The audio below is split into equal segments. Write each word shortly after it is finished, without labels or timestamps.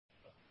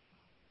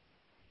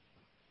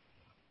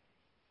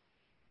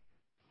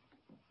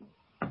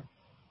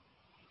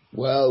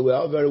Well, we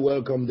are very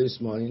welcome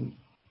this morning.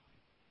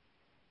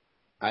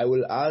 I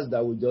will ask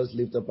that we just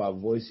lift up our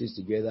voices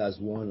together as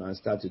one and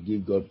start to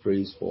give God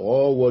praise for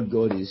all what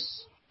God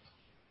is,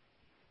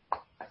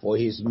 for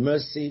His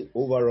mercy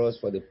over us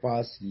for the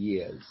past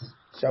years.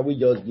 Shall we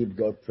just give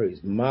God praise?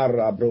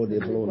 Mara bro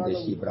de blonde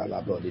shibra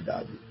la bro de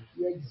dadi.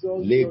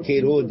 Le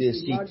kero de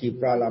siki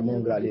pra la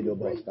mongra le do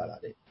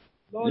bostalade.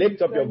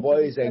 Lift up your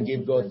voice and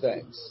give God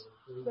thanks.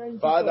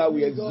 Father,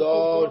 we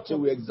exalt you,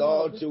 we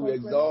exalt you, we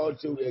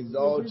exalt you, we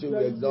exalt you,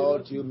 we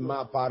exalt you.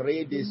 Ma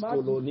paredes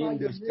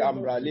colonindus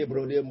cambra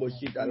libro de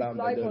moshita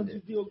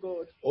lambadonde.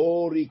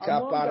 Ori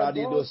capara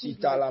de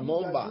dosita la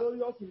momba.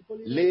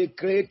 Le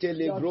crete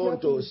le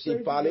gronto, si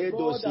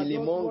paledo, si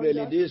limongre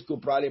le disco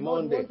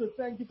pralemonde.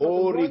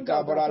 Ori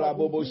cabra la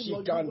bobo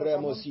shikandre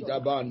mosita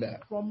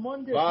banda.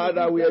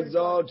 Father, we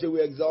exalt you,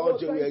 we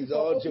exalt you, we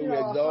exalt you, we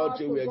exalt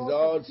you, we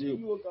exalt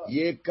you.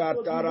 Ye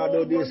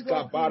catarado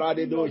discapara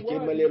de dos.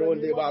 Father,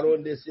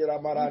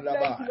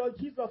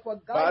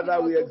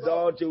 we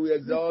exalt you, we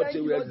exalt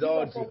you, we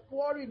exalt you.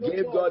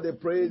 Give God the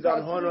praise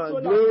and honor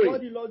and glory.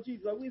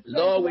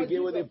 Lord, we give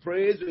you the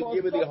praise, we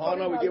give you the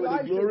honor, we give you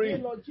the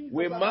glory.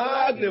 We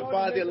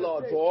magnify the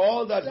Lord for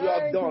all that you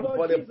have done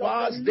for the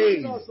past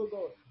days,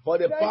 for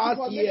the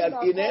past years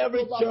in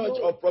every church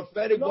of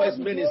Prophetic Voice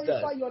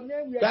Ministers.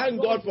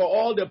 Thank God for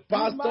all the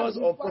pastors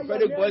of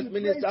Prophetic Voice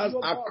Ministers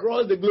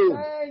across the globe.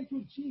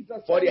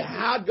 For the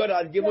heart God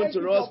has given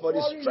to us, for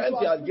the strength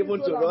He has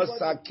given to us.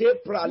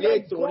 Sake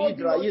prale tori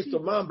drais to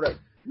mambre.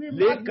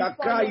 Le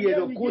kakaye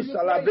do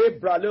kusalabe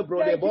prale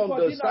bro de bom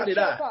do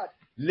salida.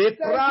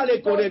 Lift up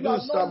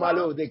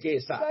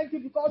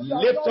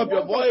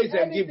your voice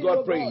and give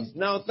God praise.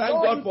 Now thank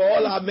God for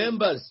all our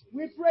members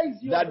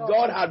that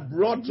God had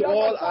brought to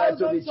all to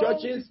the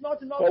churches,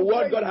 for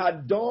what God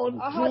had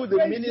done through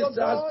the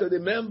ministers to the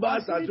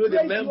members and through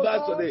the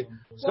members to the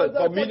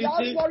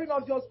community.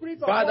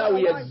 Father,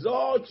 we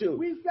exalt you.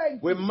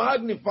 We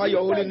magnify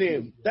your holy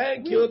name.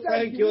 Thank you,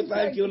 thank you,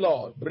 thank you,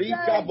 Lord.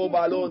 Brika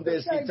bobalon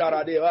de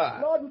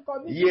sitaradeva.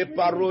 Ye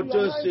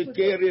paroto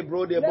sikere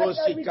bro de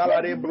bosi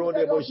kalare bro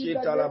de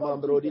boshita la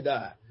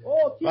mambrodida.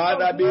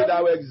 Father, be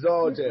thou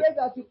exalted.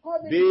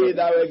 Be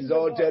thou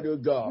exalted, O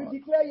God.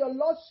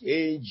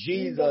 In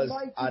Jesus'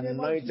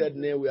 anointed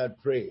name we are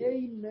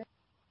praying.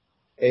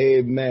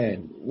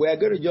 Amen. We are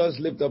going to just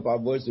lift up our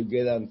voice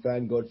together and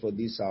thank God for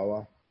this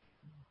hour.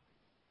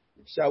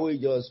 Shall we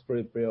just pray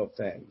a prayer of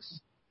thanks?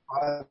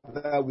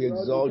 Father, we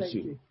exalt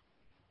you.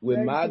 We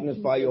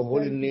magnify your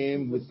holy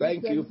name. We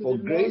thank you for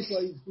grace.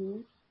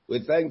 We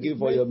thank you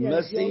for your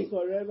mercy.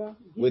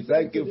 We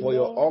thank you for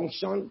your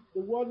unction.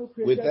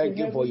 We thank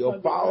you for your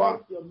power.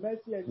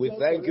 We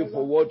thank you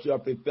for what you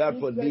have prepared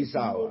for this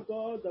hour.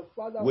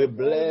 We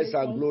bless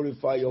and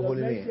glorify your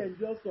holy name.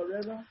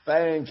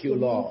 Thank you,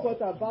 Lord.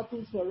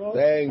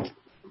 Thank you.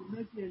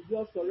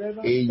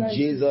 In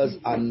Jesus'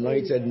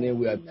 anointed name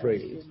we are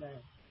praying.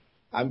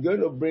 I'm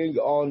going to bring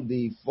on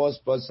the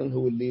first person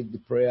who will lead the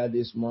prayer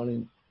this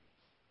morning.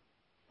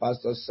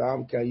 Pastor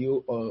Sam, can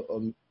you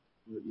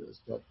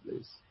stop,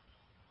 please?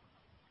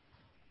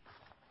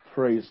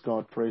 Praise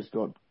God, praise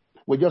God.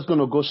 We're just going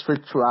to go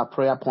straight to our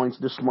prayer points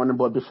this morning.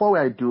 But before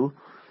I do,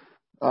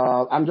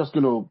 I'm just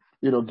going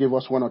to, give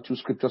us one or two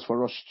scriptures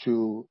for us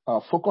to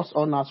focus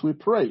on as we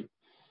pray.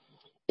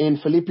 In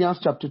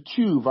Philippians chapter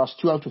 2, verse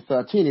 12 to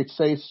 13, it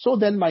says, "So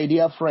then, my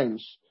dear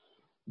friends,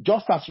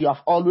 just as you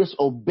have always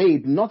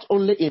obeyed, not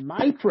only in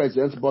my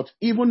presence, but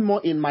even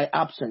more in my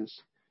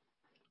absence,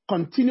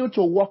 continue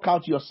to work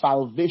out your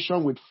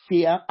salvation with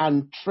fear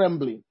and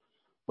trembling."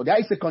 But there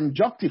is a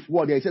conjunctive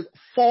word there. It says,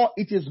 "For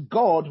it is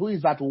God who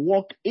is at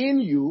work in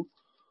you,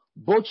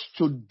 both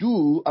to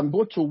do and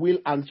both to will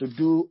and to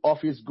do of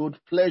his good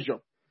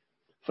pleasure."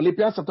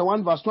 Philippians chapter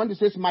 1 verse 20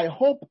 says, "My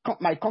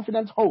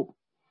confident hope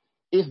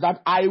is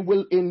that I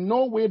will in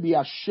no way be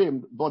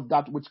ashamed, but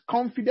that with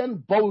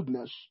confident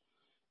boldness,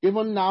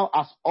 even now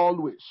as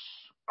always,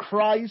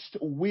 Christ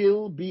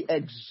will be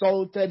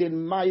exalted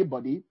in my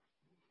body,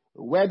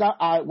 whether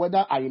I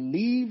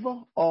live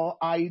or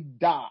I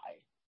die."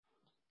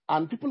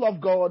 And people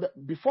of God,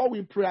 before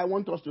we pray, I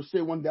want us to say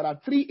there are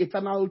three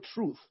eternal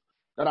truths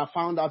that I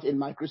found out in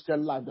my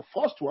Christian life. The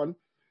first one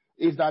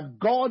is that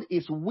God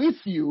is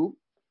with you.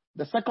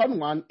 The second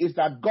one is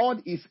that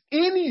God is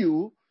in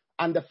you.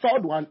 And the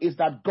third one is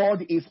that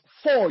God is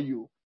for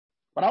you.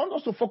 But I want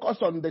us to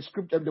focus on the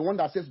scripture, the one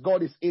that says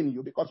God is in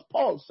you, because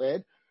Paul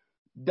said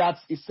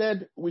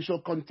we shall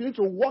continue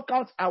to work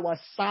out our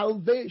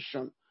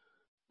salvation.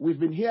 We've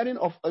been hearing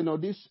of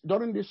this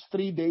during these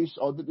 3 days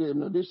or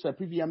this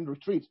PVM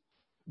retreat.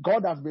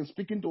 God has been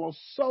speaking to us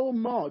so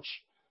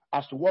much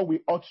as to what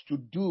we ought to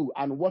do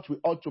and what we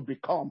ought to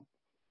become.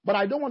 But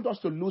I don't want us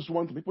to lose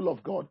one to people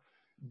of God,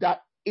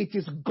 that it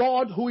is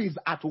God who is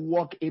at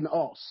work in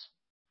us.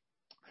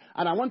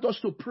 And I want us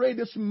to pray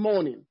this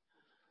morning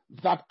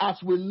that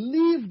as we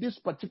leave this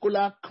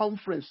particular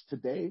conference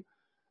today,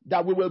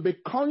 that we will be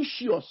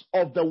conscious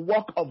of the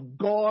work of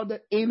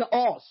God in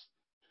us.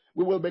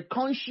 We will be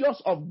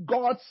conscious of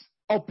God's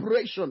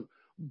operation,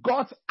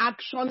 God's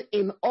action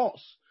in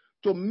us,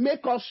 to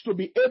make us to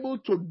be able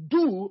to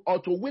do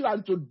or to will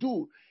and to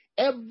do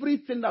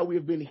everything that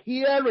we've been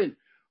hearing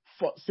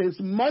since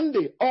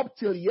Monday up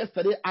till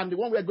yesterday and the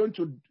one we're going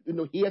to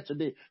hear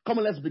today. Come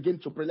on, let's begin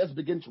to pray. Let's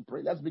begin to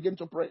pray. Let's begin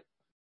to pray.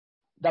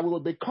 That we will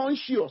be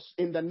conscious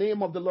in the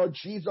name of the Lord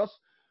Jesus.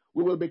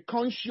 We will be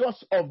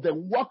conscious of the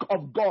work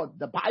of God.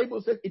 The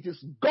Bible says it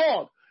is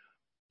God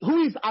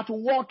who is at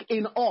work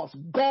in us.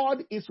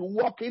 God is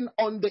working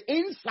on the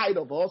inside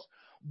of us,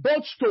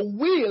 both to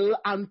will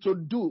and to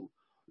do.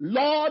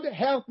 Lord,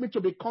 help me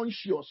to be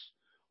conscious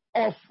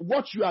of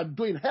what you are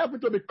doing. Help me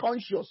to be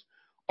conscious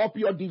of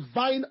your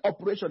divine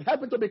operation.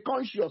 Help me to be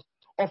conscious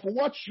of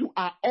what you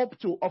are up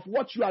to, of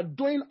what you are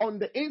doing on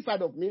the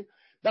inside of me,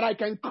 that I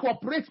can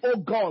cooperate, oh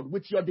God,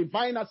 with your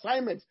divine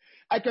assignments.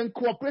 I can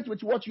cooperate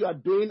with what you are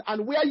doing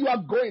and where you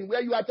are going,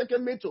 where you are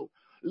taking me to.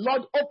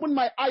 Lord, open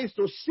my eyes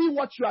to see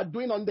what you are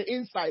doing on the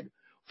inside,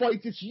 for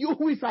it is you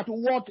who is at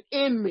work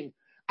in me.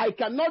 I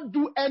cannot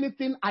do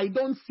anything I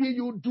don't see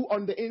you do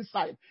on the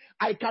inside.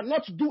 I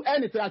cannot do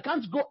anything. I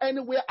can't go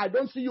anywhere I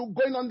don't see you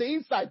going on the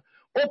inside.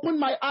 Open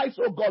my eyes,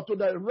 oh God, to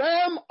the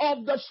realm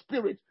of the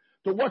Spirit,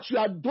 to what you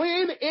are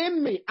doing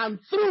in me and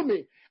through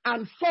me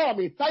and for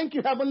me. Thank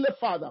you, Heavenly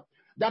Father,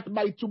 that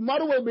my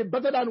tomorrow will be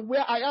better than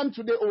where I am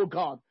today, oh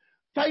God.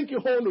 Thank you,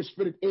 Holy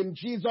Spirit. In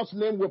Jesus'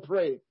 name we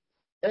pray.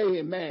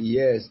 Amen.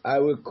 Yes, I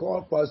will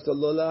call Pastor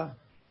Lola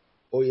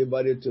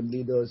Oyebade to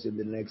lead us in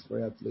the next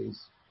prayer, please.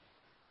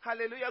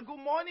 Hallelujah. Good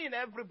morning,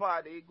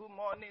 everybody. Good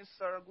morning,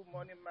 sir. Good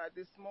morning, Matt.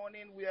 This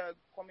morning we are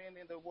coming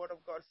in the Word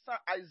of God.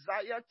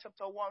 Isaiah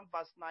chapter 1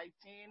 verse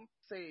 19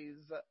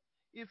 says,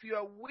 if you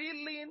are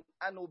willing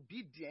and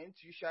obedient,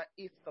 you shall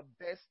eat the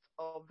best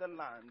of the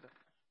land.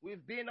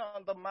 We've been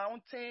on the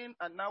mountain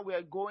and now we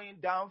are going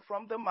down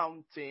from the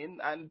mountain,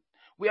 and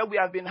where we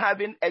have been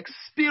having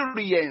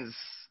experiences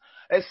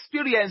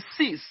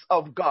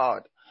of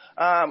God.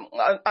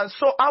 And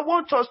so I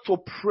want us to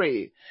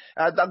pray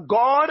that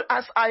God,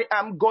 as I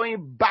am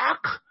going back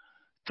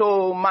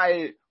to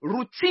my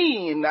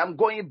routine, I'm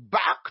going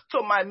back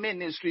to my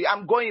ministry,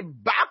 I'm going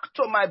back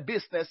to my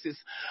businesses,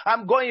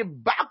 I'm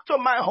going back to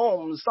my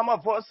home. Some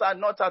of us are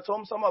not at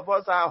home, some of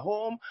us are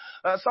home,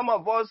 some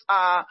of us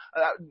are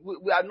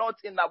we are not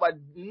in our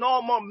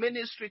normal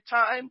ministry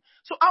time.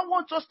 So I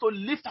want us to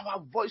lift our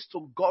voice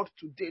to God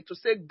today to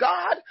say,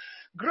 God,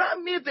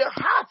 grant me the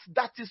heart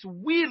that is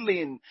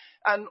willing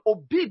and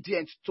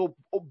obedient to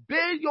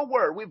obey your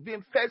word. We've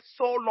been fed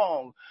so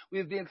long,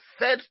 we've been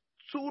fed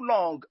too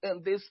long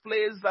in this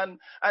place, and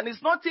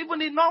it's not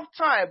even enough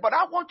time. But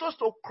I want us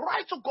to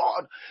cry to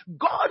God.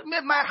 God, may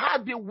my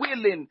heart be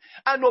willing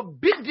and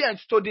obedient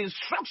to the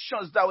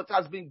instructions that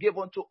has been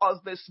given to us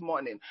this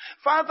morning.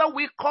 Father,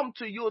 we come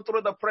to you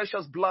through the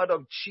precious blood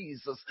of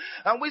Jesus,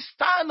 and we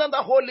stand in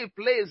the holy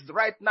place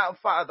right now,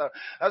 Father,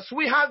 as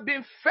we have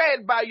been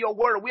fed by your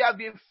word, we have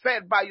been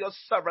fed by your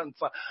servants.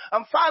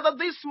 And Father,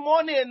 this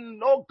morning,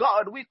 oh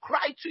God, we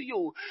cry to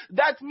you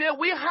that may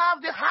we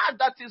have the heart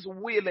that is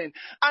willing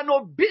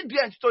and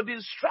obedient to the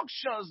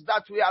instructions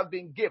that we have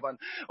been given.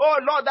 Oh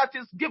Lord, that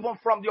is given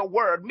from your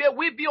word. May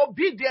we be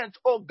obedient,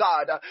 oh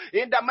God,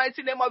 in the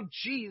mighty name of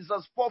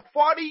Jesus. For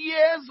 40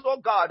 years, oh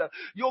God,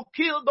 you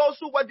killed those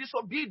who were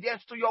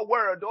disobedient to your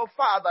word, oh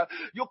Father.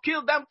 You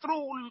killed them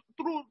through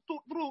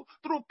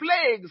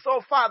plagues,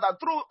 oh Father,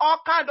 through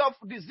all kind of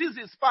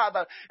diseases,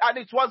 Father. And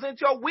it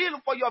wasn't your will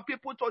for your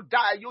people to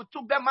die. You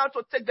took them out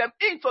to take them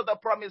into the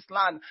promised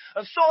land.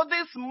 And so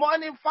this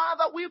morning,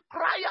 Father, we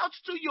cry out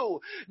to you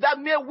that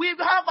may we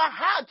have a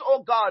heart,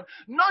 oh God,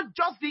 not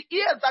just the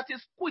ear that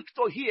is quick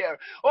to hear,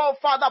 oh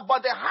Father,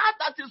 but the heart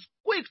that is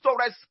quick to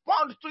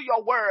respond to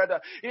your word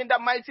in the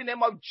mighty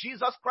name of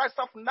Jesus Christ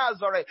of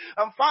Nazareth.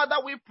 And Father,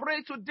 we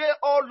pray today,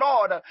 oh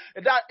Lord,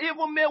 that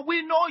even may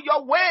we know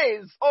your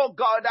ways, oh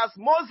God, as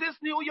Moses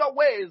knew your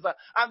ways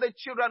and the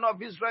children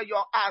of Israel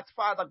your acts,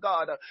 Father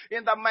God,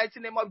 in the mighty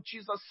name of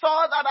Jesus, so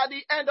that at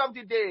the end of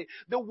the day,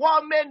 the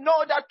world may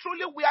know that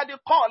truly we are the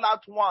called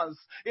out ones.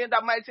 In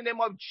the mighty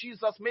name of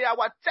Jesus, may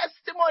our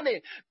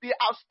testimony be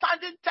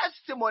outstanding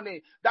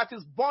testimony that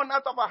is born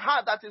out of a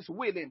heart that is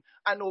willing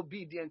and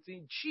obedient.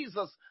 In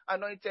Jesus'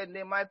 anointed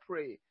name I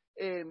pray.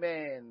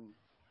 Amen.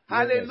 Yes.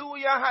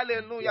 Hallelujah,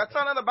 hallelujah. Yes.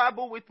 Turn on the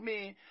Bible with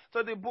me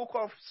to the book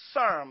of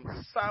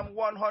Psalms, Psalm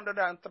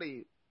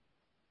 103.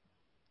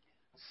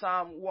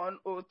 Psalm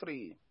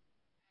 103.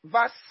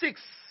 Verse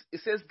 6,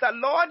 it says, the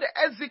Lord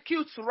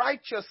executes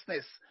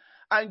righteousness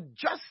and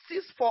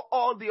justice for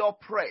all the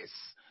oppressed.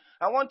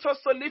 I want us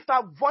to lift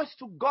our voice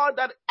to God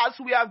that as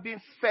we have been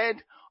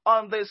fed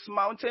on this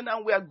mountain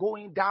and we are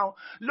going down,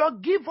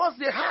 Lord, give us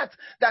the heart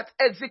that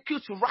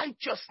executes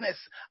righteousness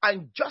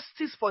and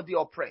justice for the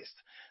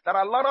oppressed. There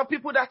are a lot of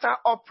people that are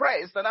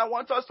oppressed, and I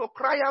want us to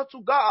cry out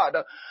to God.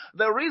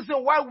 The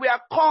reason why we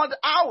are called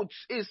out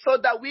is so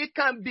that we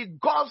can be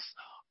God's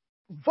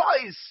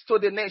voice to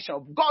the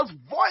nation, God's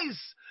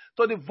voice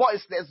to the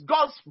voiceless,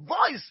 God's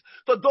voice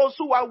to those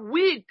who are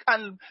weak,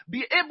 and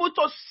be able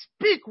to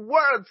speak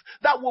words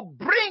that will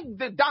bring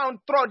the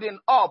downtrodden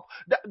up.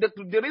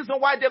 The reason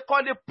why they call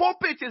it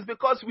pulpit is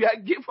because we are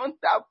given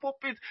that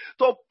pulpit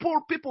to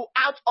pull people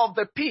out of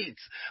the pit.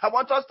 I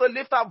want us to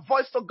lift our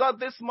voice to God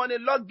this morning.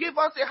 Lord, give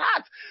us a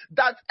heart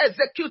that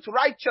executes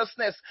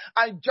righteousness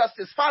and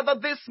justice. Father,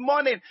 this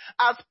morning,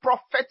 as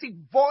prophetic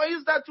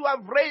voice that you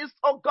have raised,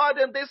 oh God,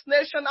 in this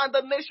nation and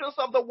the nations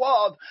of the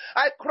world,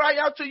 I cry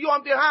out to you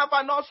on behalf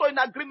and also in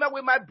agreement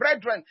with my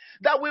brethren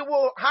that we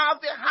will have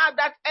a heart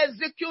that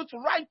executes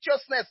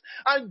righteousness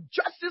and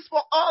justice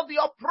for all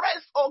the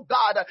oppressed, oh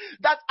God,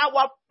 that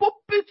our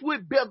pulpit will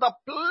be the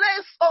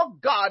place, oh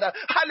God,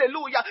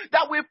 hallelujah,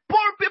 that we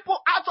pull people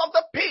out of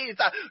the pit,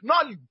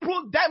 not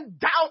pull them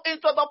down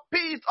into the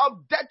pit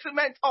of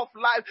detriment of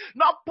life,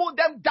 not pull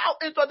them down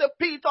into the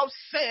pit of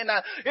sin,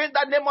 in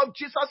the name of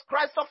Jesus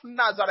Christ of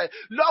Nazareth.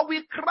 Lord,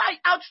 we cry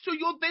out to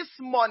you this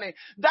morning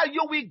that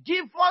you will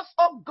give us,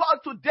 oh God,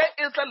 today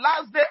is the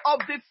last day of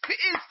the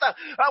feast,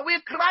 and we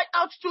cry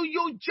out to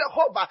you,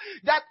 Jehovah,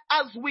 that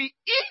as we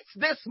eat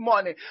this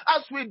morning,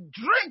 as we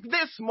drink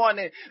this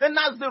morning, and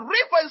as the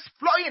river is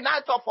flowing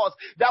out of us,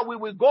 that we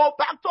will go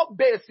back to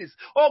basis,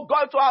 oh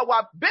God, to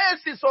our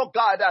basis, oh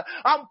God,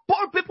 and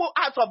pull people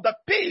out of the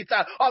pit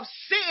of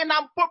sin,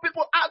 and pull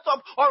people out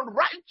of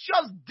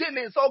unrighteous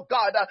dealings, oh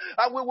God,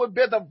 and we will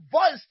be the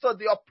voice to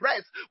the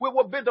oppressed, we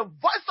will be the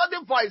voice of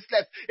the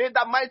voiceless, in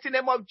the mighty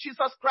name of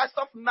Jesus Christ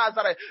of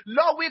Nazareth.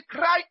 Lord, we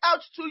cry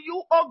out to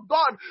you, oh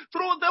God,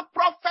 through the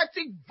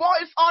prophetic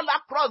voice all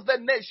across the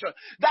nation,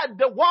 that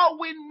the world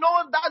will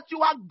know that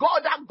you are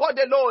God and God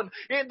alone,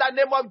 in the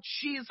name of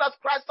Jesus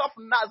Christ of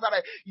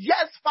Nazareth.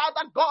 Yes,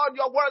 Father God,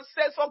 your word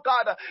says, oh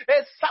God, a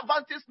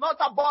servant is not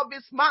above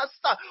his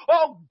master.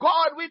 Oh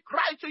God, we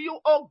cry to you,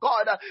 oh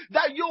God,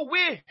 that you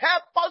will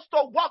help us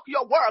to walk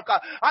your work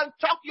and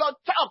talk your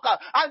talk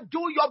and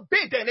do your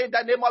bidding, in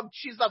the name of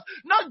Jesus.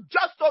 Not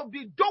just to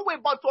be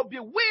doing, but to be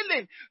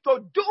willing to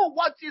do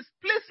what is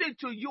pleasing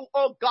to you,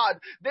 oh God.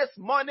 This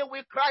morning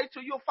we cry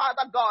to you,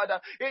 Father God,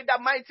 in the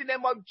mighty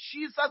name of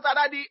Jesus, that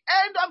at the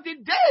end of the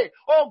day,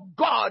 oh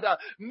God,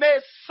 may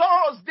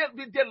souls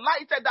be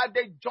delighted that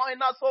they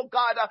join us, oh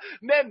God.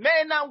 May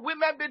men and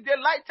women be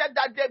delighted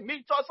that they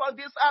meet us on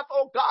this earth,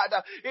 oh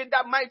God, in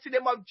the mighty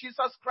name of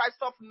Jesus Christ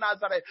of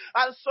Nazareth.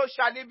 And so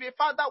shall it be.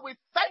 Father, we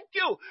thank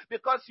you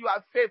because you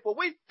are faithful.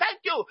 We thank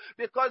you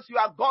because you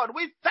are God.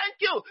 We thank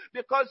you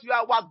because you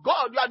are our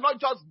God. You are not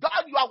just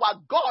God, you are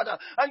our God.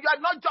 And you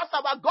are not just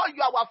our God,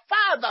 you are our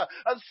Father.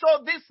 And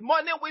so this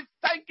morning we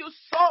thank you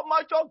so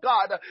much, oh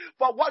God,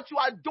 for what you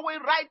are doing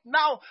right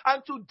now.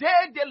 And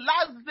today, the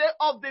last day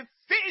of the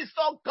feast,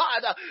 oh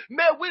God,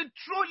 may we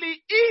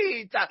truly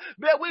eat,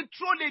 may we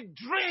truly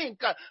drink,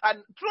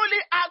 and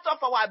truly out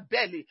of our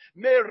belly,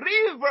 may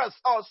rivers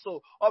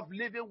also of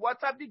living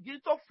water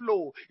begin to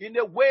flow in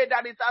a way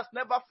that it has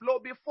never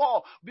flowed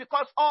before,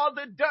 because all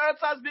the dirt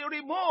has been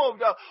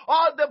removed,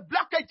 all the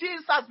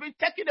blockages has been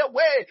taken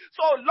away.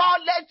 So Lord,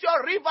 let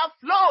your river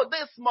flow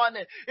this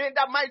morning in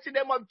the mighty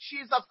name of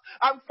Jesus.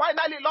 And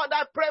finally, Lord,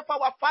 I pray for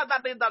our Father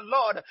in the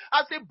Lord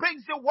as he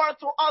brings the word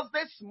to us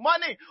this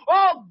morning.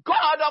 Oh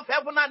God of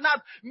heaven and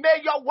earth,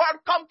 may your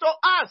word come to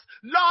us.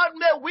 Lord,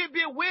 may we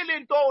be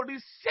willing to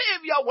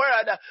receive your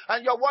word.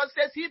 And your word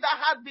says, he that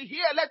hath the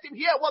ear, let him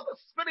hear what the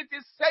Spirit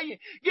is saying.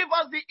 Give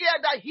us the ear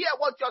that hear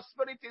what your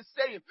Spirit is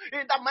saying.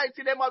 In the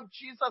mighty name of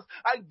Jesus,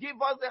 and give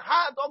us the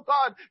heart, oh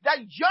God,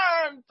 that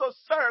yearn to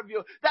serve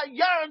you, that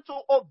yearn to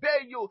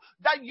obey you,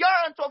 that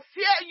yearn to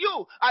fear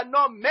you and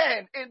not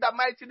men. In the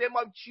mighty name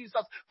of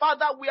Jesus.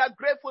 Father, we are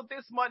grateful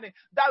this morning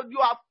that you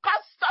have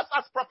cast us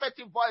as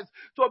prophetic voice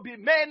to be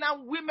men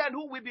and women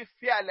who will be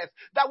fearless,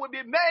 that will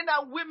be men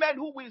and women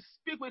who will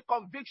speak with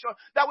conviction,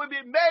 that will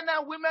be men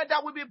and women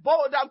that will be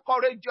bold and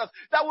courageous,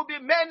 that will be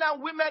men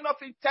and women of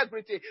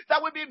integrity,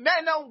 that will be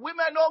men and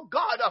women, oh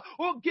God,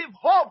 who give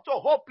hope to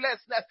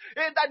hopelessness.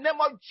 In the name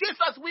of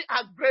Jesus, we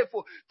are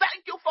grateful.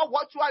 Thank you for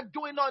what you are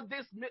doing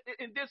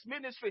in this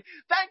ministry.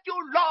 Thank you,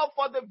 Lord,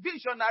 for the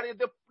visionary,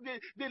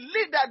 the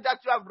leader that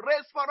you have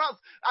raised for us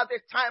at a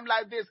time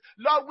like this.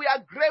 Lord, we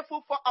are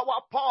grateful for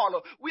our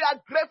Paul. We are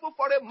grateful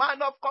for a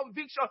man of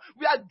conviction.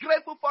 We are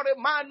grateful for a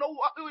man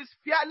who is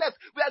fearless.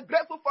 We are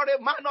grateful for a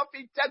man of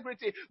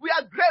integrity. We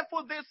are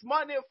grateful this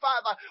morning,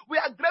 Father. We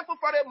are grateful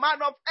for a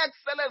man of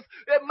excellence,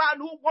 a man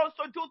who wants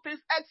to do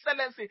things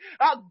excellency,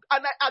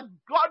 and a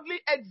godly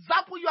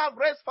example you have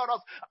raised for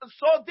us.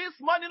 So this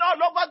morning, all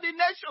over the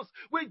nations,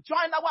 we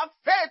join our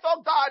faith,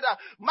 oh God.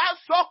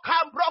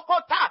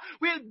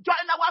 We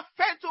join our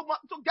faith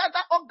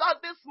together, oh God,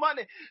 this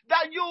morning,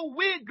 that you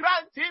will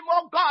grant him,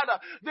 oh God,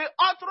 the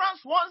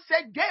utterance once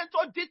again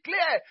to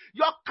declare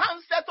your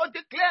counsel, to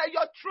declare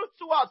your truth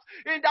to us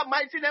in the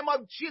mighty name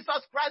of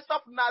Jesus Christ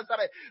of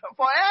Nazareth.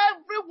 For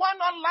everyone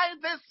online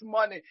this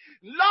morning,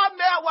 Lord,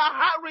 may our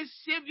heart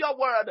receive your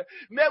word.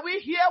 May we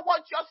hear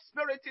what your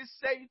Spirit is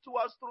saying to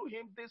us through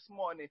him this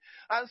morning.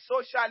 And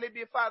so shall it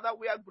be, Father.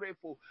 We are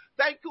grateful.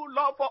 Thank you,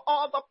 Lord, for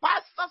all the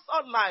pastors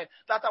bloodline,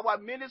 that our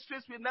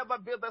ministries will never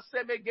be the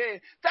same again.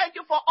 Thank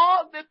you for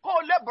all the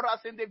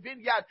co-laborers in the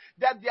vineyard,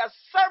 that their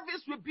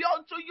service will be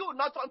unto you,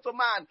 not unto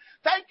man.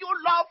 Thank you,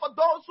 Lord, for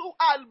those who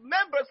are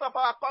members of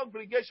our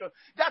congregation,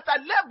 that are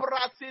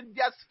laborers in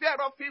their sphere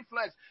of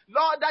influence.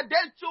 Lord, that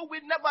they too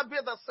will never be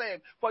the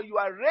same. For you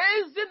are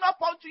raising up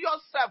unto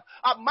yourself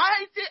a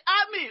mighty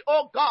army,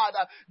 oh God,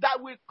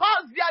 that will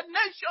cause their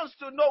nations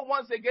to know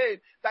once again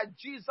that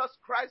Jesus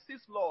Christ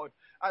is Lord.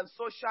 And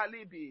so shall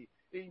it be.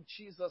 In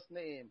Jesus'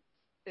 name,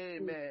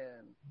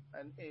 amen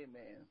and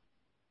amen.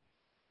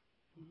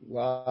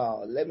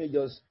 Wow. Let me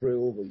just pray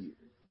over you.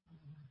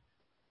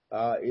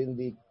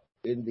 In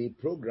the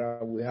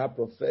program, we have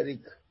prophetic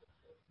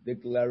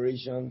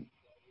declaration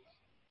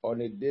on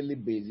a daily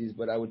basis,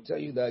 but I will tell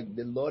you that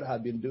the Lord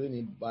has been doing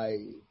it by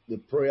the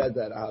prayers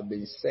that have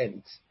been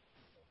sent.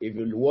 If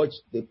you watch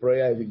the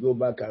prayer, if you go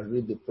back and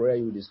read the prayer,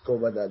 you will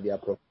discover that there are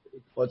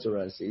prophetic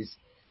utterances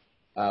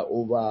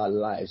over our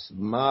lives.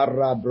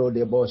 Mara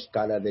brodebosh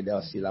kala de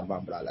da sila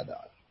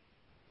mambralada.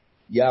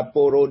 Ya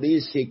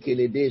porodise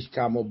keledesh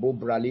kamo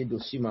bobrali do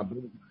sima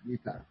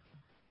bralita.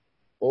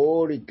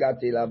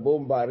 Oricate la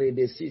bomba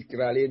rede si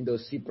kralendo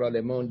si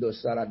prolemondo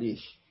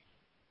saradish.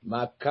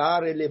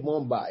 Macare le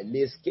momba,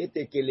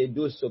 l'eskete che le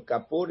dusso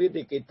capori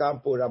de che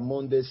tampo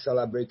ramonde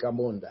salabreca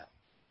monda.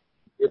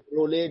 E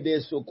prolede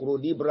su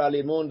crudibra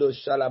le mondo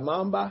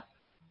shalamamba,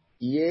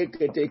 ie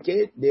che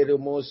teke de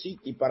remosi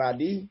ki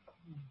paradi,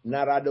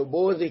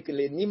 naradobose che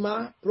le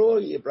nima pro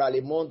e pra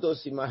le mondo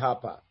si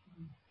mahapa.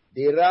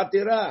 De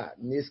ratera,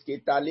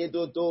 nesketale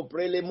to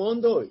pre le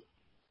mondo,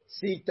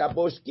 si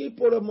taboski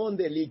por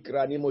monde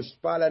likra ni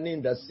mospala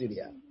ninda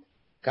Syria.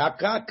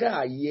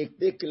 Kakaka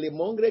yekte le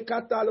mongre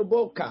katalo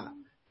boka.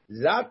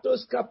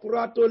 Zatos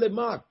kapurato le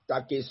mak.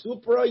 Take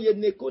supro ye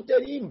nekute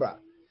limbra.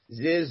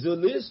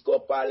 Zezulisko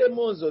pale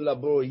monzo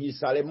labro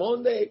yisale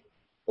monde.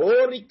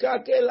 Orika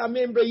ke la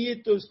membre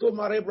yitus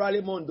komarebra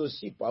le mondo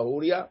si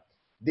pahuria.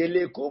 De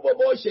le kubo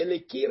boshe le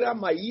kira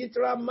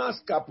mayitra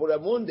maska por le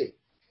monde.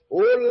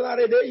 Ola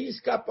rede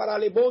iska para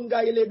le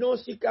bonga e le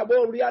nosi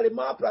kabobria le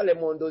mapra le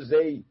mondo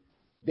zei.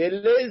 De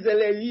leze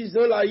le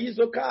isola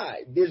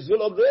isokai, de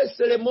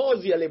zologrese le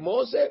mozi le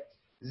mose,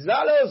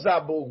 zalo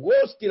zabo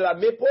goski la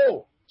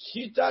mepo,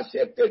 shita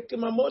sheke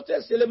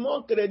kimamote se le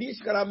mon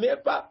kredish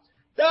karamepa,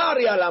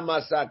 daria la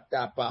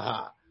masakta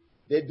paha.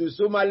 De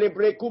dusuma le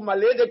breku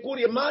male de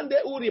kuri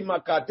mande uri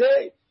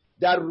makate,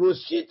 dar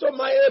rusito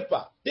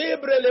maepa,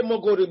 debre le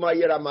mogori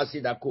mayera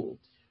masidaku.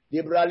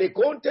 Debra le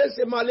conte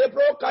se male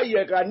proka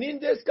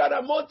yeganindes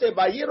karamote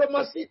bayiro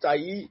masita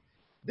yi.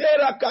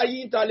 Dera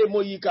kayinta le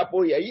moyika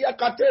poya iya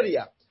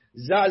kateria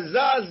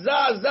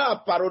za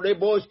parole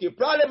boski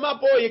prale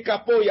mapoye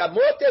kapoya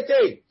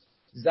motete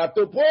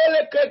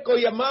zatopole keko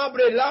ya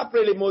mabre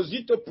lapre le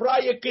mozito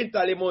praye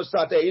kinta le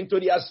monsate into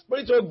the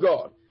spirit of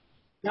God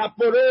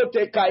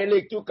kaporote ka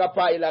electu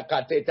kapai la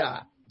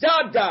kateta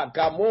dada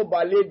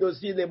kamoba le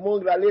dosi le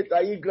mongra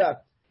leta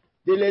igra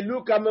de le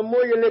luka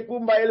memoye le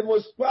kumba el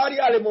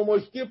mosparia le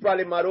momoski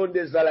prale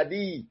maronde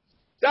zaladi.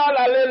 That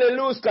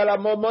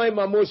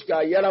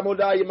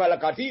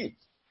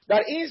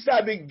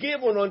insight be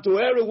given unto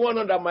everyone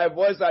under my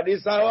voice at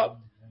this hour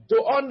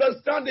to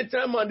understand the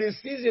time and the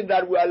season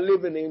that we are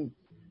living in.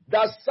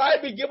 That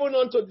sight be given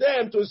unto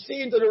them to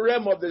see into the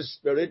realm of the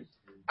Spirit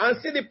and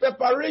see the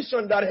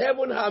preparation that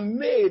heaven had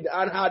made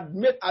and had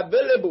made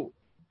available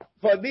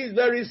for this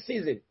very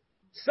season.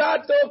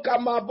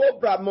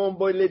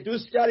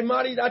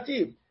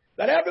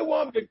 That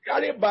everyone be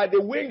carried by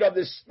the wing of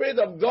the Spirit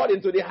of God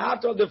into the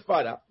heart of the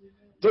Father,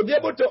 to be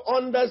able to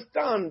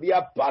understand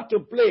their part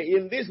to play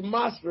in this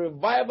mass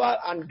revival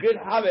and great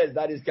harvest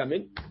that is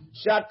coming.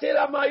 That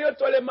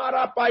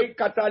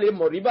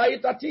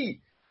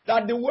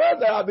the words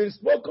that have been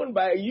spoken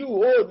by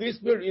you,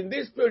 in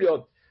this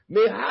period,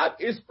 may have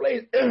its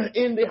place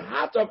in the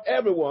heart of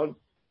everyone.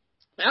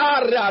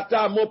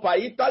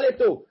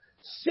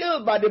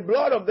 Sealed by the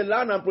blood of the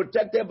Lamb and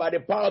protected by the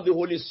power of the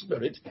Holy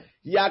Spirit.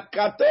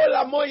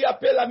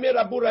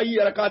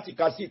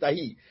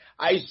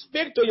 I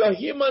speak to your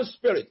human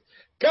spirit.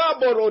 That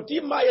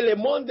the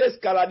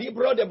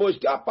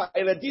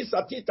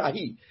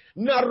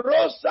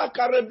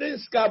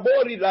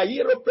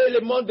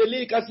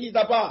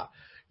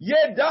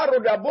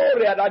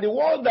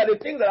one that the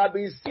things that have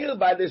been sealed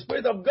by the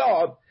Spirit of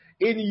God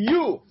in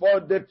you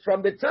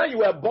from the time you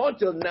were born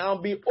till now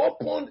be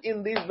opened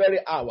in this very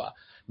hour.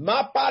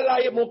 That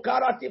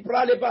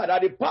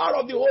the power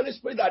of the Holy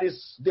Spirit that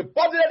is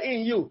deposited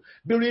in you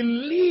be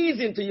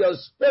released into your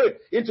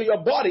spirit, into your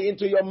body,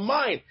 into your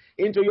mind,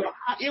 into your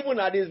heart, even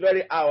at this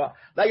very hour.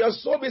 That your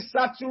soul be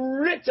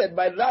saturated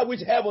by that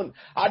which heaven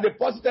had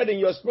deposited in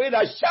your spirit,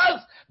 that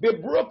shells be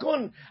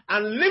broken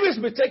and limits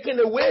be taken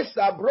away.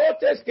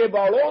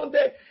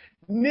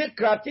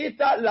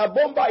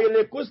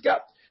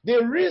 The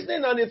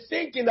reasoning and the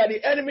thinking that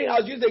the enemy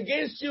has used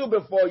against you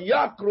before,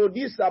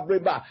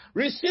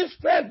 receive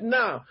strength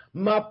now.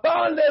 The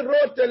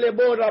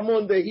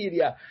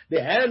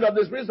hand of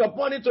the Spirit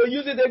upon it to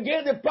use it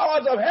against the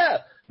powers of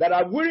hell that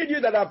have worried you,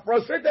 that have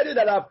frustrated you,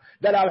 that have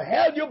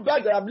held you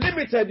back, that have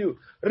limited you.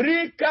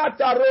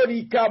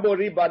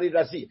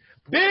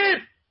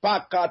 For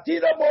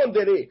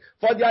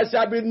there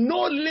shall be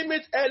no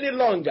limit any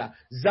longer.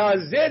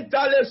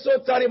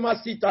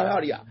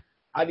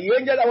 And the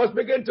angel that was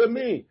speaking to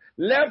me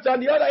left,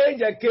 and the other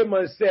angel came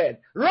and said,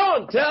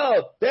 run,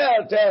 tell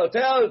that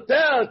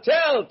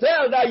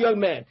young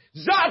man.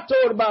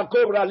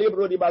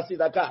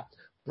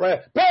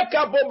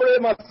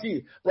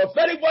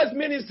 Prophetic voice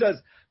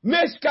ministers,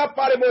 as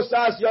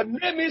your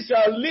name is,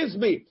 shall lips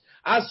be.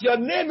 As your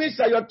name is,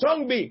 shall your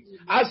tongue be.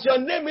 As your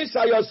name is,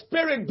 shall your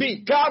spirit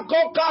be. For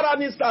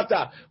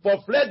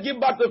flesh give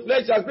birth to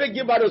flesh, and spirit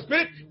give birth to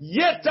spirit.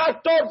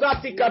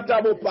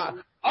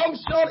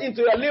 Unction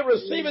into your life,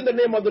 receiving the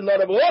name of the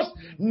Lord of hosts.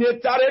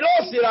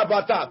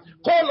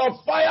 Call of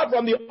fire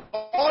from the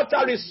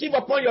altar, receive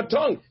upon your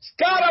tongue.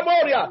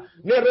 Scaramoria.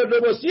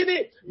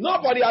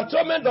 Not for the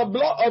atonement of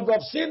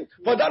sin,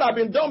 for that have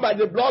been done by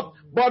the blood,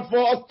 but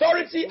for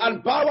authority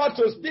and power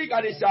to speak,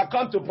 and it shall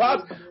come to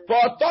pass. For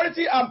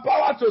authority and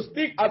power to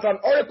speak as an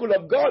oracle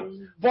of God,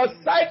 for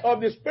sight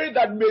of the Spirit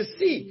that may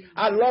see,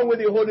 along with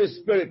the Holy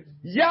Spirit.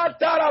 Your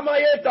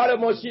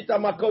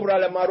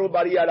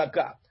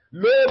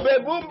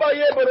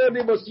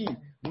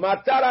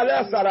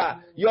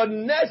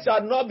net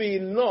shall not be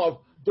enough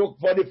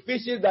for the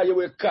fishes that you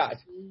will catch.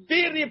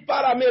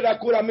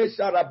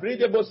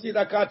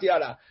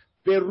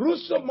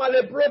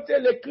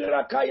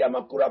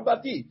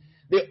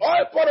 The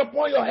oil poured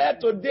upon your head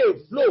today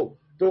flow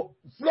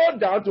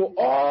down to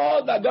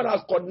all that God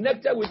has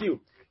connected with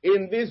you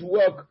in this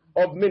work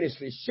of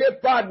ministry.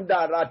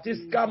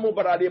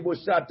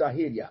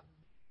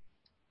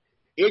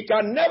 It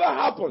can never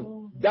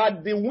happen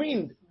that the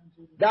wind,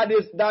 that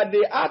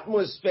the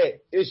atmosphere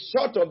is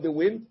short of the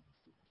wind.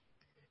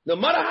 No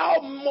matter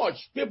how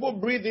much people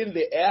breathe in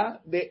the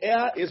air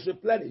is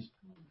replenished.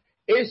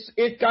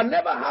 It can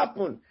never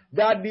happen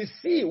that the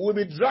sea will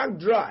be drunk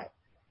dry.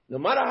 No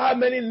matter how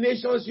many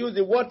nations use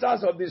the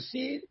waters of the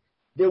sea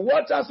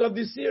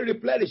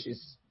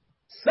replenishes.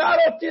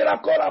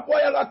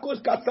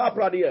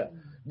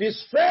 The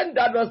strength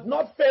that does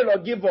not fail or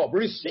give up,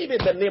 receive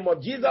it in the name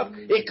of Jesus.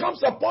 It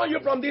comes upon you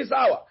from this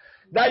hour.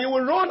 That you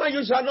will run and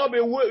you shall not be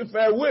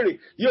weary.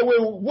 You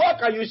will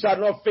walk and you shall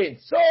not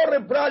faint.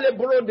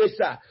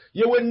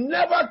 You will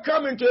never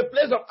come into a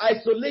place of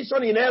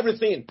isolation in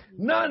everything.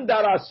 None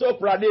that are so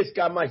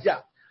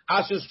pradeska.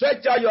 As you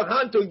stretch out your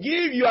hand to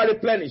give, you are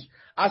replenished.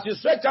 As you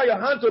stretch out your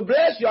hand to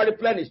bless, you are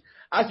replenished.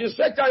 As you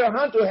stretch out your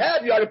hand to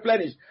help, you are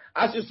replenished.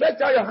 As you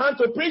stretch out your hand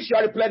to preach, you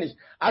are replenished.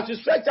 As you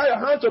stretch out your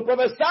hand to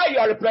prophesy, you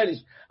are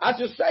replenished. As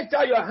you stretch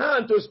out your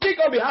hand to speak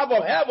on behalf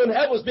of heaven,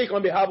 heaven will speak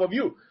on behalf of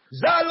you.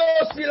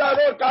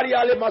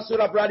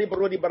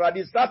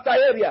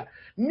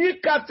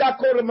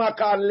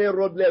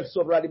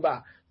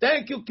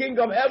 Thank you, King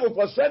of Heaven,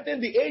 for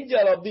sending the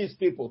angel of these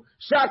people.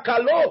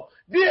 Shakalo,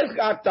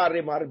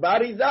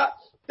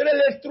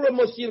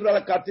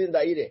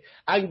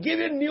 and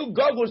giving new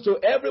goggles to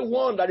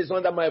everyone that is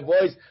under my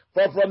voice.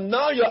 For from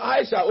now your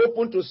eyes are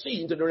open to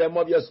see into the realm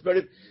of your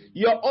spirit.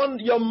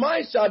 Your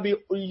mind shall be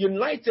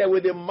united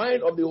with the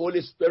mind of the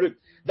Holy Spirit,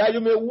 that you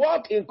may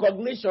walk in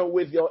cognition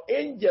with your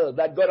angel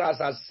that God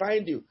has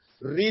assigned you.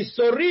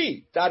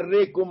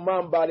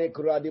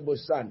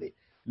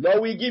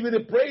 Lord, we give you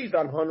the praise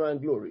and honor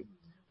and glory.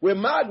 We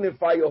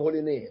magnify your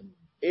holy name.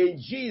 In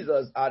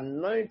Jesus'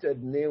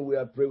 anointed name we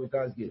are praying with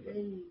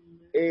thanksgiving.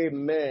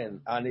 Amen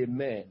and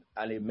amen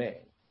and amen.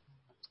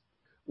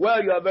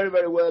 Well, you are very,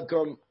 very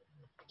welcome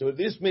to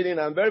this meeting.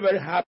 I'm very, very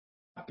happy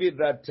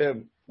that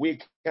we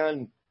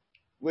can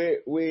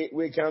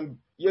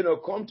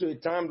come to a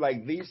time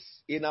like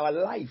this in our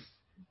life.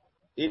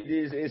 It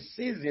is a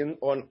season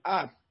on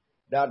earth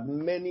that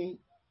many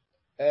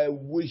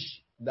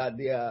wish that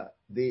they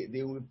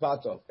will be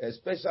part of,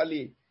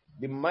 especially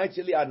the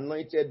mightily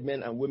anointed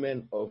men and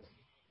women of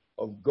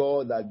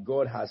God that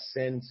God has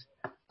sent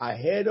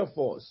ahead of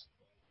us.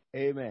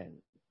 Amen.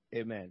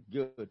 Amen.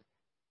 Good.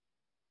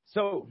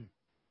 So,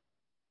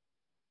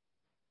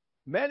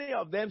 many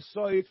of them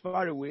saw it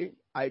far away.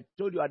 I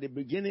told you at the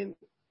beginning,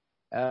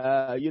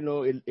 a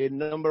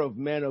number of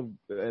men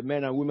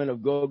and women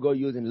of God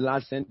used in the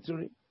last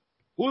century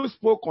who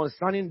spoke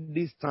concerning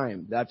this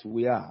time that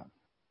we are.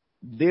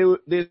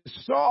 They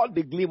saw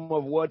the gleam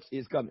of what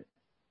is coming.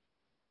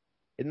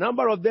 A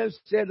number of them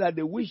said that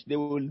they wish they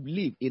would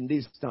live in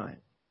this time.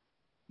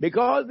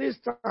 Because this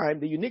time,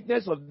 the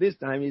uniqueness of this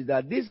time is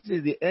that this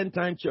is the end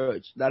time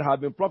church that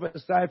have been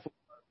prophesied for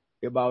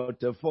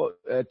about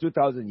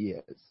 2,000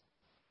 years.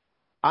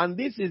 And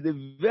this is the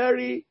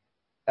very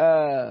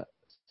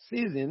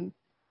season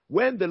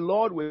when the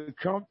Lord will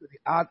come to the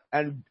earth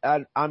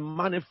and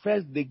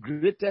manifest the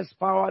greatest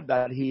power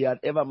that he had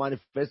ever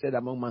manifested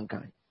among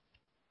mankind.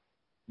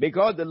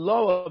 Because the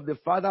love of the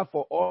Father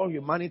for all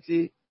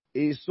humanity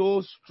is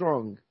so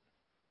strong,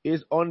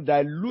 is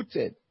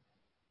undiluted.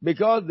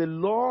 Because the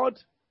Lord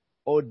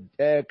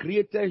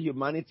created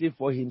humanity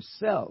for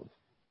himself,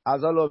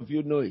 as all of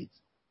you know it.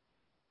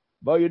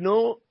 But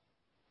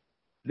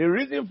The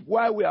reason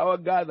why we are all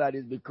gathered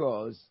is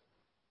because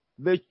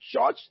the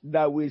church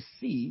that we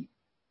see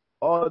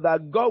or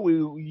that God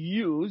will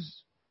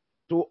use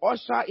to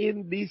usher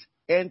in this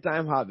end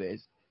time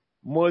harvest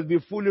must be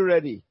fully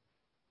ready.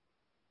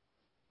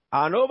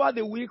 And over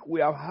the week,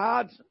 we have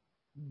had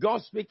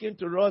God speaking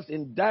to us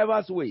in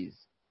diverse ways.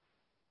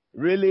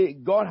 Really,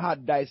 God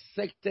had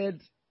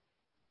dissected,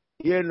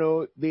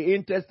 the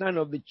intestine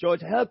of the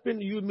church,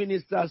 helping you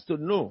ministers to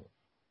know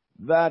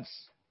that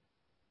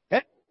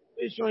any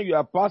situation you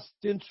are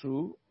passing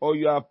through or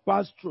you have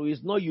passed through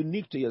is not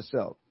unique to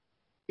yourself.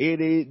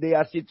 There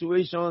are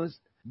situations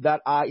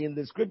that are in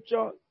the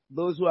scripture.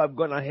 Those who have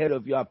gone ahead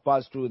of you have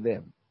passed through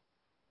them.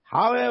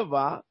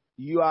 However,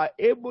 you are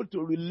able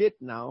to relate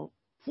now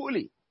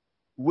fully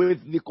with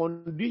the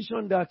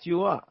condition that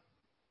you are.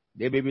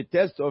 There may be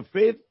tests of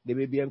faith. There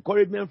may be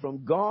encouragement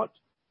from God.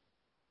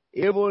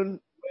 Even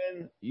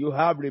when you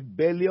have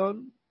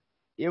rebellion,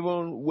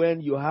 even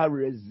when you have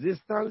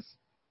resistance,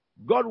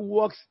 God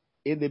works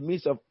in the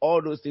midst of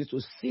all those things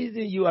to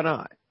season you and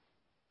I.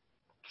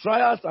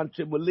 Trials and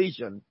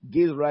tribulation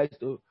gives rise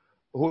to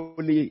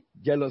holy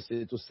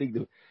jealousy to seek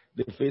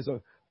the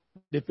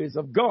face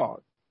of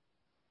God.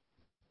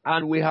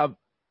 And we have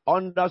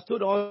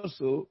understood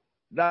also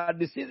that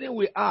the season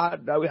we are,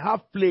 that we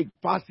have plague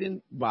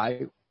passing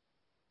by,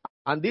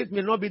 and this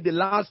may not be the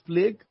last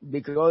plague,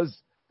 because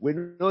we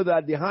know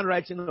that the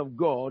handwriting of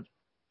God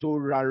to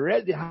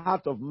arrest the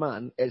heart of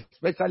man,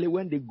 especially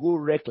when they go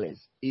reckless,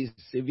 is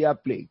severe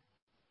plague.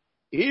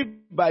 If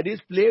by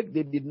this plague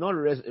they did not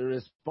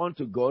respond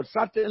to God,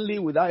 certainly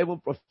without even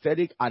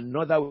prophetic,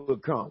 another will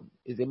come.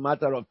 It's a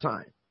matter of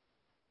time.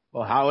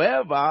 But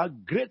however,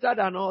 greater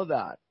than all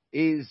that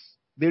is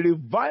the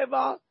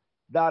revival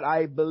that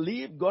I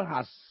believe God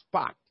has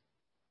sparked,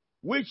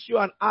 which you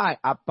and I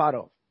are part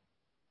of.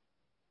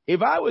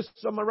 If I will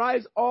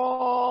summarize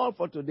all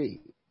for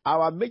today,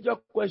 our major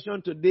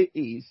question today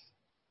is,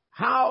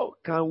 how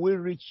can we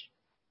reach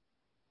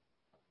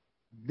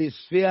the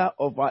sphere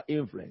of our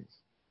influence?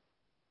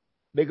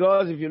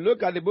 Because if you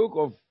look at the book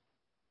of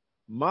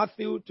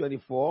Matthew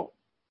 24,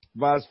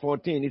 verse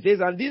 14, it says,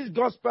 and this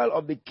gospel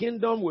of the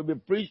kingdom will be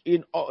preached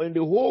in the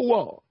whole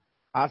world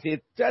as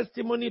a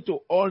testimony to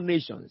all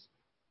nations,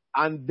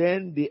 and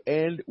then the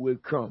end will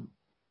come.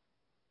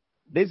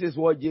 This is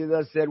what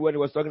Jesus said when he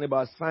was talking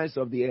about signs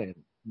of the end.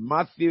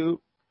 Matthew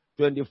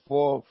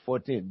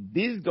 24:14.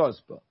 This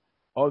gospel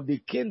of the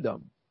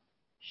kingdom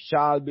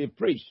shall be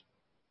preached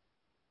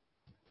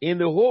in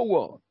the whole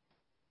world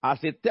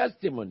as a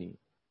testimony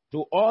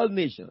to all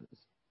nations,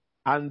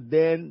 and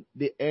then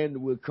the end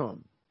will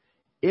come.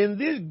 In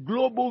this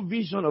global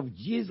vision of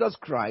Jesus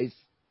Christ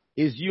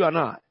is you and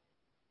I.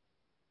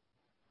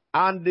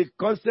 And the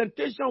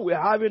concentration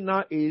we're having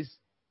now is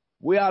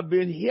we have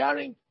been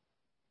hearing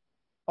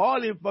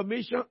all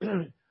information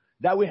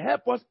that will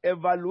help us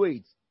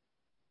evaluate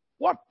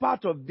what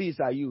part of this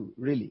are you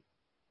really?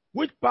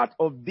 Which part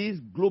of this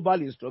global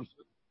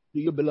instruction do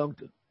you belong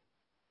to?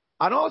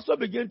 And also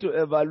begin to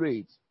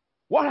evaluate,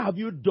 what have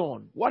you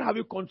done? What have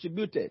you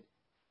contributed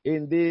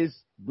in this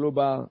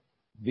global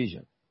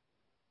vision?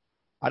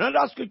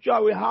 Another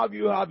scripture we have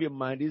you have in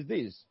mind is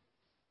this.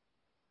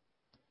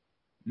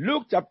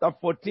 Luke chapter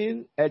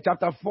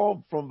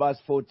 4 from verse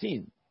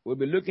 14. We'll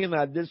be looking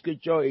at this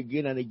scripture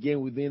again and again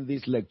within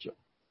this lecture.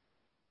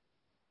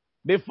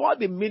 Before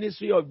the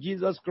ministry of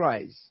Jesus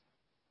Christ,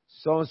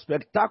 some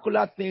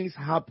spectacular things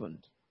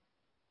happened.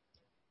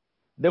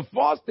 The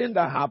first thing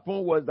that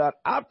happened was that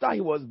after he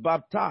was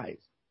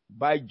baptized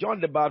by John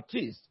the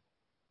Baptist,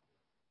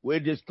 we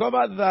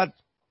discovered that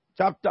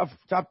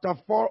chapter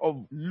 4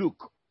 of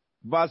Luke,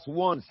 verse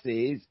 1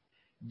 says,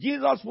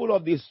 Jesus, full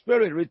of the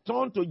Spirit,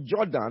 returned to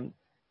Jordan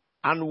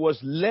and was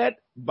led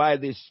by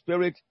the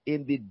Spirit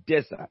in the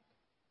desert.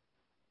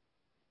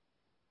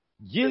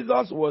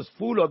 Jesus was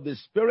full of the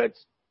Spirit,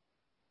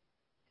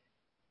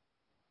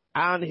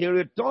 and he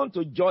returned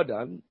to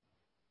Jordan,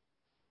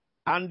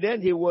 and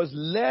then he was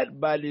led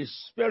by the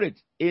Spirit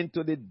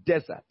into the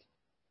desert.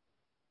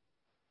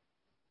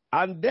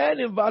 And then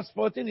in verse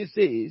 14 it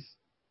says,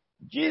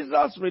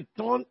 Jesus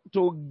returned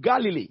to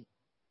Galilee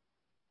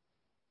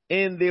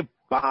in the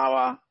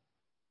power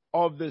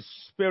of the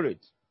Spirit.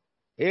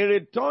 He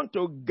returned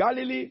to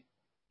Galilee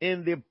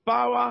in the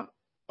power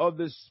of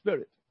the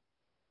Spirit.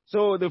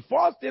 So the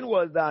first thing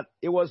was that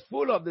he was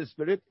full of the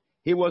Spirit.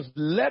 He was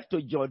led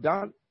to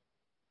Jordan,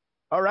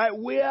 all right,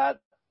 where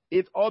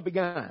it all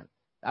began.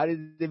 That is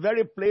the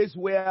very place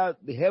where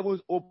the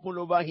heavens opened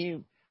over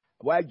him,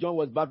 while John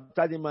was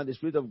baptizing him, and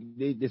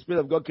the Spirit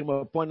of God came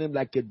upon him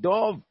like a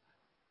dove.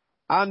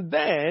 And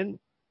then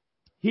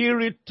he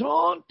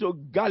returned to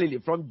Galilee.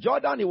 From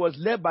Jordan, he was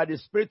led by the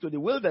Spirit to the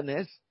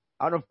wilderness.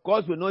 And of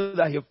course, we know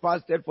that he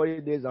fasted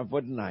 40 days and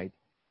 40 nights.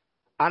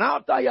 And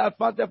after he had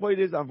fasted 40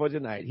 days and 40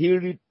 nights, he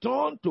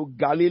returned to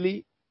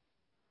Galilee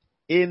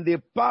in the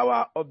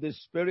power of the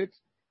Spirit.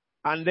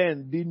 And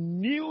then the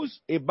news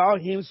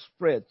about him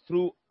spread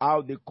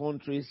throughout the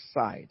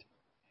countryside.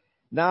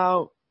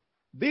 Now,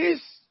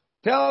 this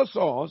tells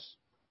us,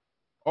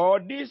 or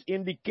this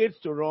indicates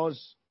to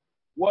us,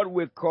 what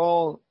we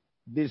call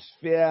the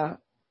sphere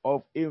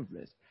of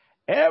influence.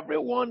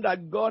 Everyone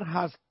that God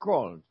has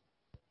called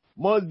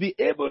must be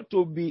able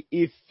to be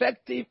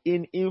effective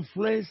in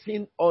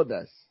influencing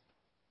others.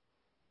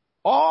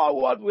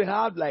 All what we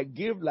have, like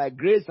gift, like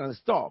grace and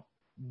stuff,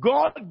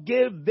 God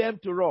gave them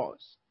to us.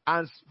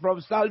 And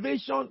from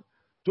salvation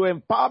to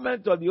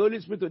empowerment of the Holy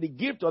Spirit, to the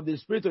gift of the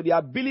Spirit, to the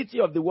ability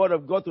of the Word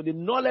of God, to the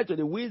knowledge, to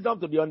the wisdom,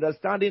 to the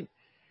understanding,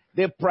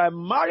 the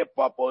primary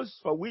purpose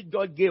for which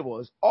God gave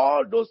us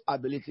all those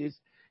abilities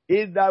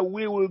is that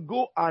we will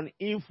go and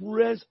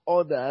influence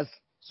others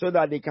so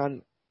that they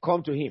can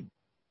come to Him.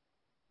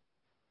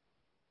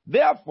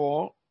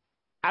 Therefore,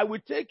 I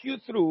will take you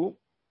through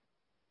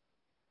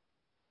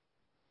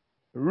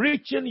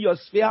reaching your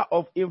sphere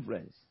of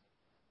influence.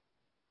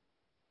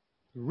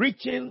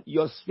 Reaching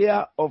your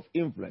sphere of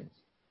influence.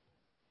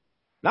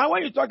 Now,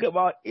 when you talk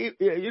about,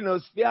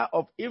 sphere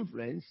of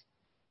influence,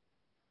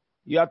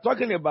 you are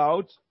talking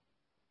about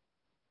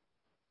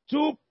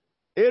two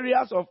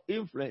areas of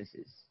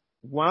influences.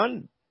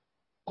 One,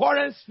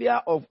 current sphere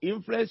of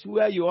influence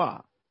where you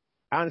are.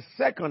 And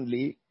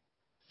secondly,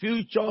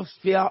 future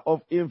sphere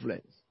of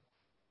influence.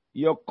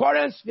 Your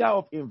current sphere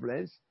of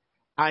influence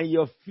and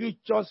your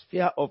future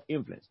sphere of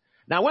influence.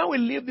 Now, when we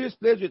leave this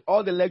place with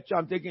all the lecture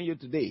I'm taking you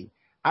today,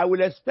 I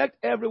will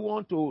expect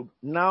everyone to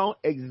now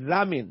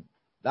examine.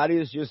 That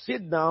is, you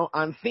sit down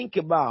and think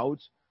about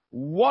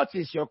what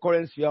is your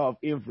current sphere of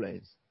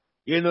influence.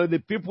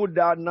 The people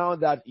that now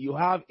that you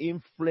have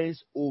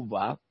influence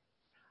over,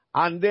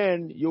 and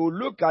then you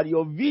look at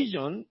your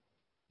vision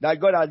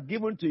that God has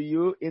given to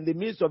you in the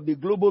midst of the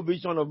global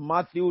vision of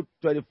Matthew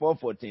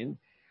 24:14,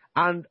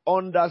 and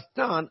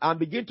understand and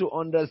begin to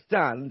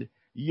understand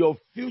your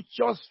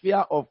future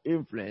sphere of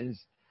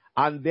influence,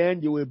 and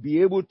then you will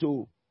be able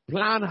to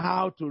plan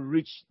how to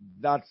reach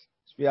that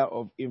sphere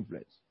of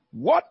influence.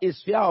 What is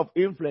sphere of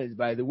influence,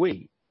 by the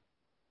way?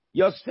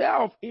 Your sphere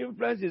of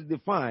influence is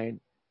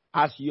defined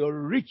as your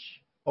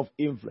reach of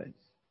influence.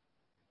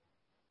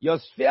 Your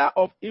sphere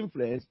of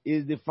influence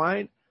is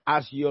defined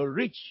as your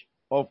reach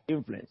of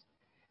influence.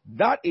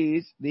 That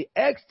is the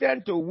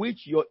extent to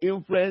which your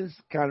influence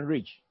can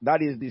reach.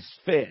 That is the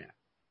sphere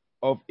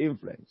of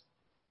influence.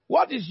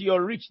 What is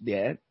your reach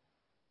there?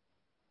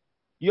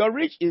 Your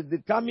reach is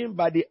determined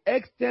by the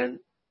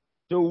extent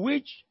to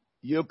which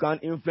you can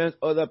influence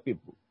other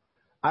people.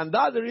 And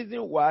that's the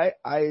reason why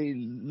I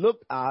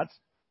looked at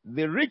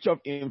the reach of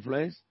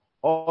influence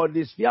or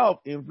the sphere of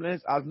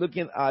influence as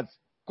looking at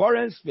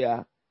current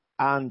sphere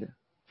and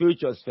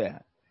future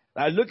sphere.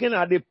 Like looking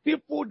at the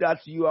people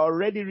that you are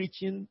already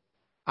reaching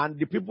and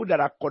the people that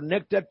are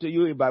connected to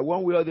you by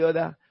one way or the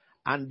other,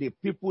 and the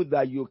people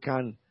that you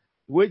can,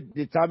 which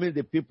determines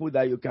the people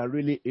that you can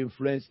really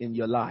influence in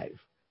your life.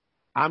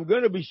 I'm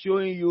going to be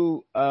showing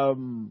you a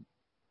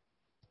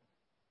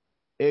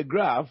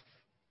graph,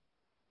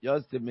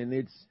 just a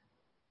minute,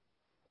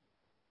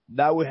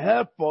 that will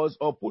help us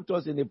or put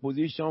us in a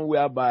position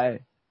whereby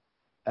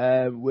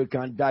we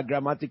can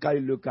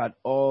diagrammatically look at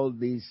all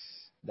this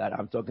that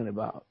I'm talking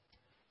about.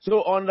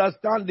 So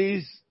understand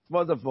this,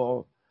 first of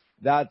all,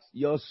 that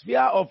your sphere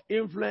of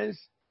influence,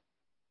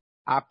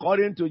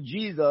 according to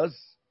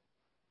Jesus,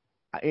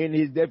 in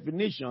his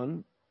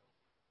definition,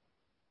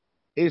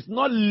 is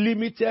not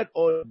limited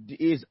or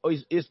is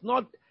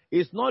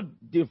not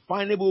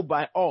definable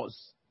by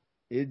us.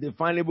 It's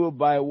definable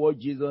by what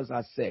Jesus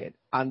has said.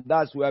 And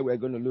that's where we're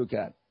going to look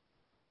at.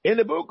 In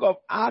the book of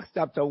Acts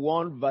chapter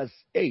 1 verse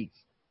 8,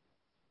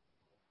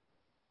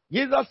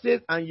 Jesus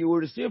says, and you will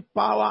receive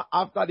power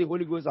after the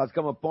Holy Ghost has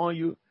come upon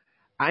you,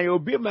 and you'll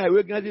be my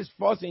witnesses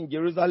first in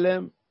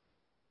Jerusalem,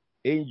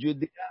 in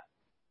Judea,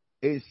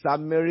 in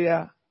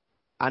Samaria,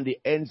 and the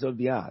ends of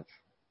the earth.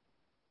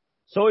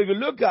 So if you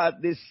look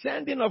at the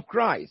sending of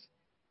Christ,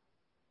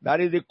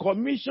 that is the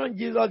commission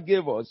Jesus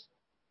gave us,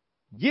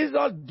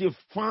 Jesus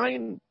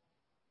defined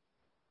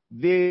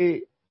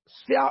the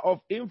sphere of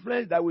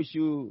influence that we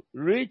should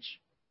reach,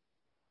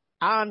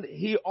 and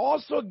he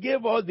also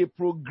gave us the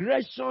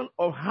progression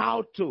of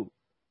how to.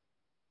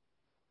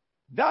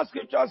 That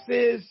scripture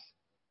says,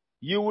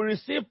 you will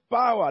receive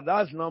power.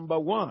 That's number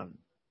one.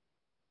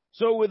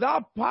 So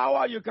without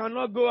power, you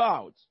cannot go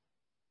out.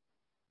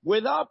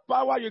 Without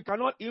power, you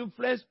cannot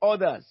influence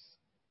others.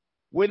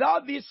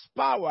 Without this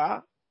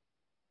power,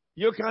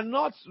 you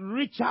cannot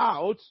reach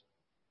out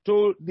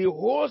to the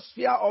whole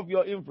sphere of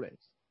your influence.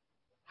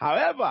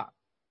 However,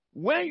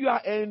 when you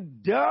are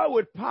endowed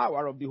with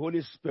power of the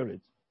Holy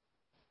Spirit,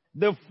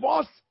 the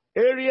first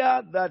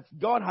area that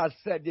God has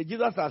said, that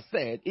Jesus has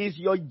said, is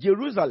your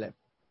Jerusalem.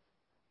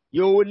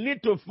 You will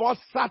need to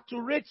first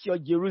saturate your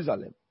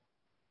Jerusalem.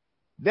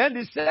 Then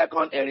the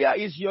second area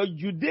is your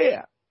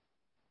Judea.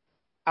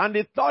 And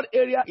the third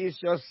area is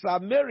your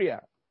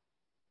Samaria.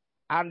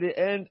 And the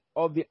end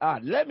of the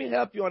earth. Let me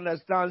help you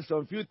understand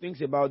some few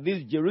things about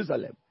this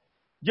Jerusalem.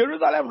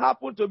 Jerusalem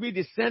happened to be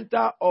the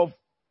center of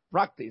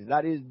practice.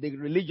 That is the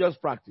religious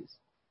practice.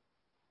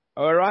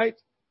 All right?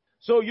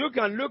 So you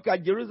can look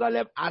at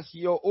Jerusalem as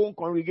your own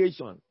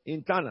congregation,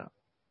 internal.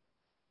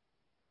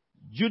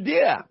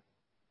 Judea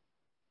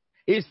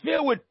It's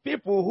filled with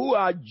people who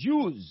are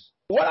Jews.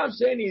 What I'm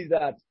saying is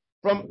that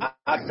from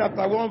Acts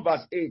chapter 1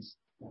 verse 8,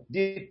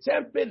 the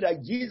template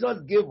that Jesus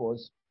gave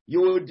us,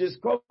 you will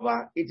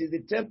discover it is the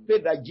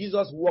template that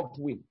Jesus worked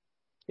with.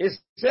 He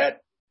said,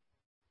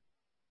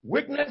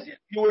 weakness,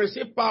 you will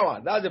receive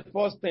power. That's the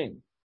first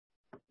thing.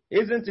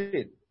 Isn't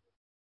it?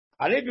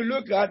 And if you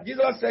look at,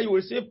 Jesus said you will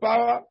receive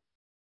power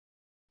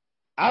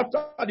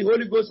after the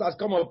Holy Ghost has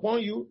come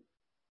upon you.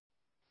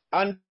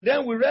 And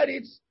then we read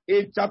it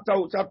in chapter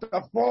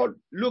 4,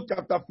 Luke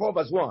chapter 4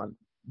 verse 1.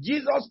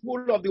 Jesus,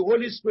 full of the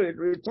Holy Spirit,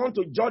 returned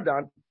to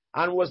Jordan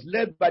and was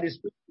led by the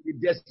Spirit to the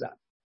desert.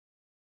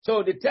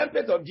 So the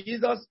template of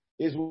Jesus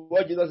is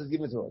what Jesus is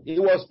giving to us. He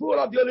was full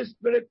of the Holy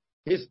Spirit.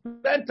 He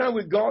spent time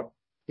with God.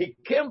 He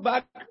came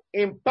back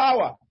in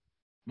power.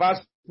 Verse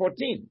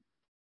 14.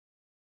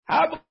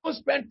 Having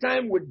spent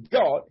time with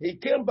God, he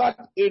came back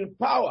in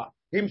power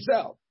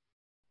himself.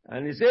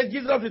 And he said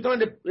Jesus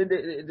returned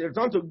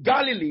to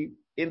Galilee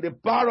in the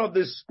power of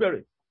the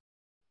Spirit.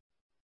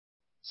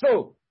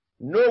 So,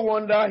 no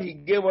wonder he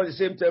gave us the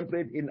same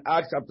template in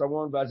Acts chapter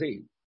 1 verse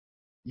 8.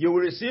 You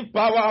will receive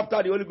power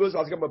after the Holy Ghost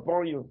has come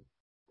upon you.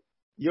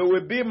 You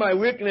will be my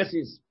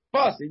witnesses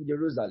first in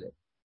Jerusalem.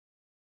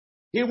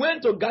 He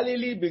went to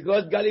Galilee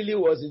because Galilee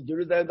was in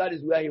Jerusalem. That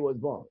is where he was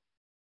born.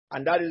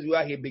 And that is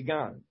where he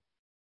began.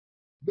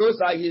 Those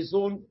are his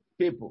own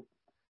people.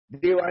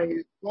 They were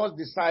his first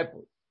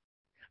disciples.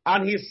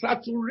 And he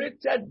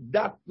saturated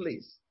that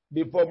place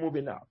before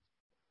moving out.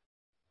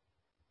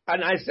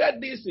 And I said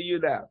this to you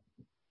that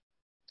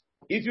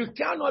if you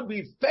cannot be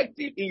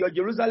effective in your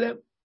Jerusalem,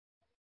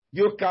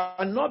 you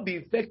cannot be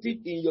effective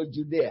in your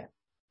Judea.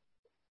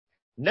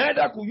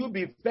 Neither could you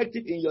be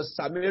effective in your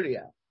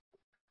Samaria.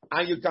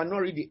 And you cannot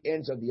read the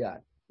ends of the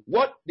earth.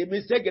 What the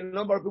mistake a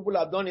number of people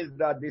have done is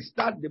that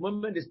the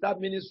moment they start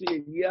ministry,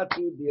 a year or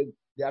two,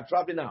 they are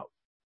traveling out.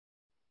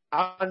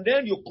 And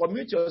then you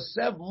commit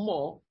yourself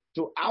more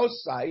to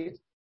outside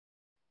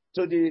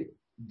to the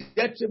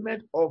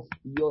detriment of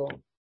your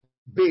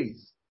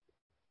base.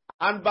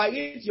 And by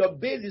it, your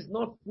base is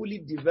not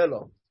fully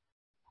developed.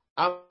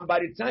 And by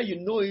the time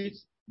you know it,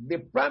 the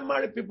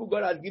primary people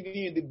God has given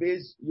you in the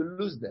base, you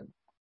lose them.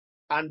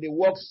 And the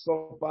work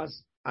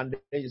suffers, and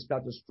then you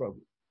start to struggle.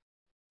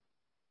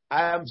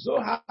 I am so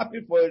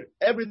happy for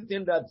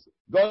everything that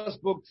God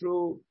spoke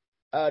through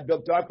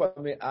Dr.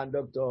 Akpame and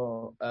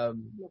Dr.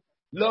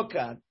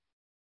 Lokan.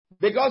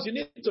 Because you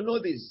need to know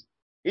this.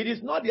 It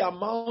is not the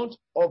amount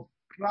of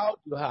crowd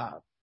you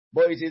have,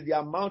 but it is the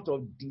amount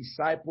of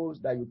disciples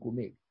that you could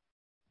make.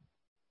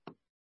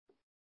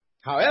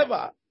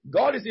 However,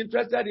 God is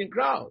interested in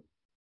crowd.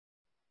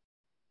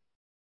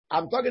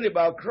 I'm talking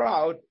about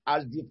crowd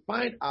as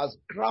defined as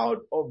crowd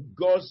of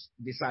God's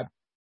disciples.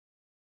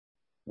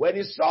 When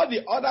he saw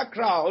the other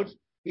crowd,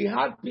 he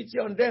had pity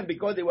on them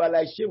because they were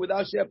like sheep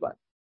without shepherd.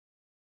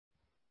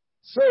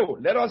 So,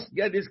 let us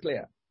get this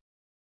clear.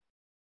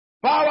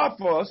 Power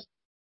first,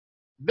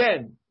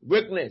 then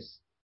weakness.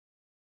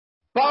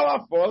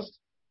 Power first,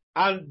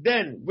 and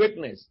then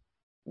weakness.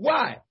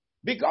 Why?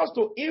 Because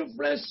to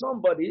influence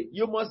somebody,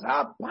 you must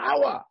have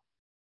power.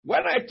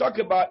 When I talk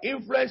about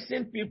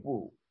influencing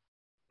people,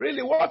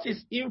 really, what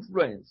is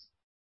influence?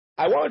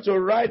 I want to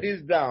write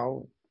this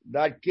down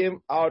that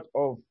came out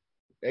of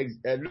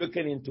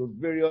looking into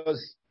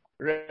various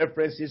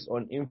references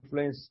on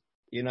influence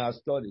in our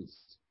studies.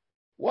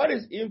 What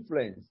is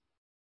influence?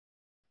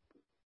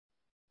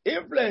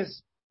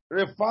 Influence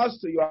refers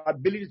to your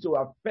ability to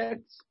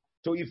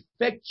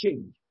effect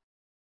change.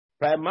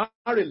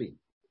 Primarily,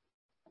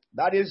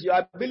 that is your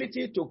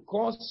ability to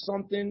cause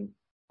something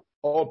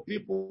or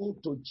people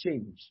to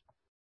change.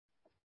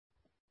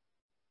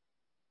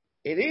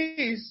 It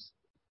is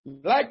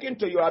likened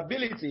to your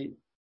ability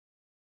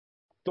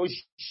to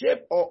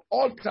shape or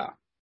alter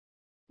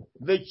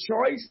the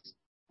choice,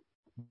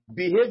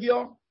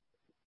 behavior,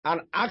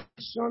 and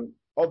action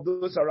of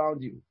those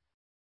around you.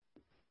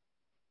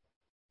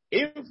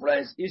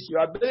 Influence is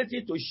your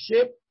ability to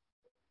shape,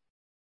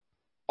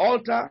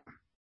 alter,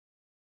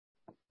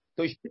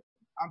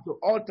 and to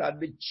alter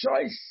the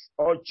choice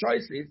or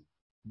choices,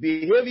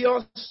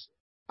 behaviors,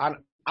 and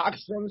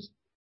actions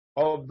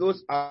of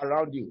those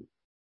around you,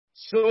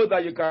 so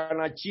that you can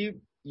achieve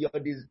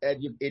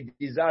a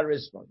desired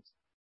response.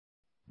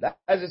 That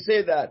is to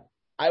say that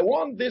I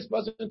want this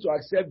person to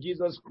accept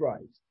Jesus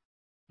Christ.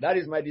 That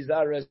is my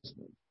desired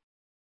response.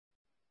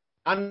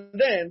 And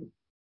then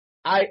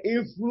I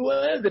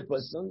influence the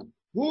person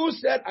who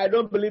said, I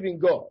don't believe in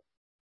God.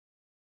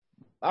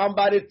 And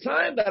by the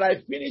time that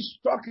I finish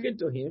talking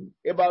to him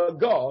about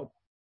God,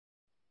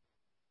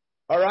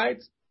 all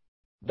right,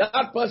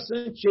 that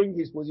person changed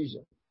his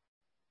position.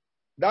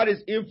 That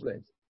is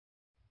influence.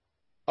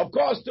 Of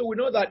course, too, we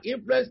know that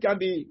influence can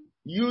be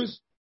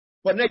used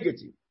for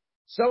negative.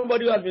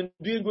 Somebody who has been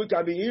doing good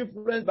can be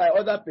influenced by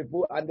other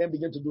people and then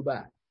begin to do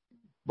bad.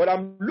 But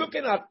I'm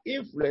looking at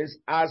influence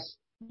as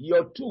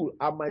your tool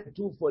and my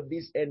tool for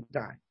this end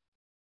time.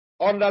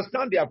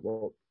 Understand,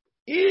 therefore,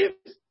 if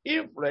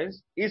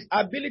influence is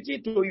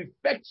ability to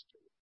effect,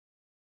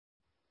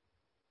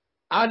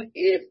 And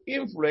if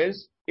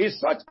influence is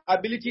such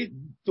ability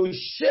to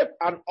shape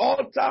and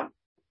alter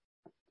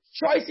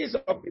choices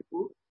of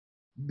people,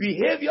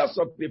 behaviors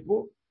of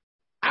people,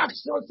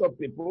 actions of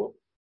people,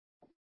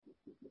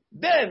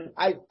 then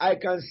I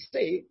can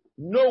say,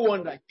 no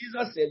wonder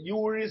Jesus said, you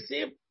will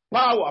receive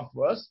power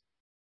first,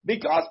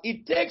 because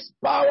it takes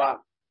power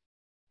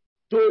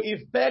to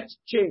effect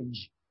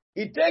change.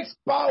 It takes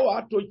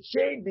power to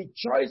change the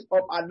choice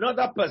of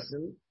another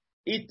person.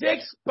 It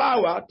takes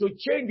power to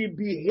change the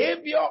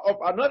behavior of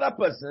another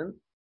person.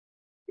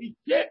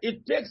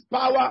 It takes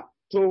power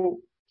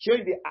to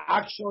change the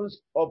actions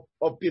of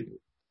people.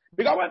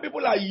 Because when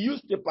people are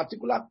used to a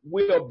particular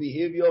way of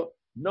behavior,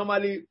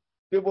 normally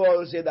people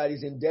always say that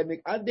it's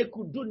endemic, and they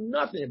could do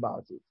nothing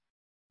about it.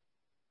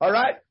 All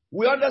right?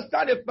 We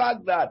understand the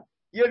fact that,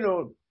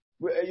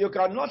 you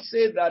cannot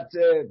say that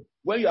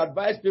when you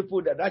advise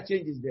people that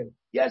changes them.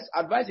 Yes,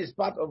 advice is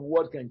part of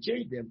what can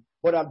change them,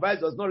 but advice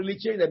does not really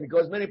change them,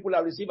 because many people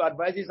have received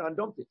advices and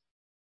dumped it.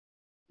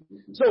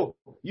 So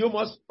you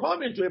must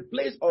come into a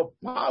place of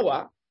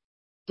power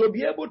to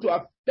be able to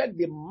affect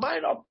the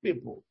mind of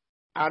people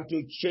and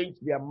to change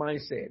their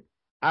mindset.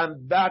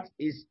 And that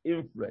is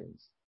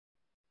influence.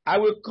 I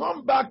will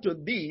come back to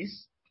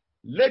this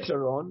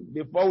later on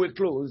before we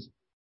close,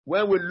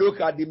 when we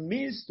look at the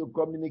means to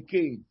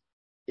communicate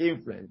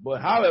influence.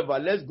 But however,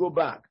 let's go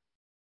back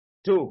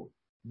to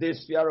the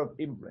sphere of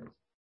influence.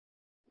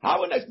 I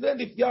will explain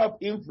the sphere of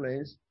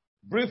influence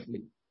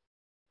briefly.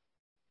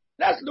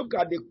 Let's look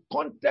at the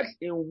context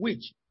in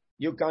which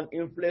you can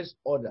influence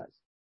others.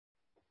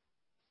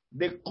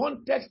 The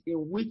context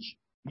in which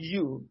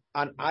you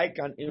and I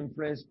can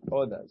influence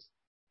others.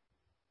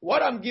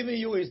 What I'm giving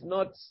you is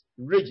not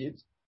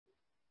rigid.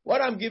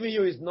 What I'm giving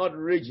you is not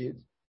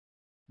rigid,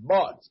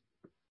 but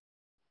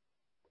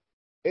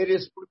it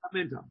is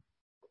fundamental.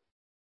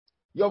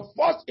 Your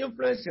first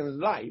influence in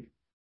life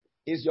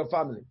is your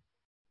family.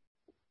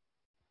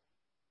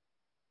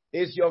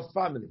 It's your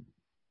family.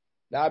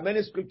 There are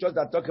many scriptures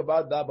that talk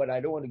about that, but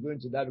I don't want to go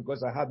into that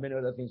because I have many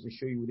other things to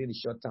show you within a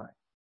short time.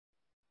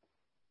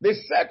 The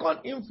second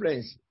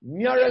influence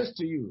nearest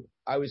to you,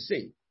 I will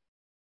say,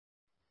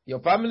 your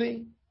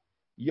family,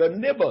 your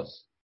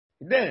neighbors,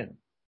 then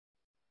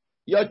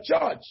your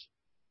church,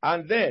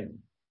 and then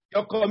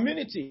your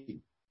community,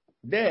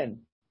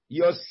 then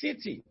your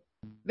city,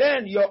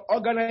 then your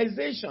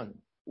organization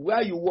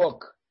where you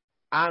work,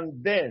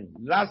 and then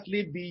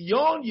lastly,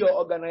 beyond your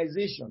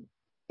organization.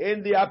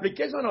 In the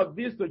application of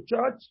this to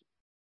church,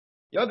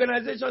 your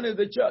organization is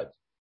the church.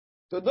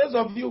 To those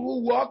of you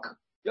who work,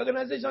 your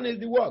organization is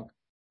the work.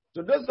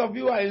 To those of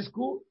you who are in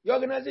school, your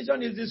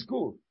organization is the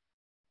school.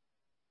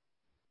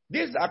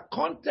 These are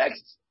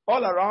contexts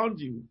all around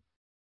you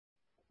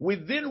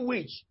within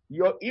which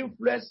your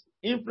influence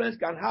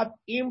can have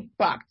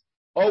impact,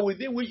 or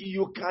within which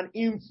you can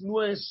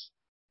influence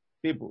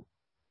people.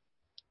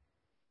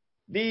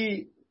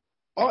 The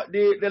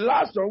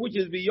last one, which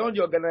is beyond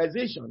your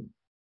organization,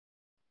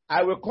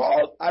 I will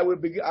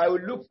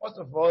look first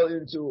of all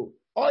into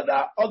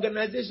other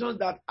organizations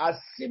that are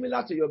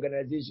similar to your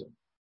organization.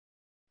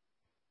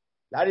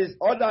 That is,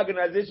 other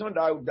organizations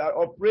that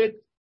operate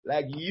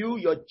like you,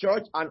 your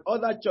church, and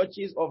other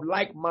churches of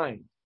like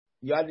mind.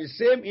 You are the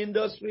same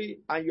industry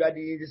and you are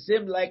the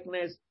same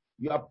likeness.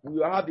 You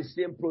have the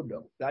same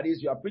product. That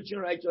is, you are preaching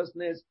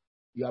righteousness,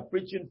 you are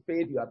preaching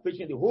faith, you are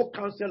preaching the whole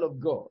counsel of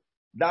God.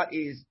 That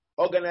is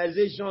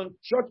organization,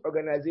 church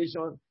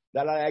organization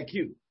that are like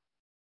you.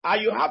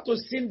 And you have to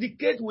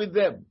syndicate with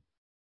them.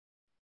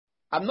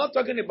 I'm not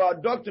talking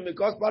about doctrine,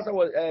 because Pastor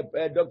was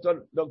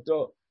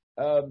Dr.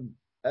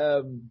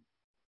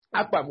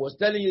 Akpam was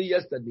telling you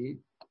yesterday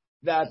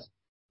that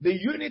the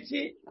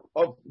unity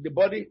of the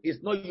body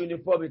is not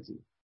uniformity.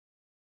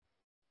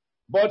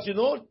 But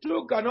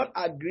two cannot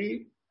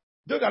agree,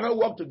 two cannot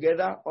work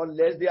together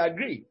unless they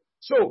agree.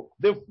 So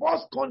the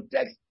first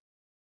context,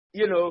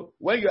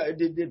 when you are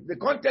the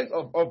context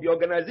of your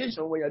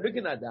organization, when you're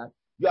looking at that,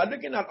 you are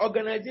looking at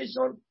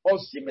organization of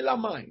similar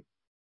mind.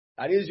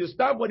 That is, you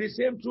stand for the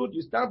same truth,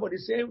 you stand for the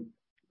same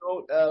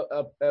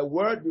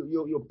word,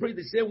 you preach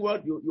the same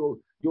word,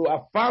 you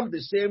affirm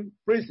the same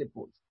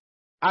principles.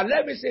 And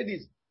let me say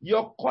this,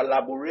 your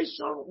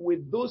collaboration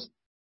with those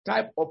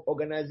type of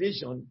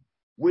organization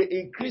will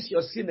increase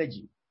your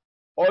synergy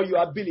or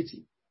your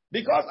ability.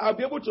 Because I'll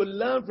be able to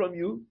learn from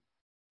you,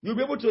 you'll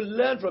be able to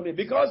learn from me,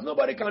 because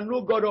nobody can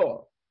know God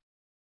all.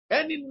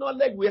 Any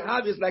knowledge we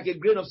have is like a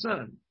grain of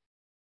sand.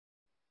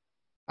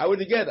 Are we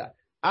together?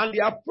 And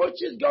the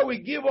approaches God will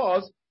give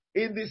us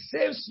in the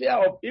same sphere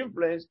of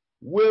influence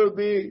will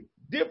be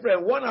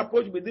different. One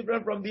approach will be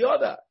different from the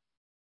other.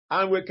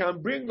 And we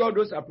can bring all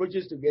those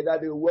approaches together.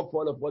 They will work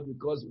for all of us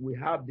because we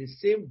have the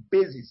same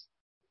basis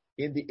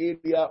in the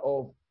area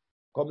of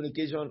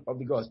communication of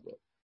the gospel.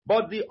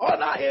 But the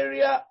other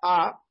area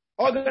are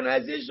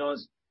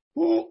organizations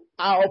who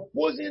are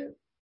opposing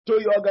to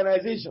your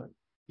organization.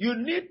 You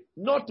need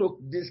not to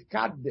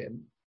discard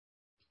them.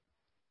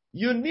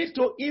 You need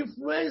to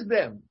influence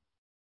them.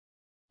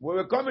 We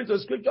will come into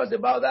scriptures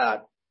about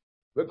that.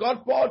 Because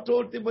Paul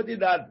told Timothy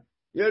that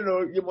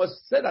You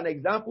must set an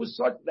example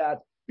such that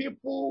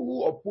people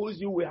who oppose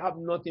you will have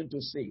nothing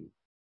to say.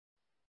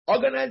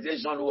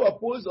 Organizations who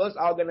oppose us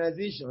are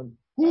organizations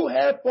who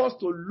help us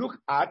to look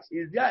at,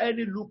 is there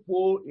any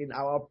loophole in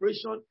our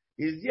operation?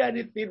 Is there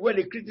anything when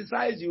they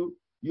criticize you,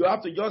 you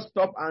have to just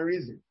stop and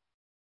reason.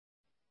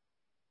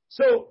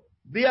 So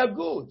they are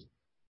good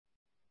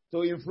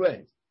to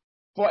influence.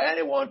 For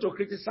anyone to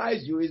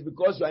criticize you is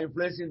because you are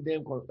influencing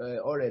them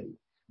already.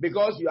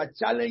 Because you are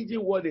challenging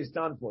what they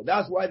stand for.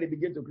 That's why they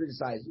begin to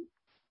criticize you.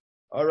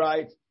 All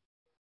right.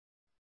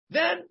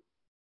 Then,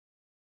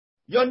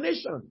 your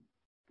nation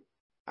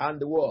and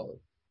the world.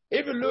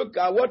 If you look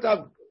at what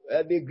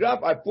the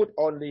graph I put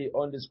on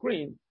the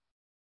screen,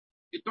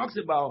 it talks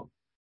about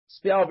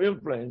sphere of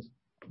influence.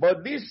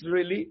 But this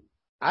really,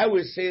 I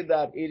will say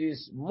that it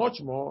is much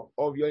more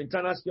of your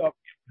internal sphere of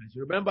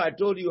influence. Remember, I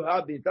told you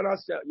have the internal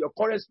your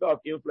current sphere of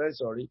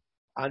influence,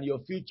 and your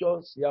future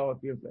sphere of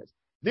influence.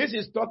 This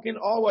is talking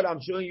all what I'm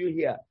showing you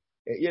here.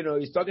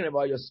 It's talking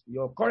about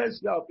your current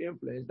sphere of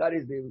influence. That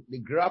is the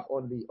graph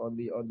on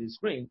the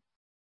screen.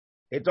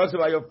 It talks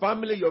about your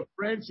family, your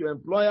friends, your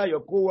employer,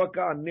 your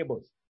co-worker, and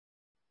neighbors.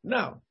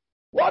 Now,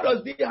 what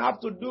does this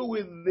have to do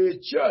with the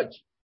church?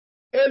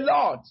 A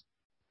lot.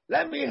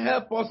 Let me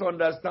help us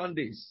understand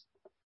this.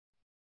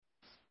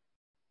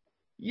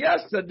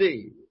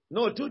 Yesterday,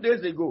 2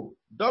 days ago,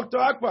 Dr.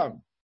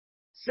 Akpam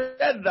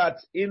said that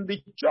in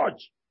the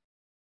church,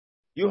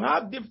 you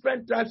have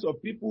different types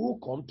of people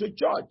who come to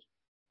church.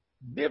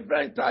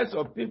 Different types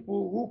of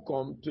people who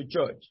come to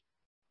church.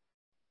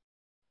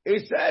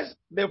 It says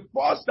the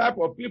first type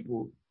of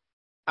people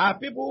are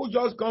people who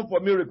just come for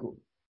miracles.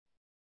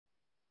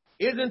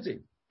 Isn't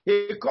it?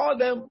 He called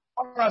them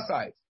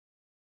parasites.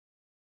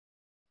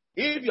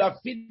 If you are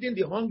feeding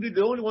the hungry,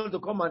 they only want to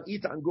come and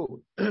eat and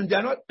go. They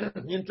are not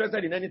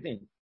interested in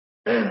anything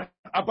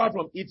apart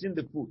from eating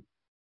the food.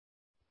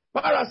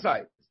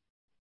 Parasites.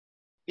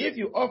 If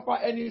you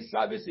offer any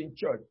service in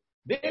church,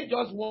 they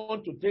just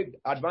want to take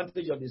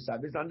advantage of the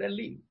service and then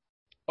leave.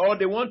 Or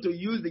they want to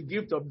use the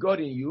gift of God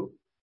in you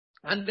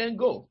and then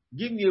go.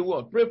 Give me a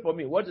word. Pray for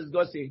me. What does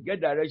God say? Get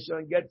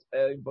direction, get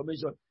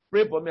information.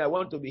 Pray for me. I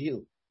want to be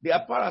healed. They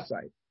are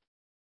parasites.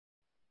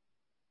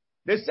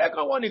 The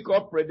second one he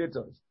called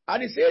predators.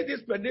 And he says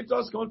these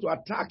predators come to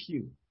attack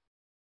you.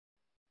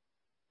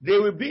 They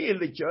will be in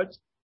the church,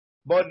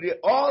 but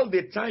all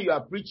the time you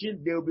are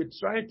preaching, they will be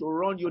trying to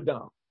run you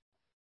down.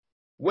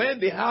 When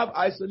they have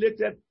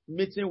isolated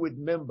meeting with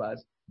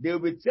members, they will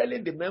be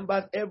telling the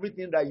members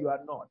everything that you are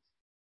not.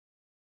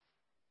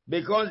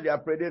 Because they are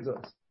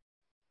predators.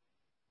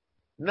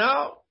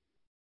 Now,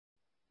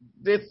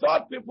 the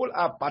third people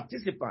are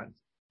participants.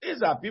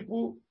 These are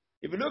people,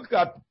 if you look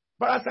at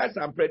parasites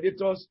and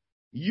predators,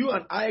 you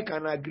and I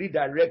can agree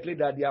directly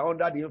that they are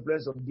under the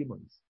influence of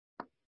demons.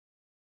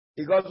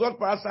 Because what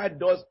parasite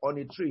does on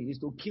a tree is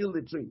to kill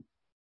the tree.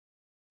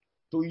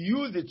 To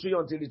use the tree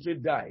until the tree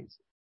dies.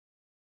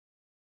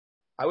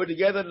 Are we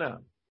together now?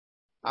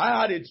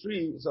 I had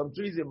some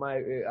trees in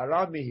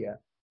around me here.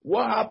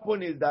 What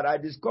happened is that I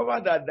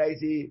discovered that there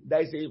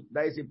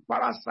is a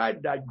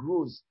parasite that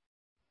grows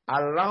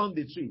around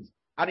the trees.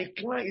 And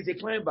it's a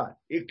climber.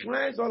 It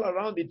climbs all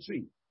around the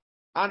tree.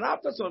 And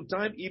after some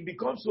time, it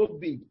becomes so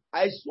big.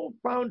 I soon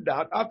found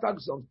out, after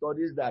some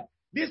studies, that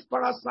these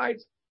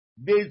parasites,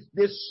 they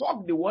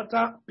suck the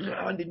water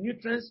and the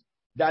nutrients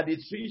that the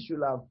tree should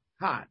have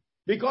had.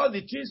 Because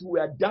the trees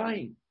were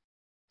dying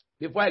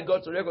before I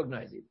got to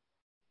recognize it.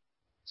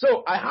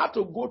 So I had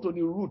to go to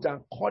the root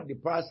and cut the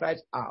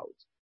parasites out.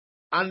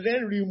 And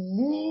then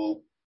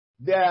remove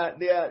their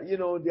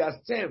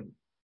stem,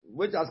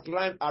 which has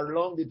climbed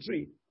along the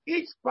tree.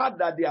 Each part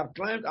that they have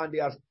climbed and they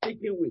are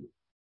sticking with,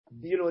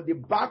 the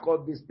back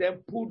of the stem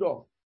pulled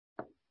off.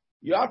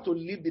 You have to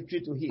leave the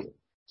tree to heal.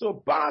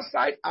 So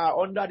parasites are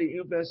under the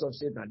influence of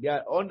Satan. They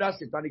are under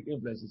satanic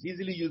influences,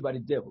 easily used by the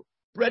devil.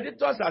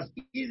 Predators are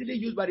easily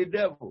used by the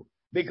devil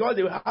because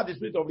they will have the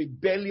spirit of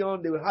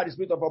rebellion. They will have the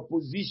spirit of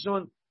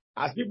opposition.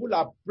 As people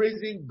are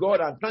praising God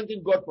and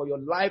thanking God for your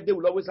life, they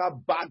will always have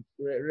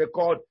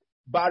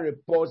bad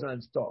reports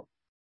and stuff.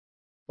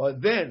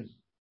 But then,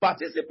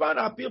 participants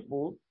are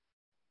people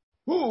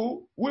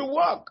who will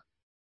work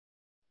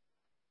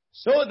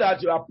so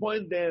that you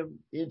appoint them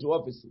into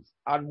offices.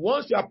 And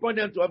once you appoint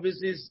them to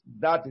offices,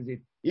 that is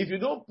it. If you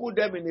don't put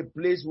them in a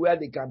place where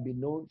they can be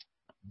known,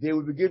 they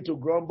will begin to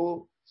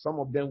grumble. Some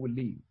of them will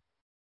leave.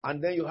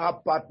 And then you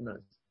have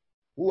partners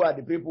who are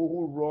the people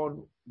who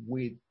run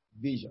with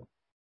vision.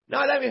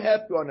 Now let me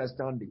help you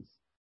understand this.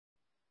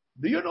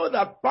 Do you know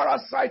that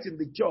parasites in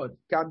the church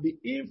can be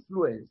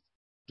influenced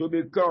to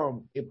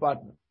become a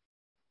partner?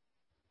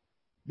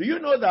 Do you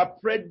know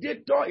that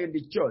predator in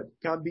the church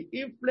can be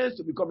influenced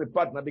to become a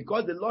partner?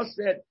 Because the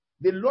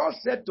Lord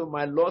said to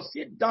my Lord,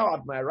 sit down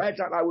at my right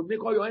hand, I will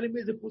make all your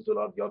enemies the footstool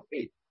of your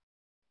feet.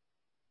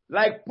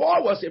 Like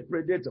Paul was a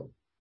predator.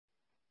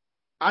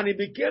 And he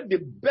became the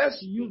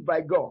best used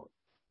by God.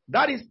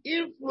 That is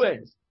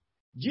influence.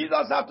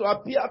 Jesus had to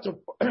appear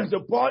to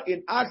Paul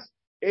in Acts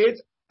 8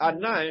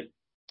 and 9,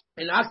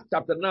 in Acts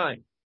chapter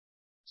 9.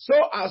 so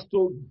as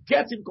to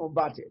get him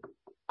converted.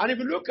 And if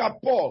you look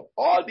at Paul,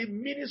 all the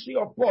ministry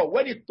of Paul,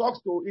 when he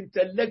talks to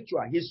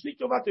intellectual, he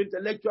switches over to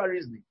intellectual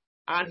reasoning.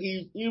 And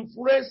he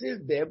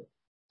influences them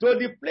to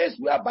the place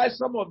whereby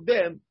some of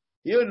them,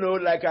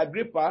 like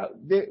Agrippa,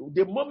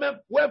 the moment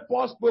when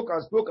Paul spoke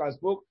and spoke and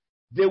spoke,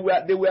 they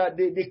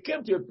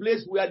came to a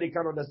place where they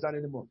can't understand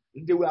anymore.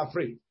 They were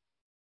afraid.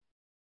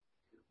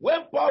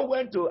 When Paul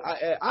went to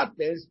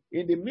Athens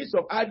in the midst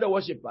of idol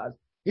worshippers,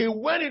 he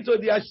went into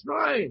their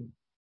shrine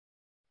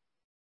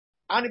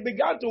and he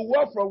began to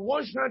walk from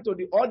one shrine to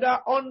the other,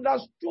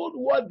 understood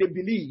what they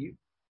believed,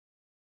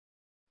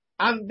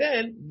 and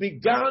then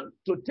began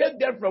to take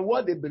them from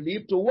what they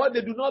believe to what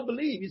they do not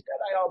believe. He said,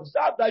 I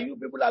observed that you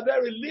people are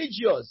very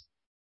religious.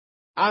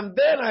 And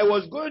then I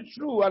was going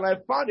through and I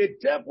found a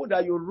temple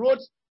that you wrote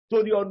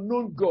to the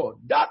unknown God.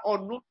 That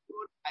unknown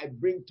God I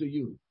bring to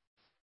you.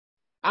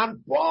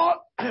 And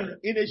Paul,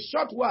 in a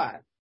short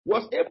while,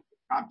 was able to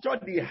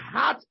capture the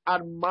heart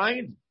and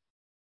mind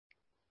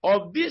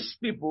of these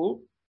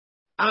people.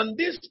 And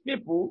these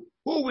people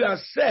who were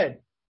said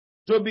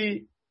to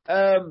be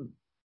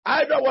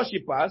idol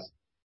worshippers,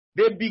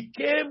 they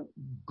became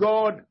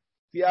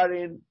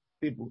God-fearing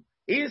people.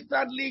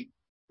 Instantly,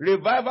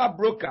 revival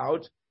broke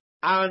out,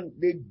 and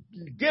they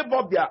gave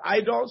up their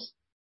idols,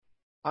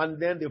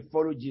 and then they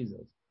followed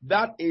Jesus.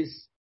 That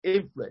is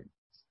influence.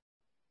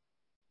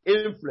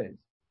 Influence.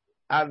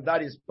 And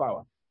that is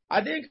power.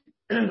 I think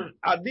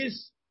at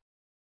this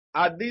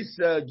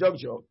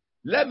juncture,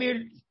 let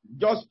me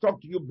just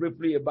talk to you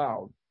briefly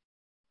about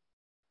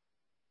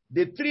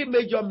the three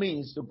major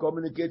means to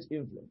communicate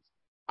influence.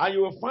 And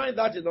you will find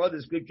that in all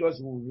the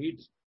scriptures we read.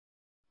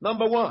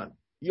 Number one,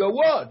 your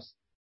words.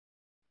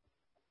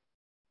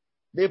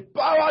 The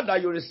power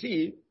that you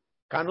receive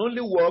can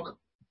only work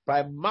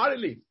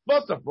primarily,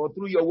 first of all,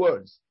 through your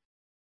words.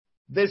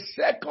 The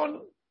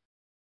second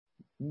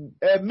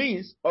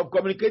means of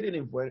communicating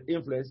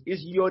influence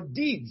is your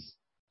deeds.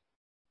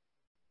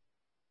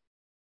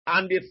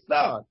 And the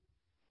third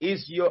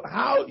is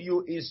how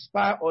you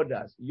inspire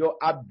others, your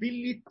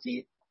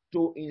ability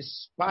to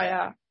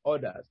inspire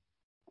others.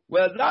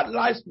 Well, that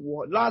last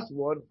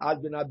one has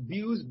been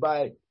abused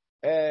by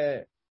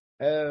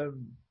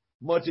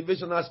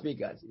motivational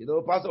speakers.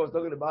 Pastor was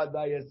talking about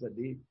that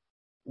yesterday.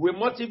 We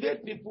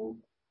motivate people,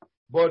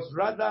 but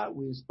rather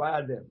we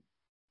inspire them.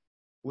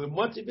 We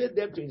motivate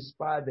them to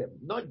inspire them,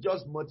 not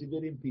just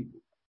motivating people.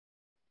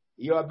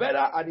 You are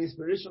better an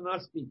inspirational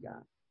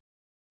speaker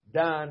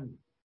than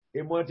a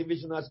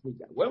motivational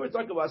speaker. When we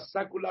talk about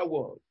secular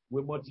world,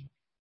 we motivate.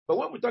 But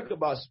when we talk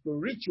about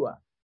spiritual,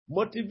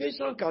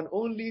 motivation can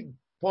only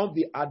pump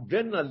the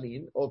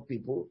adrenaline of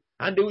people,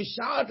 and they will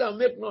shout and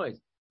make noise,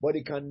 but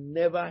it can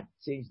never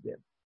change them.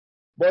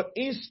 But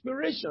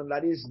inspiration,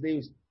 that is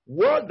this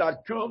word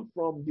that comes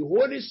from the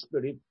Holy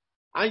Spirit,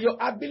 and your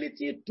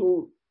ability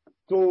to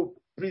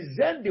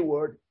present the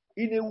word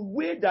in a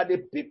way that the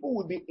people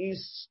will be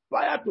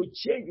inspired to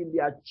change in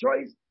their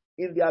choice,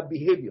 in their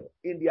behavior,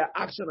 in their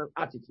action and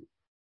attitude.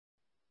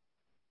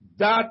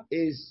 That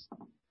is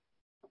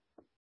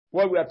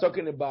what we are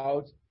talking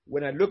about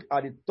when I look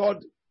at the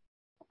third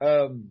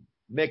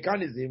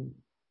mechanism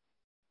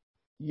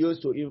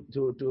used to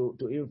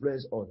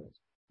influence others.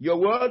 Your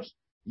words,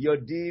 your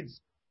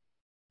deeds,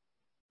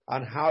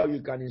 and how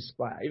you can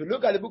inspire. If you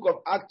look at the book of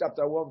Acts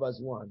chapter 1 verse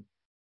 1,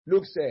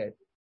 Luke said,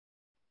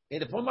 in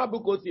the former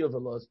book of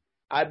Theophilus,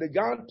 I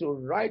began to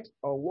write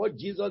on what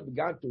Jesus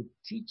began to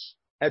teach,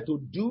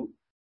 to do,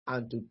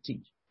 and to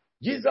teach.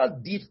 Jesus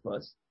did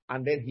first,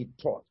 and then he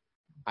taught.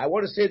 I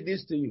want to say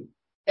this to you.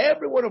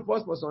 Every one of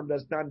us must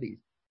understand this.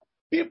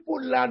 People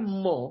learn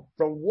more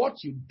from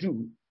what you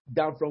do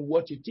than from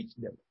what you teach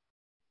them.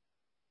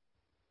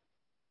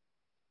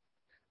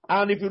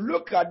 And if you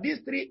look at these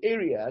three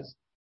areas,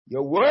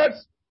 your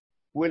words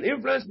will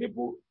influence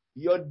people,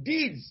 your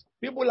deeds,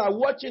 people are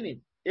watching it,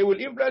 it will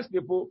influence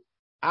people,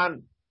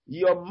 and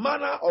your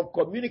manner of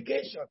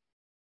communication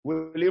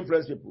will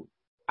influence people.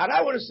 And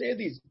I want to say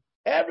this,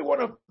 every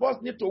one of us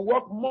needs to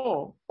work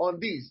more on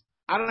this.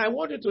 And I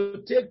want you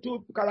to take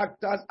two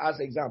characters as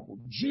example,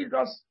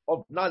 Jesus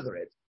of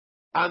Nazareth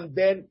and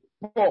then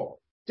Paul.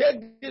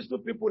 Take these two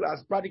people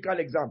as practical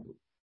examples.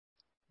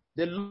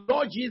 The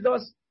Lord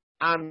Jesus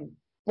and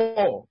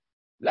Paul.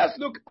 Let's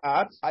look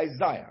at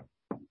Isaiah.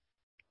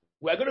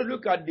 We're going to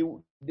look at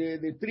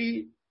the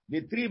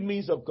three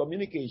means of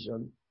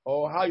communication,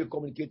 or how you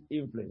communicate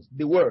influence.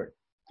 The word,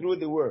 through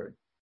the word.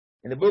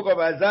 In the book of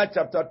Isaiah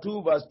chapter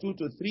 2 verse 2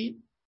 to 3,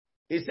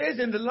 it says,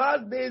 in the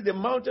last days the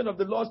mountain of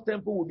the Lord's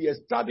temple will be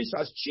established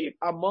as chief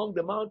among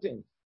the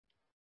mountains.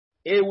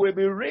 It will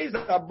be raised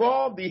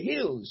above the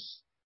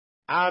hills,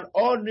 and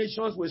all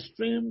nations will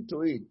stream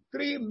to it.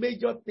 Three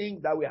major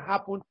things that will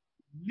happen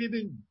in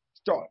living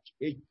church.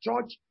 The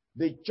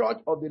church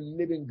of the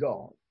living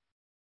God.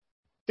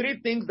 Three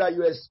things that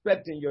you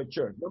expect in your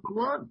church.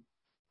 Number one,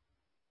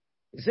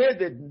 it says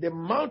that the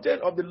mountain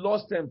of the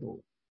Lord's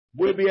temple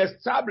will be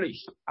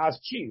established as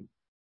chief.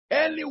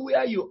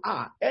 Anywhere you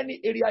are,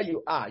 any area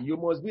you are, you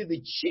must be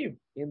the chief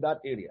in that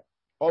area.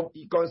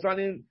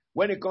 Concerning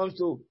when it comes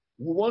to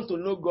we want to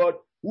know God,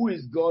 who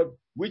is God,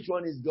 which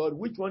one is God,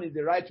 which one is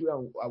the right way,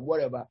 and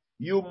whatever.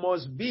 You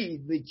must be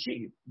the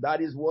chief.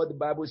 That is what the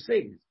Bible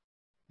says.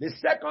 The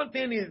second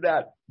thing is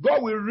that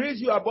God will raise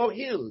you above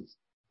hills.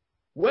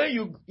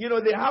 When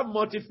they have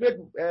multi-faith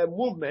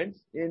movements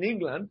in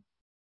England.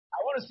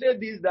 I want to say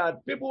this,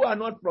 that people who are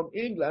not from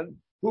England,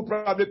 who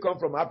probably come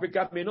from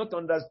Africa, may not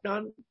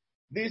understand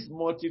this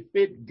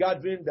multi-faith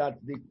gathering that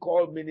they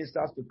call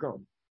ministers to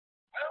come.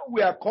 When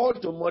we are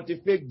called to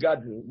multi-faith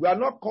gathering, we are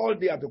not called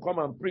there to come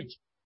and preach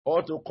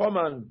or to come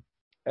and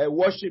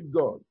worship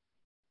God.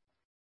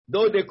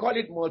 Though they call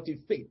it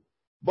multi-faith.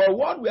 But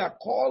what we are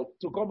called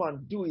to come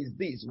and do is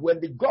this. When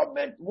the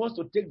government wants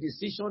to take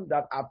decisions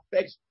that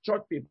affect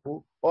church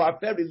people or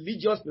affect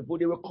religious people,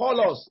 they will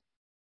call us.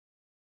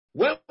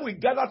 When we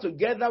gather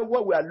together,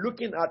 what we are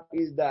looking at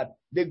is that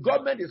the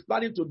government is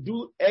planning to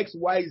do X,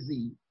 Y,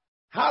 Z.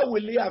 How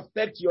will it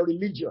affect your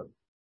religion?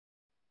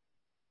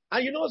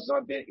 And you know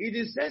something? It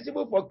is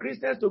sensible for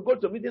Christians to go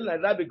to a meeting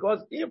like that,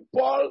 because if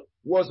Paul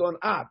was on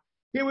earth,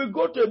 he will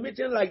go to a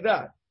meeting like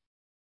that.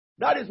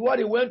 That is what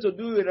he went to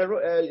do in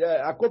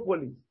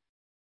Acropolis.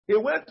 He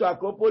went to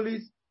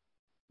Acropolis,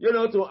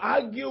 to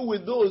argue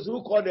with those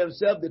who call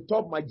themselves the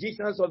top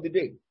magicians of the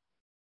day.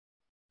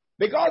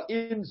 Because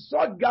in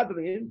such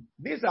gathering,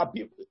 these are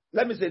people,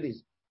 let me say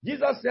this.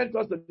 Jesus sent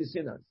us to the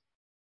sinners.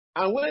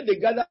 And when they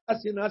gather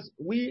sinners,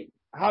 we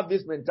have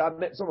this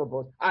mentality, some of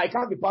us, I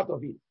can't be part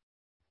of it.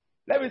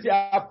 Let me say,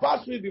 I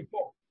passed through it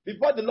before.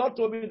 Before the Lord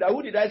told me that,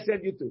 who did I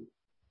send you to?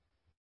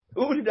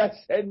 Who did I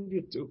send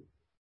you to?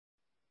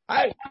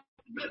 I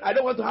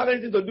don't want to have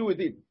anything to do with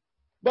it.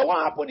 But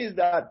what happened is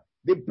that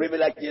the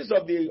privileges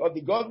of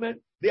the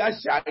government, they are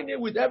sharing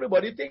it with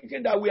everybody,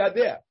 thinking that we are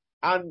there.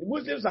 And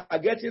Muslims are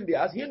getting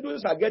theirs,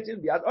 Hindus are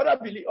getting theirs, other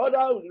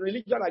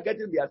religions are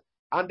getting theirs,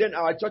 and then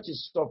our church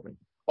is suffering.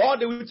 Or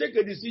they will take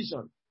a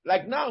decision.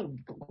 Like now,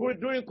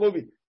 during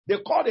COVID, they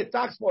called a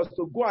task force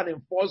to go and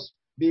enforce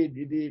the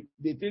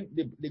thing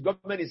the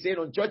government is saying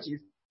on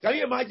churches. Can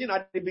you imagine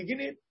at the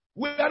beginning?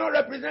 We are not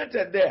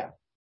represented there.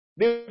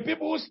 The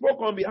people who spoke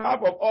on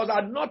behalf of us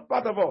are not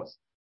part of us.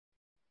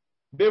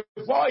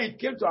 Before it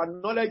came to our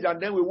knowledge,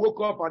 and then we woke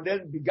up and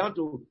then began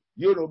to,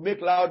 make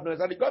loud noise.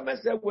 And the government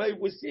said, well, if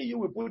we see you,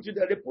 we put you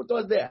there. They put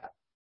us there.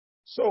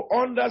 So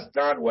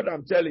understand what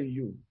I'm telling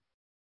you.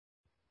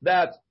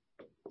 That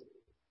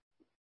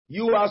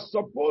you are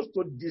supposed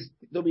to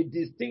be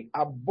distinct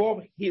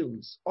above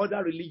hills,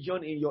 other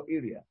religion in your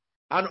area.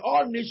 And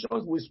all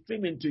nations will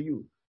stream into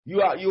you. You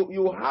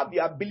have the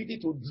ability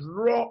to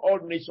draw all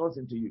nations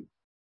into you.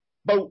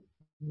 But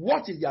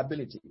what is the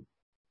ability?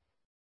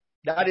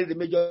 That is the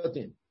major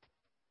thing.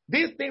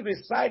 These things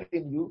reside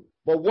in you,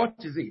 but what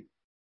is it?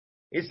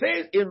 It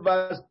says in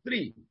verse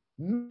 3,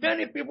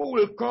 many people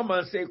will come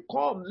and say,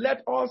 come,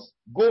 let us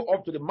go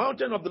up to the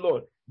mountain of the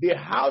Lord, the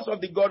house of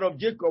the God of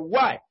Jacob.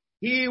 Why?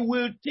 He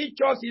will teach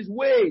us his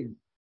ways.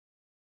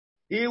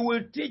 He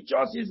will teach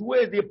us his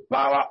ways. The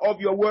power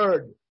of your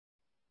word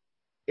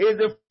is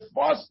the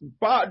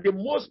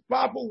most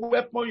powerful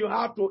weapon you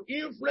have to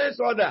influence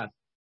others.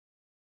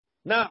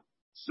 Now,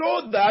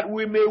 so that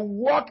we may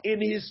walk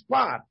in his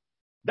path.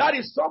 That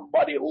is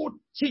somebody who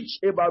teach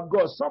about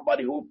God,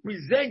 somebody who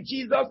presents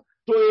Jesus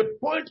to a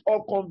point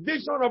of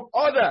conviction of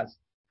others.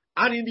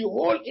 And in the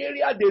whole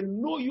area, they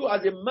know you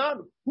as a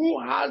man who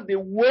has the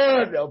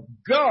word of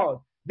God,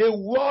 the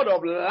word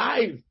of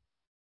life.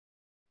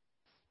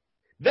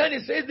 Then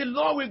it says the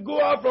Lord will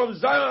go out from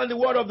Zion and the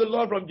word of the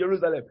Lord from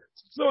Jerusalem.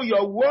 So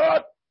your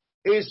word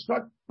is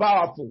not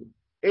powerful.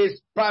 It's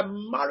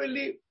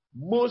primarily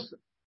most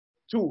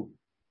tool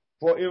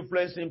for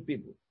influencing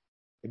people.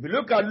 If you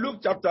look at Luke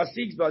chapter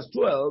 6, verse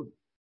 12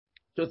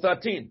 to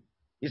 13,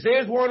 it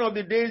says one of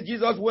the days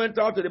Jesus went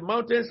out to the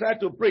mountainside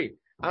to pray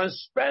and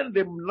spent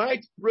the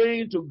night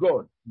praying to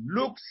God.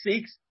 Luke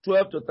 6,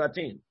 12 to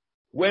 13.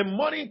 When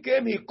morning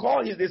came, he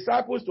called his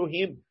disciples to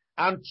him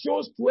and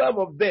chose 12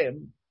 of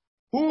them,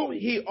 whom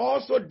he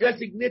also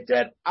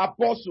designated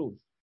apostles.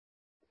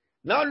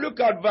 Now look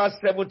at verse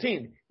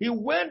 17. He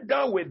went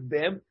down with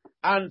them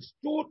and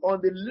stood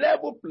on the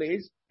level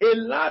place. A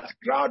large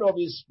crowd of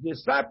his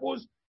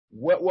disciples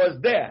was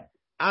there,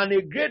 and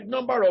a great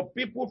number of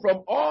people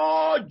from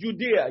all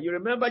Judea. You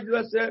remember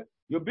Jesus said,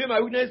 you'll be my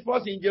witness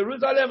first in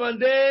Jerusalem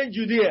and then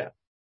Judea.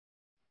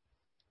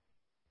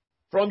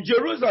 From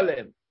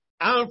Jerusalem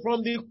and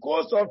from the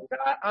coast of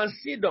Tyre and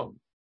Sidon.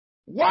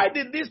 Why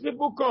did these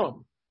people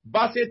come?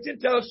 Verse 18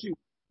 tells you,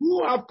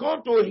 who have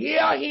come to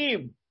hear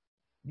him.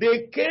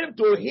 They came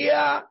to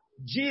hear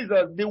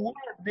Jesus, the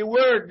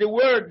word.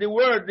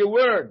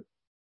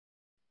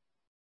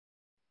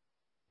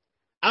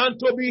 And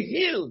to be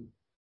healed.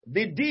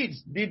 The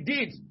deeds.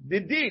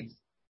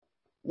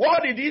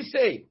 What did he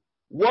say?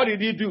 What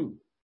did he do?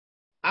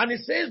 And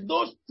it says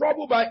those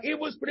troubled by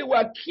evil spirit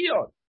were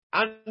cured.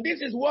 And this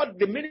is what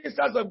the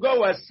ministers of God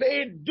were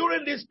saying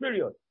during this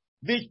period.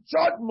 The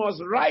church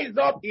must rise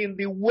up in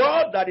the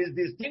word that is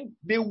distinct,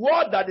 the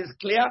word that is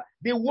clear,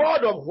 the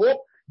word of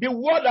hope, the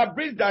word that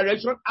brings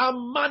direction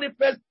and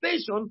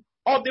manifestation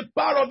of the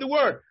power of the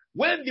word.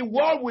 When the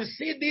world will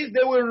see this,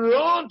 they will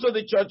run to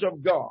the church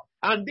of God.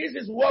 And this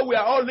is what we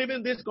are all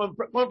leaving this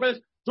conference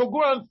to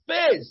go and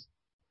face.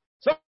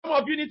 Some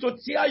of you need to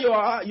tear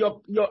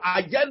your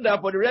agenda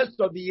for the rest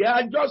of the year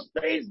and just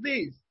face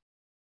this.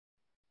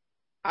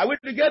 Are we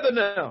together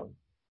now?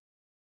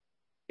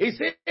 He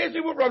says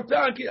people from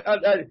town,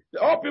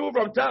 all people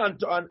from town,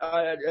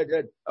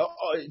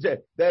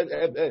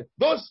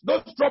 those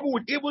trouble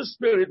with evil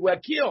spirit were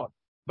cured.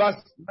 Verse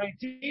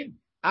 19,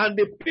 and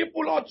the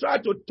people all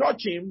tried to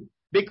touch him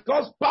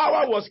because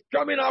power was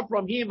coming out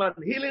from him and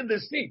healing the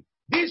sick.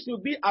 This will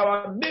be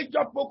our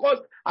major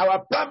focus,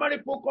 our primary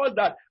focus,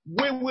 that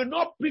we will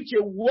not preach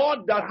a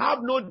word that have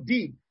no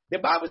deed. The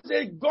Bible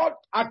says God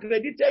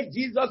accredited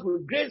Jesus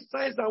with great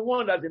signs and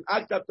wonders in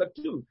Acts chapter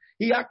 2.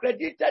 He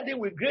accredited him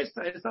with great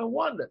signs and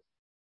wonders.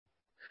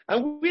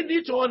 And we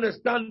need to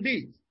understand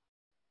this.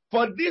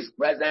 For this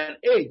present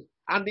age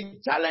and the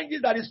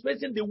challenges that is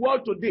facing the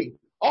world today,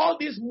 all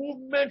these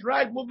movements,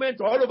 right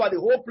movements all over the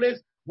whole place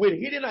with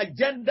hidden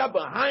agenda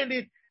behind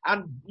it,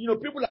 and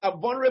people are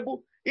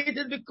vulnerable. It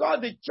is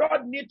because the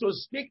church needs to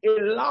speak a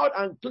loud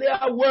and clear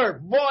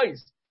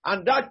voice,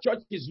 and that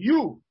church is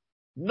you,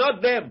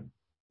 not them.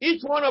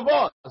 Each one of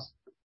us.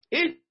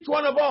 Each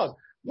one of us.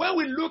 When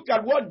we look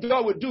at what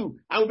God will do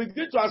and we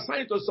begin to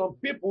assign it to some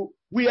people,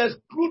 we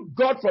exclude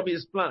God from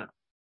his plan.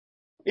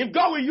 If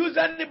God will use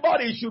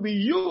anybody, it should be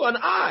you and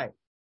I.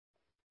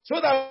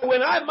 So that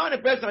when I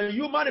manifest and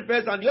you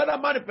manifest and the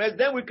other manifest,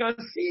 then we can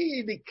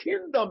see the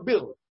kingdom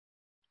built.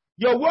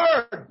 Your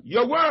word,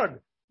 your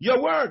word,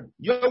 your word,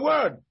 your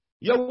word,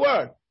 your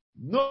word.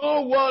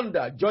 No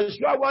wonder.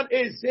 Joshua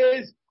 1:8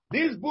 says,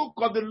 this book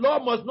of the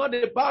law must not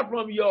depart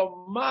from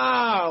your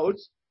mouth.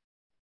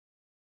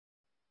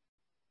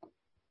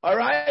 All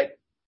right?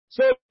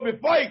 So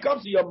before it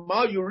comes to your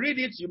mouth, you read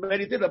it, you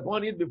meditate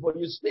upon it before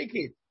you speak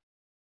it.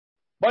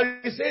 But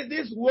it says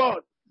this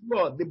word,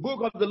 the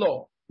book of the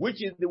law,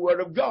 which is the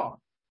word of God.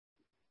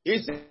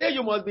 It says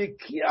you must be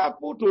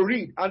careful to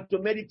read and to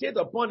meditate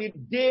upon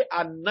it day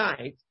and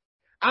night,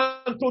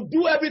 and to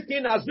do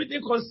everything as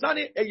written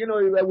concerning,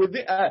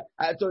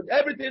 to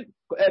everything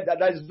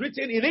that is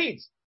written in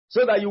it,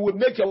 so that you will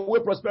make your way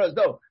prosperous.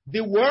 Now,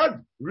 the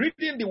word,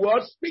 reading the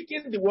word,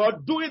 speaking the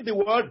word, doing the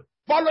word,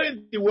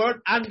 following the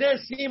word, and then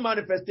seeing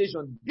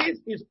manifestation. This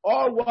is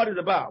all what it's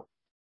about.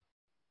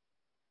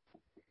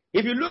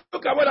 If you look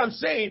at what I'm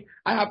saying,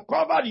 I have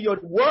covered your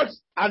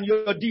words and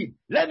your deed.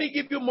 Let me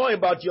give you more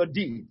about your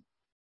deed.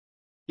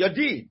 Your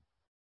deed.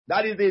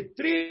 That is the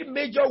three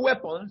major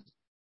weapons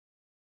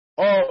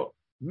or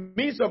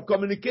means of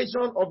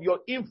communication of your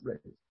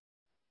influence.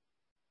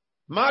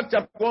 Mark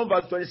chapter 1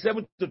 verse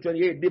 27 to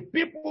 28. The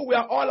people were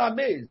all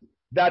amazed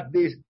that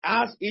they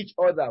asked each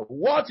other,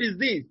 what is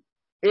this?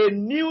 A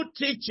new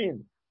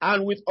teaching.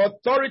 And with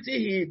authority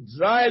he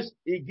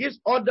gives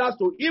orders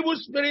to evil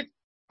spirits,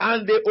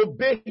 and they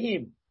obey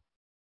him.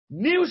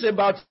 News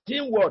about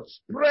him what?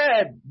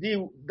 Spread,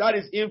 that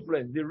is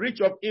influence, the reach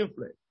of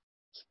influence.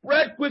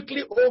 Spread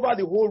quickly over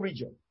the whole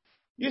region.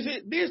 You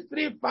see, these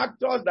three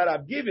factors that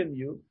I've given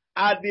you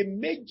are the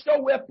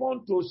major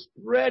weapon to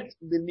spread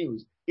the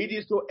news. It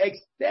is to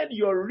extend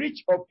your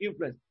reach of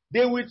influence.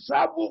 They will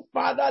travel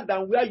farther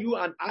than where you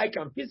and I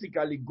can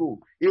physically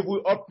go if we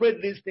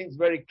operate these things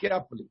very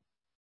carefully.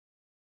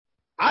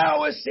 I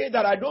always say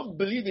that I don't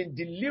believe in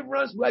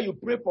deliverance where you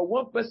pray for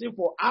one person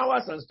for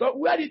hours and stuff.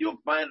 Where did you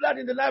find that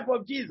in the life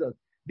of Jesus?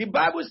 The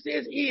Bible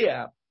says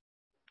here,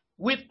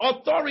 with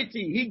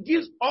authority, he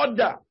gives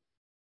order.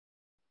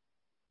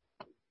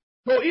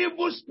 So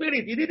evil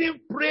spirit, he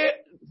didn't pray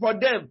for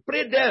them,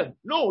 pray them.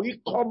 No, he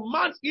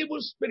commands evil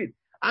spirit.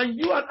 And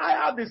you and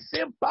I have the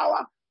same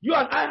power. You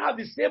and I have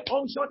the same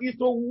unction, is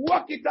to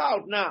work it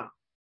out now.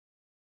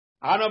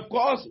 And of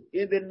course,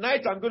 in the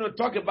night, I'm going to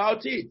talk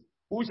about it.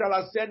 Who shall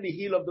ascend the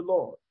hill of the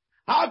Lord?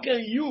 How can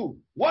you,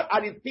 what are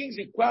the things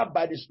required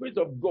by the Spirit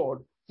of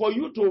God for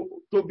you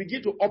to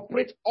begin to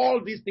operate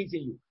all these things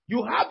in you?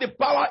 You have the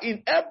power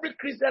in every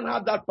Christian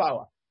have that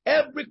power.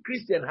 Every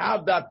Christian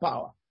have that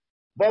power.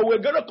 But we're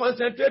going to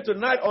concentrate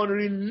tonight on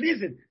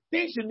releasing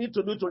things you need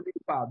to do to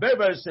release power. Very,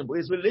 very simple.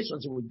 It's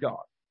relationship with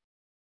God.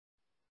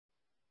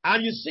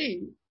 And you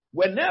see,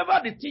 whenever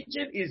the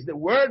teaching is the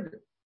word,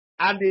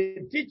 and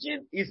the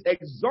teaching is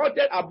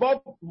exalted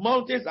above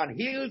mountains and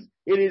hills,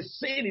 it is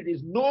seen, it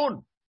is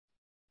known.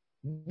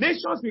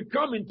 Nations will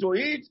come into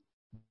it.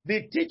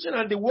 The teaching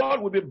and the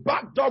word will be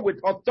backed up with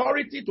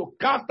authority to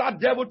cast out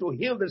devil, to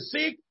heal the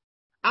sick.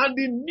 And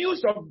the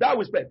news of that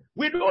will spread.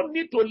 We don't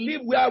need to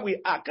live where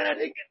we are.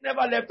 Kennedy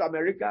never left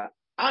America,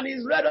 and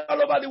he's read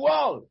all over the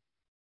world.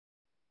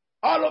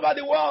 All over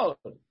the world.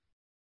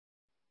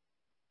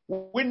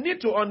 We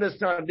need to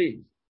understand this.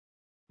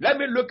 Let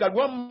me look at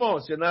one more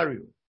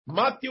scenario.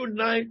 Matthew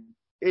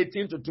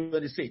 9:18 to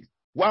 26.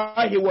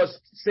 While he was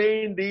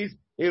saying this,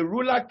 a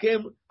ruler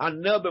came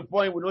and knelt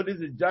before him. We know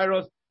this is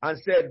Jairus, and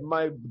said,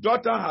 my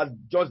daughter has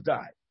just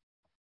died.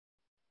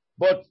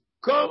 But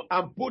come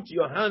and put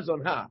your hands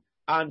on her,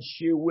 and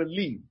she will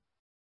live.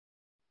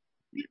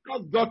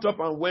 Jesus got up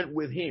and went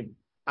with him,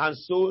 and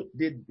so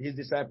did his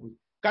disciples.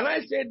 Can I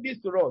say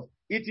this to us?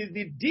 It is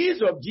the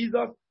deeds of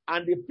Jesus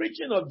and the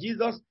preaching of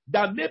Jesus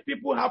that make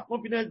people have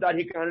confidence that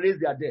he can raise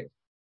their dead.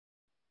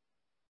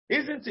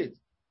 Isn't it?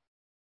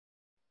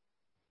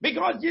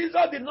 Because Jesus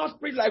did not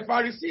preach like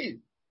Pharisees.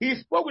 He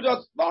spoke with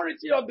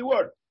authority of the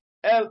word.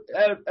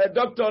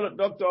 Dr.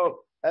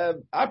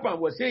 Apan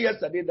was saying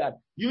yesterday that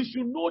you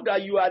should know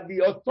that you are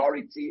the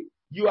authority,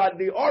 you are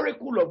the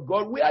oracle of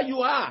God where you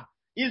are.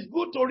 It's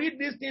good to read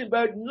these things,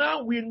 but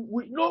now we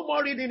no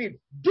more reading it.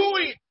 Do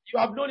it. You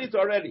have done it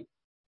already.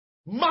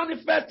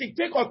 Manifest it.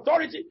 Take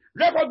authority.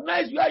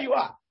 Recognize where you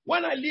are.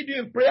 When I lead you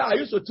in prayer, I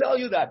used to tell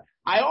you that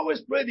I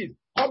always pray this.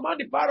 Command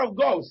the power of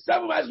God.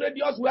 7 miles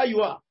radius where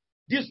you are.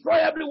 Destroy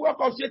every work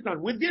of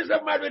Satan. Within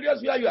 7 miles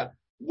radius where you are.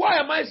 Why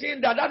am I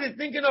saying that? That is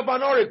thinking of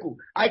an oracle.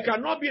 I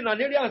cannot be in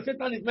an area and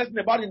Satan is messing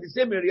about in the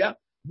same area.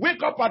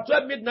 Wake up at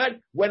 12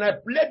 midnight. When I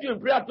led you in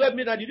prayer at 12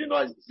 midnight, did you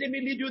not see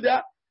me lead you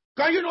there?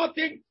 Can you not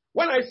think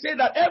when I say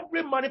that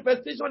every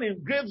manifestation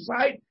in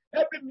graveside,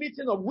 every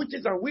meeting of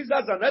witches and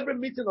wizards and every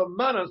meeting of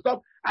man and stuff,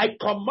 I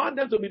command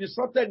them to be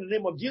disrupted in the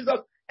name of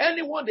Jesus.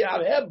 Anyone they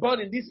have held bound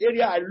in this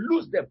area, I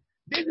lose them.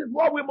 This is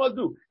what we must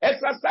do.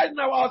 Exercising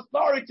our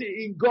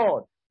authority in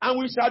God. And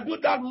we shall do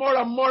that more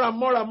and more and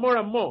more and more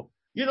and more.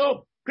 You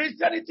know,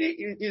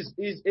 Christianity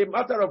is a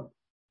matter of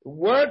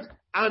words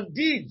and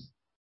deeds.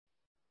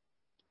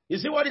 You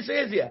see what it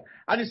says here?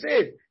 And it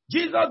says,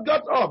 Jesus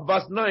got up,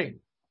 verse 9,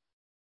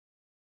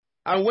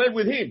 and went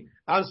with him,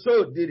 and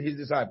so did his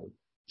disciples.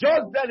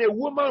 Just then a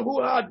woman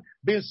who had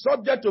been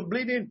subject to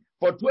bleeding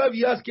for 12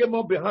 years came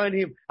up behind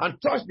him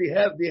and touched the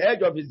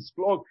edge of his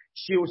cloak.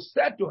 She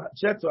said to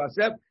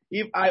herself,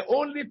 if I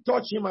only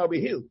touch him, I'll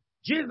be healed.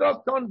 Jesus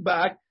turned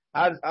back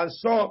and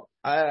saw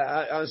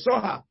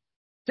her.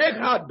 Take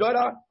heart,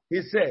 daughter,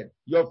 he said,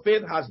 your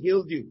faith has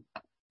healed you.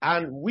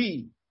 And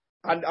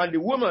the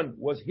woman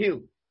was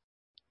healed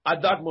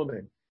at that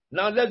moment.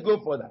 Now let's go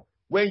further.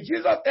 When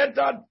Jesus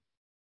entered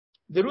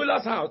the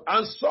ruler's house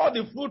and saw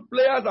the flute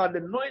players and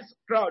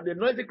the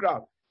noisy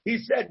crowd, he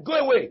said, go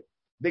away.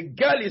 The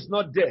girl is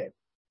not dead,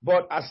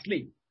 but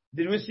asleep.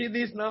 Did we see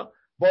this now?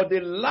 But they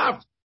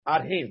laughed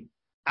at him.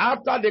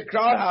 After the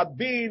crowd had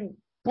been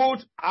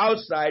put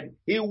outside,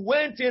 he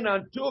went in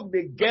and took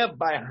the girl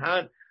by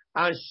hand,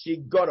 and she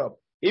got up.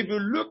 If you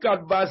look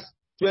at verse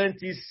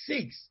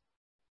 26,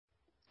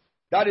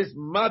 that is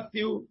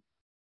Matthew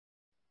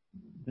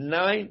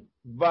 9,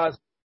 verse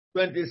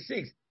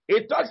 26.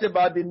 It talks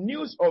about the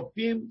news of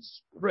him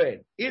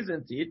spread,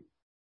 isn't it?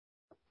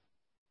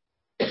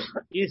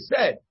 He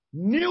said,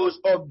 news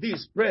of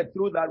this spread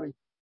through that region.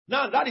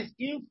 Now, that is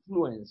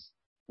influence.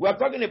 We are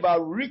talking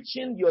about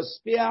reaching your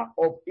sphere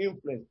of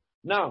influence.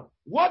 Now,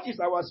 what is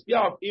our sphere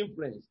of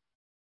influence?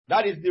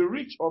 That is the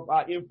reach of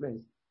our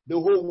influence, the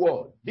whole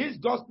world. This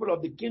gospel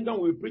of the kingdom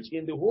will preach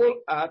in the whole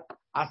earth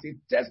as a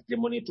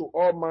testimony to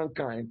all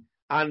mankind,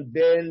 and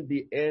then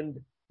the end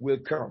will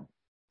come.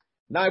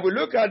 Now, if we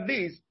look at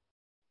this,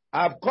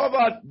 I've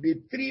covered the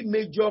 3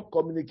 major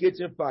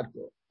communicating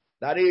factors.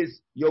 That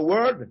is your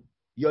word,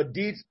 your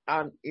deeds,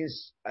 and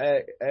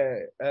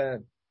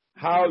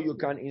how you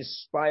can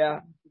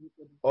inspire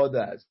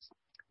others.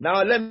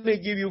 Now, let me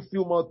give you a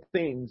few more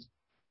things.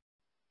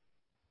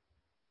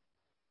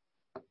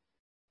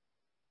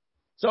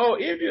 So,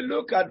 if you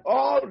look at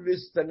all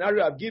this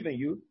scenario I've given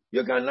you,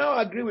 you can now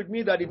agree with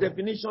me that the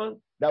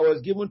definition that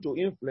was given to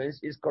influence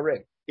is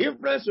correct.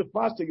 Influence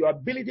refers to your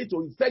ability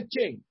to effect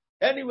change.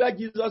 Anywhere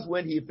Jesus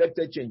went, he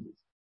effected changes.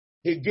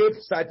 He gave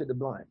sight to the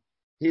blind.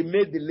 He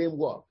made the lame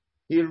walk.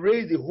 He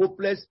raised the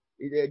hopeless,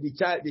 the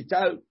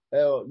child,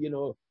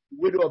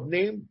 widow of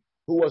Nain,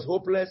 who was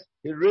hopeless.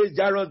 He raised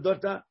Jairus'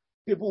 daughter.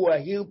 People were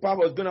healed. Power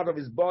was gone out of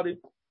his body.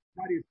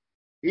 That is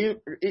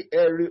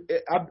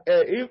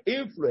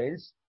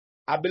influence,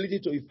 ability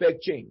to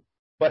effect change.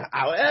 But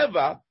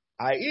however,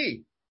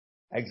 i.e.,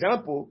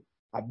 example,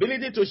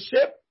 ability to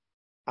shape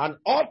and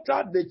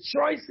alter the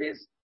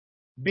choices,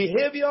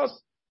 behaviors,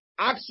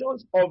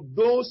 actions of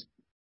those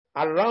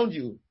around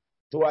you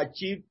to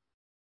achieve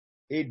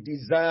a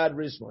desired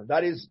response.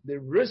 That is the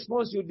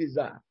response you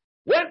desire.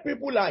 When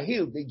people are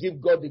healed, they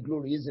give God the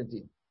glory, isn't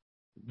it?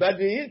 But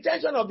the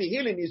intention of the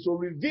healing is to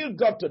reveal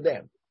God to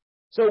them.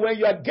 So when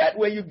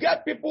you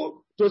get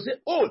people to say,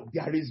 oh,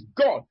 there is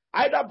God,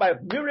 either by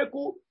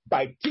miracle,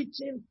 by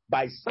teaching,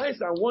 by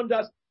signs and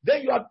wonders,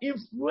 then you have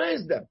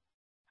influenced them.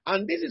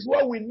 And this is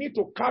what we need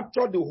to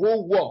capture the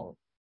whole world.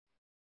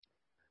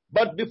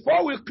 But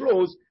before we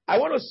close, I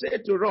want to say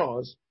to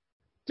us,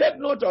 take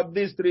note of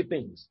these 3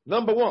 things.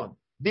 Number 1,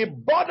 the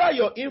broader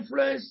your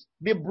influence,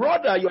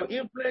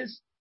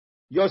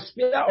 your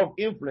sphere of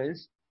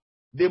influence,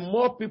 the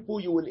more people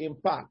you will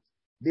impact.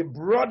 The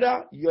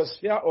broader your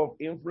sphere of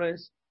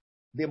influence,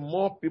 the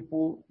more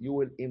people you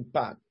will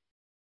impact.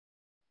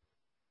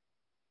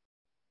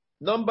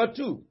 Number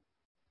 2,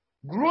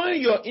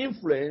 growing your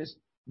influence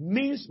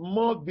means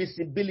more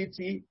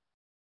visibility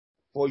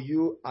for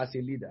you as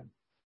a leader.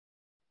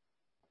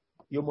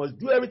 You must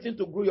do everything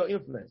to grow your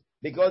influence,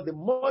 because the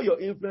more your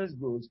influence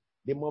grows,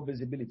 the more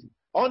visibility.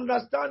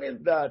 Understanding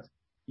that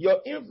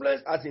your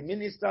influence as a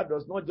minister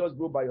does not just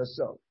grow by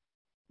yourself.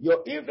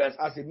 Your influence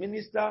as a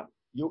minister,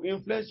 you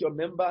influence your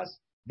members,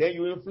 then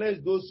you influence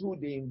those who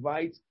they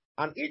invite,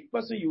 and each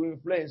person you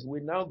influence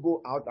will now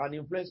go out and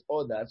influence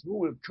others who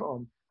will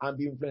come and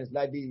be influenced.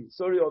 Like the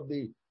story of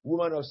the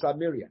woman of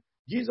Samaria.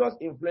 Jesus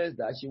influenced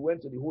that. She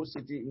went to the whole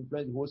city,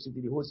 influenced the whole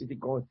city. The whole city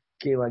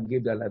came and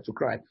gave their life to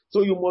Christ.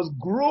 So you must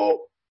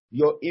grow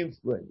your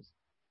influence.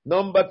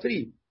 Number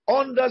 3,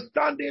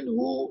 understanding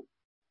who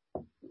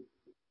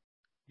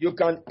you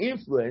can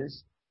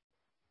influence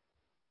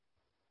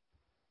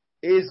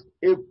is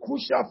a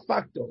crucial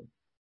factor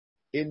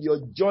in your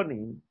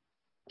journey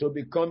to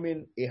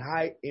becoming a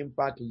high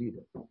impact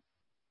leader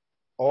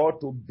or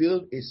to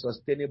build a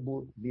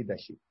sustainable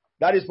leadership.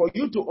 That is for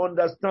you to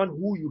understand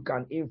who you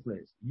can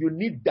influence. You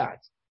need that.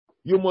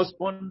 You must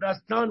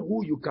understand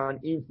who you can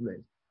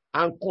influence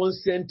and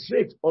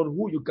concentrate on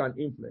who you can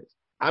influence.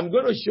 I'm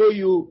going to show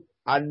you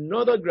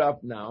another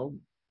graph now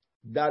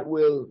that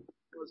will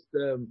just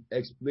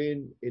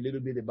explain a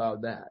little bit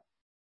about that.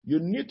 You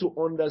need to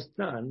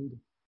understand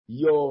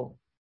your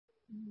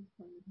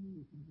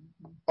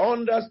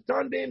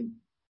understanding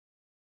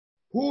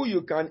who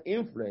you can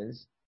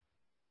influence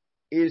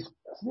is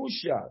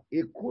crucial,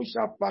 a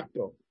crucial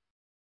factor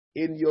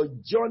in your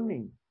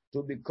journey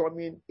to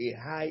becoming a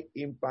high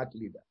impact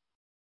leader.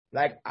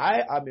 Like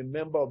I am a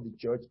member of the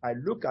church. I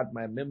look at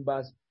my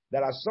members.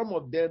 There are some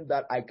of them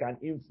that I can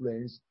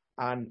influence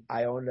and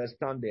I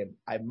understand them.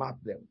 I map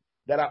them.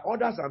 There are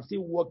others I'm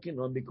still working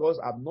on because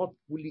I've not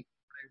fully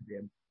influenced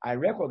them. I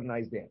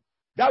recognize them.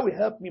 That will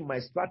help me my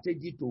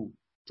strategy to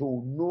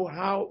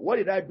know what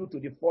did I do to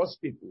the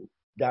first people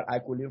that I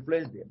could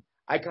influence them.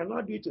 I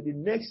cannot do it to the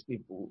next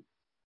people.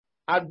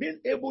 And being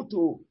able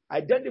to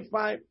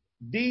identify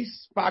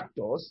these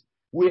factors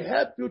will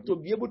help you to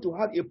be able to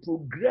have a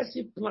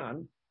progressive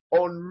plan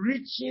on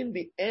reaching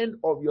the end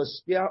of your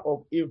sphere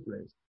of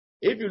influence.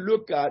 If you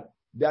look at,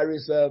 there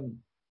is a,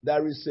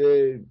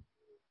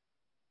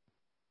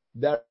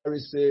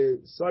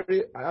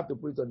 sorry, I have to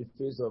put it on the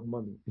face of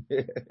mommy.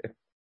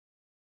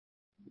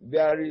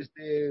 There is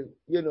a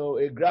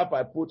graph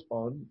I put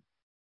on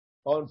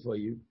for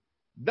you.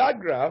 That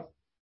graph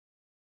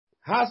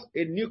has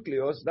a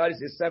nucleus that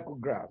is a circle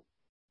graph.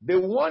 The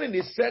one in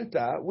the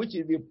center, which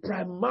is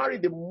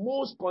the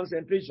most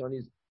concentration,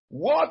 is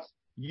what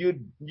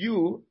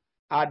you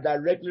are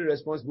directly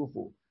responsible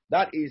for.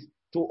 That is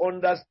to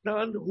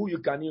understand who you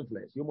can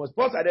influence. You must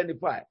first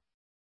identify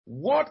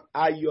what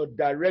are your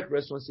direct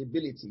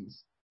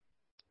responsibilities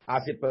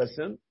as a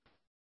person.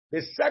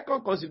 The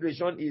second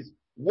consideration is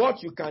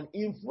what you can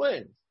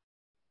influence.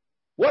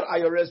 What are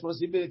your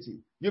responsibilities?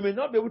 You may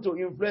not be able to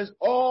influence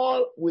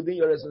all within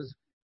your responsibility,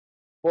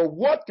 but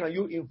what can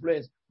you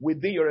influence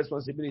within your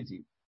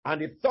responsibility?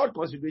 And the third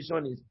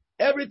consideration is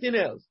everything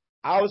else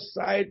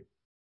outside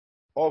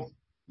of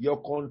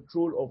your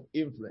control of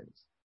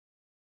influence.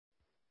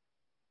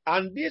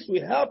 And this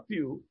will help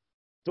you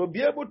to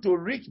be able to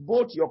reach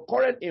both your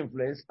current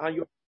influence and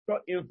your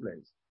future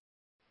influence.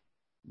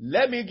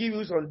 Let me give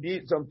you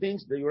some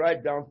things that you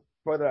write down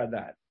further than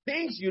that.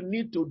 Things you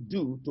need to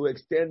do to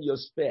extend your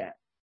sphere.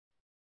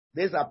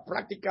 These are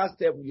practical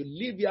steps. You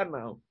live here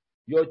now.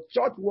 Your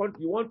church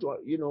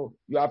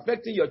you're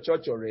affecting your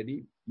church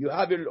already. You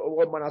have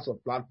all manners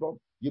of platform.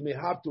 You may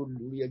have to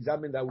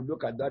re-examine that. We'll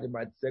look at that in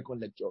my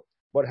second lecture.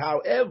 But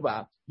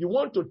however, you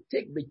want to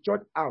take the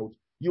church out.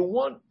 You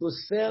want to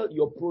sell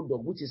your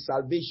product, which is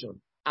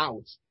salvation,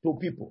 out to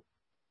people.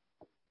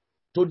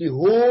 To the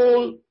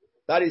whole,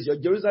 that is your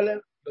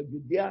Jerusalem, your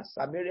Judea,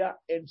 Samaria,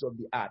 ends of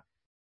the earth.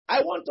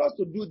 I want us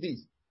to do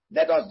this.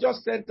 Let us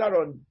just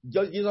center on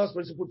Jesus'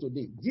 principle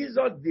today.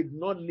 Jesus did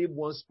not leave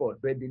one spot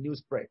where the news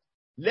spread.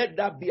 Let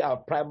that be our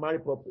primary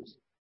purpose.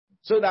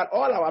 So that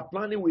all our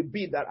planning will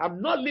be that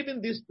I'm not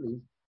leaving this place,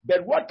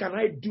 but what can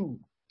I do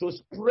to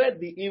spread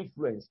the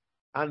influence?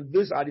 And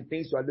these are the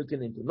things you are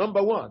looking into.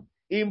 Number 1,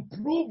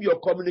 improve your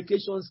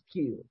communication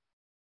skill.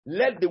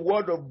 Let the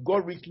word of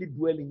God richly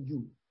dwell in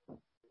you.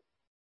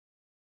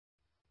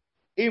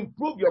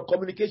 Improve your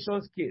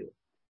communication skill.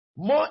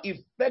 More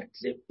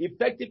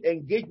effective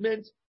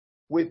engagement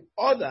with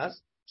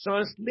others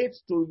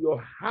translates to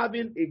your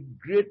having a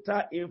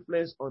greater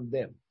influence on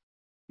them.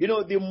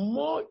 The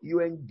more you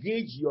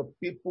engage your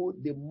people,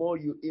 the more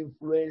you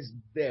influence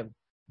them.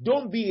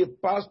 Don't be a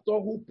pastor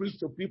who preaches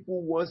to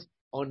people once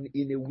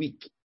in a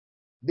week.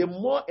 The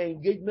more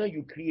engagement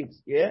you create,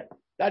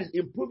 that is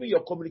improving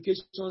your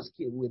communication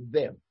skill with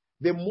them.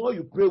 The more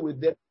you pray with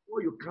them, the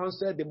more you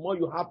counsel, the more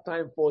you have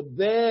time for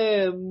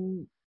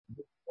them,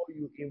 the more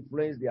you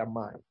influence their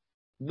mind.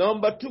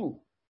 Number 2,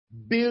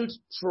 build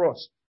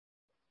trust.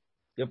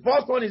 The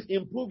first one is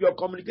improve your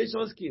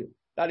communication skill.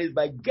 That is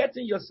by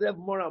getting yourself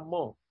more and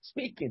more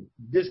speaking,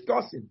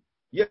 discussing,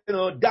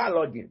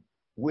 dialoguing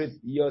with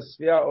your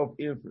sphere of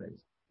influence.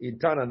 In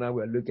turn, now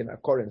we're looking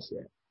at currency.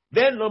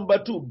 Then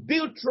number 2,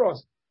 build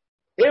trust.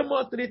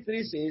 Amos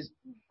 3:3 says,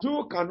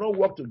 2 cannot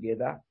work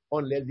together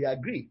unless they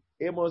agree.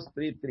 Amos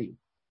 3:3.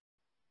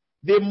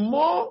 The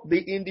more the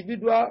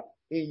individual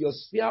in your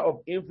sphere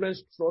of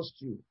influence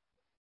trusts you,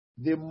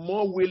 the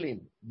more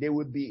willing they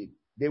would be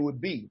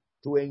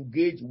to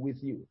engage with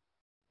you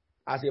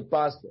as a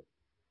pastor.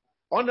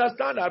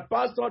 Understand that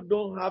pastors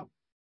don't have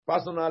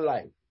personal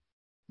life.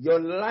 Your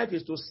life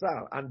is to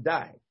serve and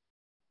die.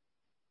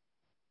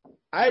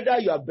 Either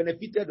you are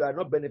benefited or are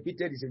not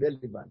benefited is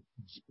irrelevant.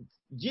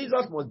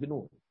 Jesus must be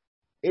known.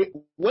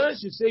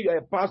 Once you say you are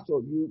a pastor,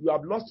 you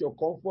have lost your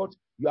comfort,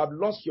 you have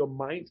lost your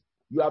mind,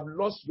 you have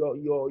lost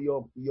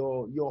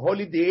your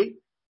holiday.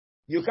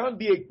 You can't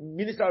be a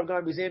minister of God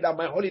and be saying that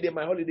my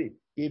holiday.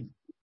 If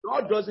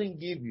God doesn't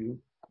give you,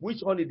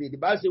 which holiday? The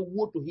Bible says,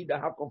 woe to he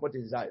that have comfort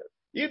in Zion.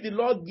 If the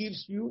Lord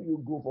gives you,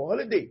 you go for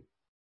holiday.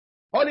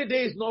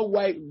 Holiday is not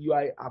why you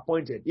are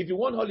appointed. If you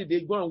want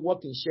holiday, go and work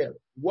in Shell,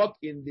 work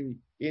in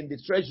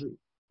the treasury.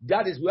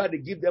 That is where they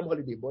give them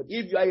holiday. But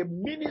if you are a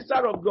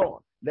minister of God,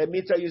 let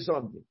me tell you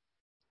something.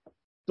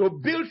 To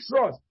build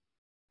trust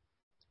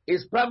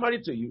is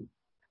primary to you.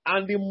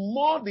 And the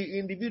more the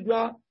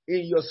individual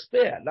in your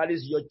sphere, that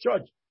is your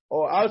church,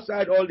 or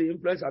outside all the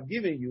influence I've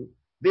given you,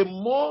 the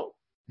more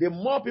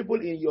people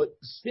in your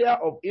sphere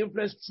of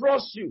influence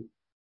trust you,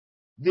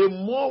 the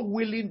more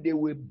willing they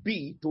will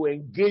be to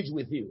engage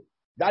with you.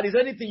 That is,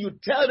 anything you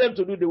tell them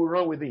to do, they will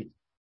run with it.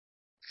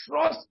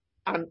 Trust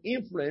and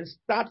influence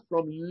start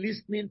from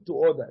listening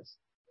to others.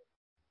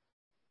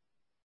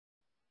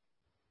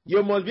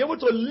 You must be able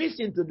to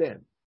listen to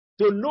them,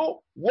 to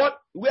know where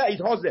it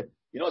hurts them.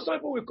 You know, some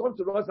people will come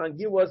to us and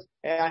give us,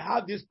 I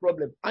have this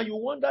problem. And you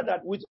wonder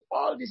that with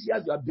all these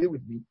years you have been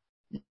with me,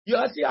 you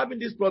are still having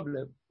this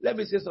problem. Let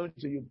me say something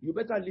to you. You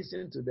better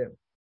listen to them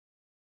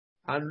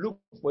and look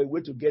for a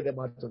way to get them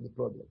out of the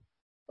problem.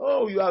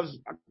 Oh, you have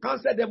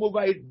cancelled them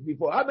over it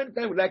before. How many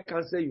times will I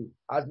cancel you?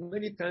 As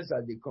many times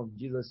as they come,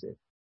 Jesus said.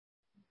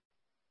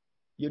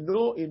 You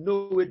know, in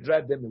no way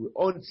drive them away.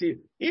 Until,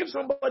 if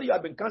somebody you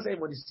have been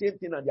canceling on the same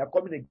thing and they are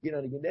coming again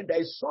and again, then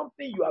there is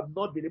something you have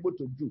not been able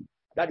to do.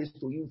 That is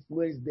to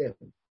influence them.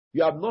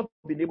 You have not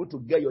been able to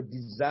get your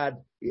desired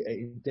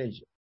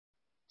intention.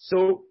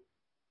 So,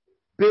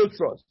 build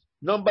trust.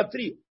 Number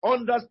 3,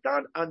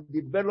 understand and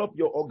develop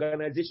your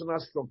organizational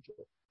structure.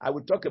 I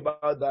will talk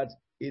about that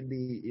in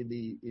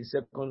the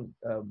second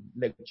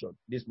lecture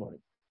this morning.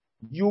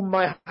 You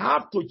might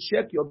have to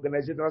check your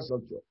organizational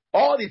structure.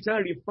 All the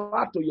time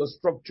refer to your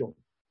structure.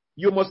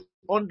 You must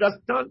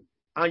understand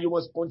and you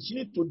must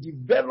continue to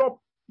develop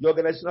your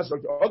organizational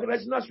structure.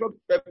 Organizational structure,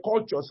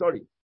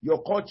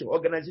 your culture,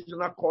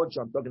 organizational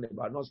culture I'm talking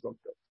about, not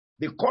structure.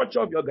 The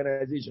culture of your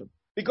organization.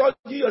 Because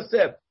you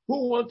yourself,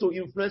 who want to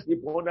influence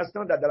people,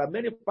 understand that there are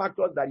many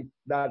factors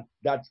that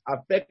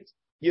affect,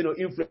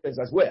 influence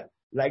as well.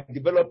 Like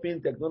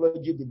developing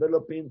technology,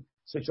 developing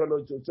social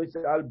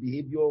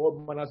behavior,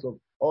 all manners of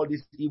all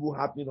this evil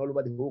happening all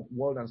over the whole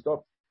world and stuff.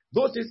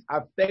 Those things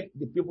affect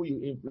the people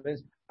you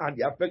influence and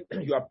they affect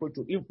your approach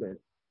to influence.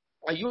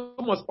 And you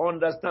must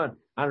understand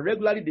and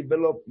regularly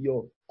develop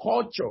your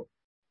culture.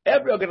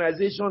 Every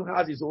organization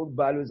has its own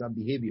values and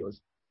behaviors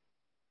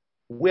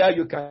where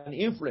you can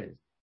influence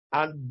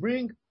and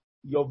bring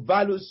your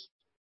values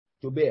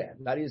to bear.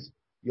 That is,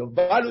 your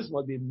values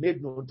must be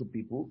made known to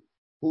people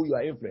who you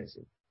are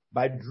influencing.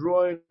 By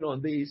drawing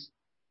on this,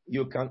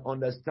 you can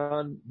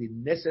understand the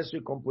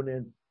necessary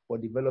component for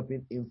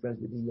developing influence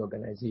within your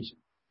organization.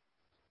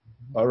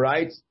 All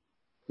right?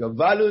 Your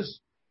values,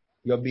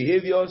 your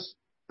behaviors,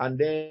 and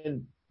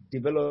then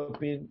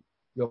developing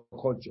your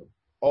culture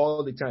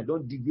all the time.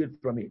 Don't deviate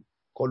from it.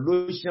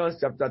 Colossians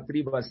chapter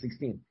 3 verse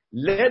 16.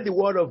 Let the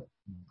word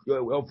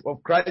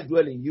of Christ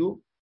dwell in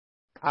you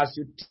as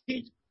you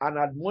teach and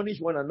admonish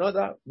one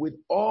another with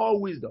all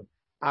wisdom,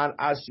 and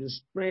as you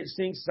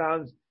sing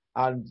psalms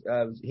and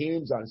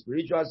hymns and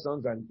spiritual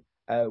songs and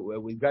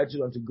with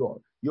gratitude unto God.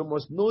 You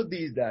must know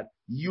this, that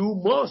you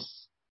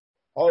must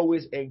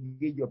always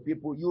engage your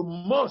people. You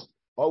must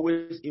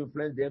always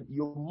influence them.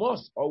 You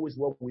must always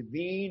work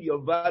within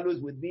your values,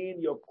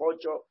 within your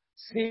culture.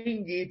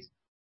 Sing it,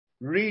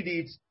 read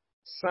it,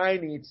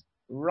 sign it,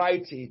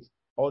 write it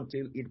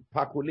until it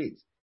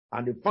percolates.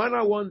 And the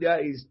final one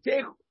there is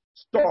take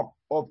stock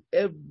of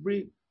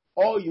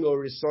all your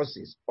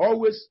resources.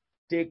 Always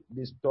take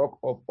the stock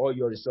of all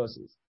your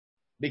resources,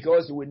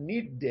 because you will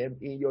need them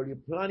in your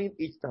replanning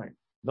each time.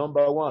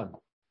 Number 1,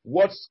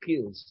 what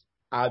skills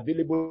are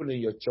available in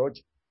your church?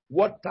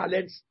 What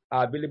talents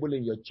are available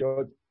in your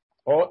church?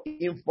 Or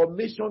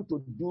information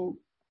to do,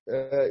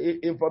 the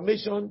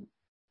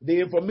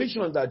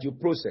information that you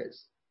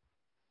process.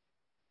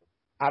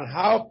 And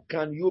how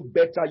can you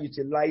better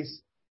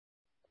utilize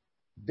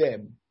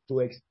them to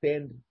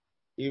extend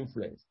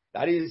influence?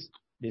 That is,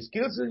 the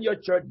skills in your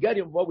church, get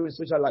involved with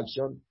social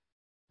action.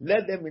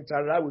 Let them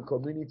interact with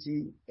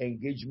community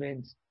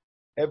engagement.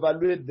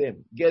 Evaluate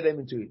them. Get them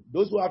into it.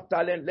 Those who have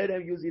talent, let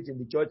them use it in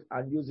the church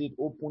and use it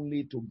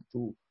openly to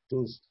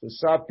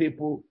serve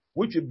people,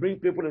 which will bring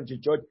people into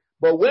church.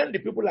 But when the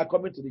people are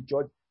coming to the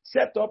church,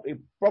 set up a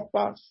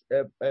proper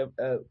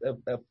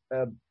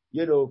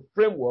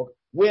framework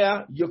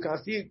where you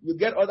can see, you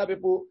get other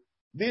people.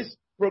 This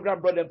program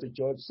brought them to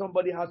church.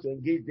 Somebody has to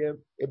engage them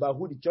about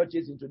who the church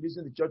is,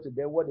 introducing the church to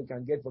them, what they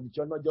can get from the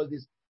church, not just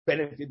this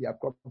benefit they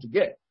have come to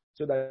get,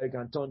 so that they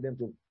can turn them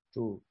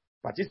to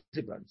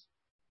participants.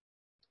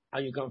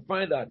 And you can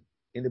find that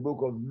in the book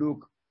of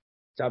Luke,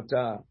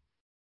 chapter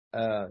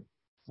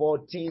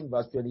 14,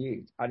 verse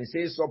 28. And it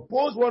says,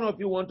 suppose one of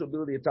you want to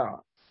build a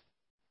tower.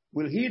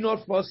 Will he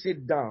not first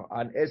sit down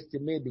and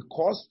estimate the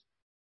cost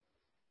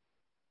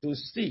to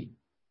see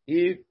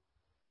if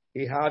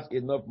he has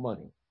enough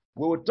money?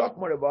 We will talk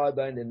more about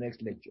that in the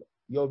next lecture.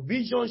 Your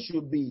vision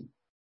should be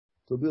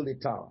to build a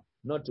tower,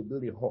 not to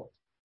build a hut.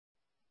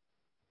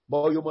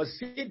 But you must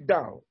sit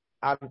down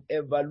and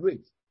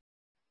evaluate,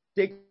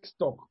 take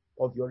stock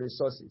of your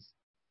resources,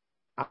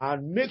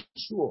 and make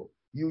sure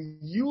you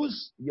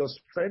use your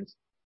strength,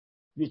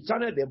 you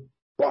channel them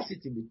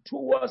positively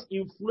towards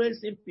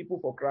influencing people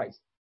for Christ.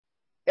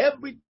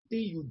 Everything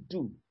you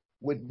do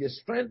with your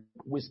strength,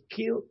 with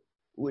skill,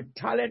 with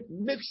talent,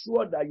 make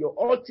sure that your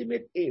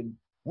ultimate aim,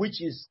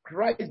 which is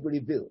Christ, will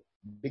reveal.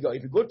 Because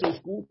if you go to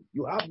school,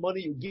 you have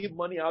money, you give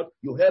money out,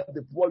 you help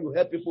the poor, you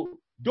help people.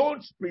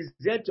 Don't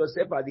present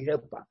yourself as the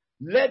helper.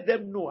 Let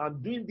them know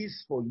I'm doing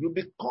this for you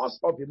because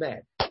of the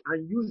man,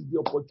 and use the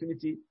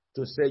opportunity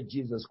to say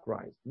Jesus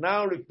Christ.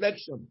 Now,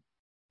 reflection.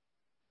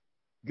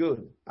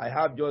 Good. I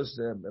have just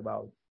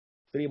about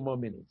 3 more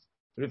minutes.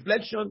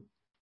 Reflection.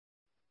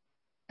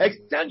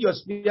 Extend your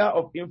sphere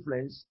of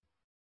influence.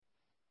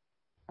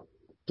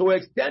 To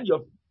extend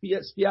your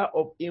sphere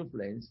of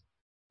influence,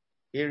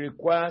 it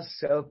requires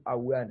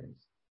self-awareness.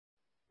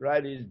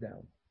 Write this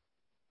down.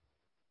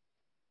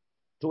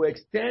 To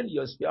extend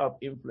your sphere of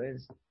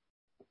influence,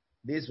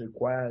 this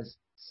requires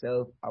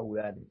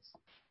self-awareness.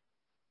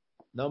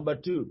 Number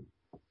 2,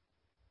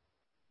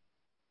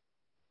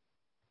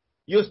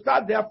 you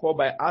start therefore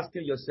by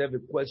asking yourself a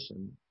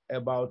question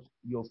about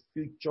your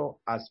future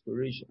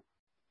aspiration.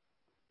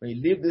 When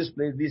you leave this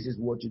place, this is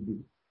what you do.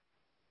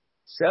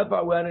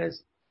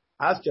 Self-awareness,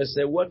 ask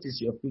yourself, what is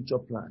your future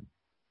plan?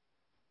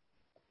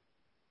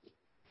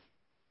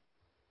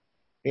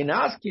 In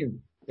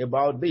asking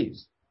about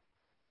this,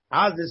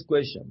 ask this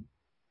question: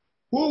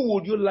 who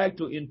would you like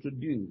to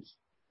introduce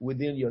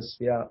within your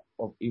sphere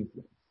of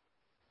influence?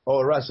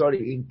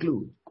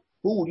 Include.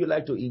 Who would you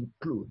like to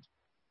include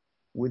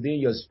within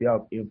your sphere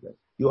of influence?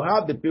 You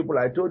have the people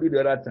I told you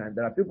the other time.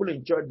 There are people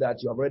in church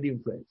that you have already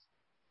influenced.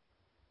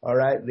 All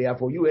right? They are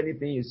for you.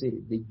 Anything you say,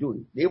 they do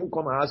it. They even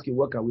come and ask you,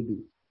 what can we do?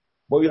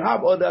 But you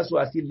have others who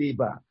are still laid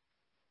back.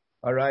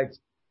 All right?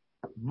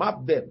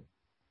 Map them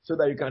so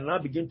that you can now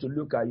begin to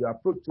look at your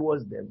approach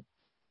towards them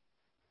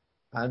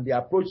and the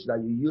approach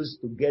that you use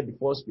to get the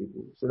first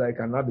people, so that you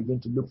can now begin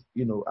to look,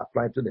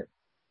 apply to them.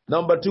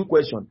 Number 2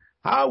 question: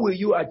 how will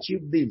you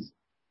achieve this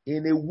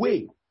in a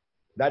way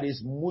that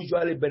is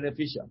mutually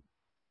beneficial?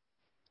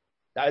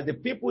 That is, the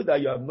people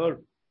that you have not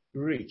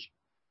reached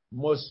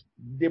must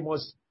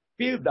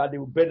feel that they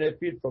will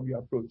benefit from your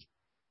approach.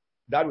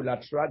 That will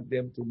attract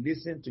them to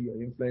listen to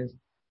your influence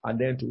and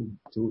then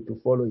to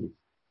follow you.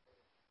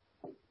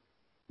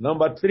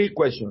 Number 3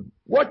 question: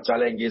 what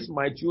challenges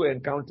might you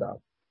encounter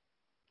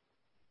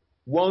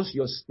once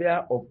your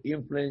sphere of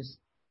influence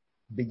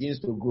begins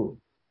to grow?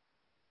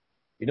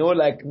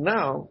 Like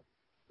now,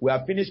 we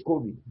have finished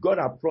COVID. God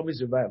has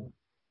promised revival.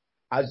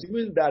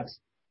 Assuming that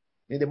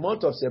in the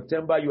month of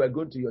September, you are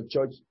going to your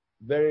church,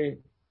 very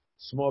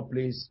small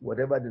place,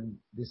 whatever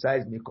the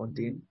size may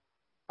contain,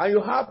 and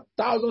you have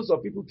thousands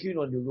of people queuing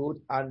on the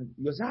road, and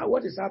you say,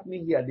 what is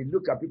happening here? They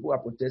look at people who are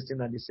protesting,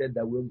 and they said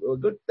that we'll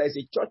go, there's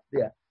a church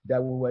there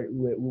that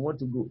we want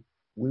to go.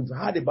 We've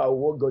heard about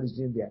what God is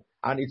doing there,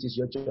 and it is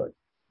your church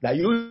that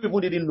you even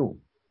didn't know.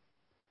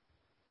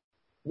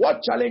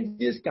 What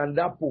challenges can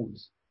that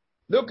pose?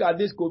 Look at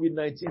this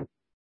COVID-19.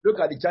 Look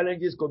at the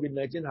challenges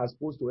COVID-19 has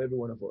posed to every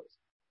one of us.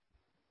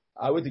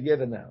 Are we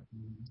together now?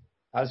 Mm-hmm.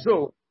 And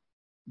so,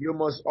 you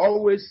must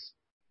always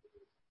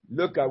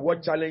look at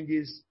what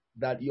challenges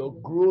that your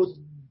growth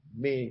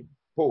may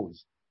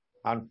pose.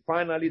 And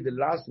finally, the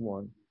last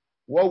one: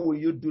 what will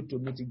you do to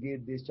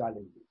mitigate these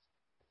challenges?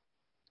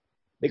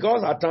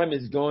 Because our time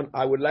is gone,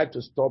 I would like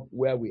to stop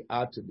where we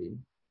are today.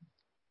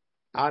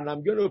 And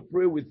I'm going to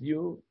pray with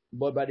you,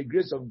 but by the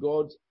grace of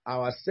God,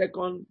 our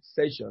second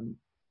session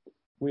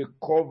will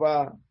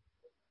cover,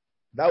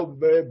 that will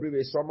be very brief,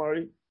 a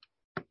summary,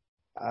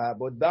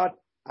 but that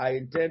I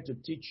intend to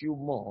teach you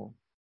more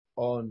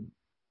on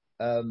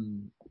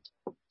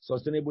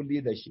sustainable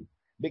leadership.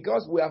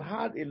 Because we have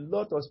had a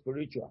lot of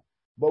spiritual,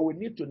 but we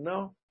need to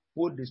now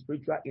put the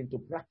spiritual into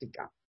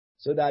practical,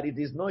 so that it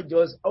is not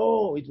just,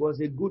 it was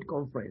a good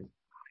conference,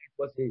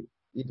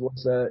 it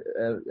was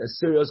a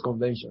serious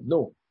convention.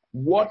 No.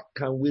 What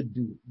can we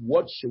do?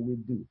 What should we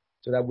do?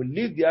 So that we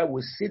live there,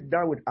 we sit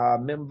down with our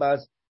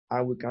members,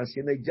 and we can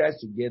synergize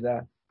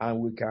together, and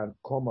we can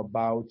come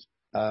about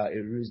a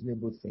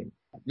reasonable thing.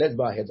 Let's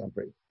bow our heads and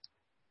pray.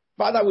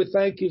 Father, we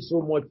thank you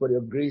so much for your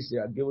grace you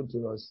have given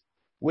to us.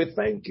 We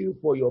thank you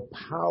for your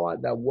power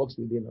that works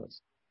within us.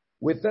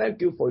 We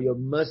thank you for your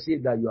mercy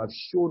that you have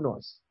shown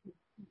us.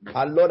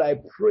 And Lord, I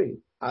pray,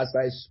 as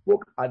I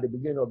spoke at the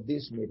beginning of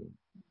this meeting,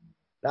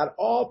 that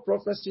all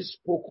prophecies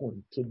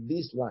spoken to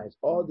these lives,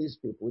 all these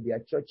people,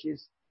 their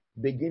churches,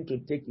 begin to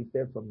take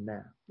effect from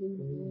now.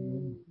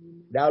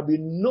 There will be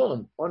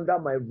none under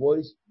my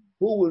voice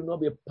who will not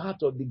be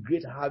part of the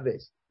great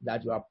harvest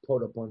that you have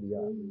poured upon the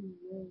earth.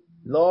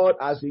 Lord,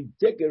 as we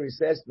take a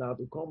recess now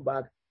to come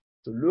back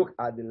to look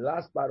at the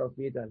last part of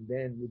it, and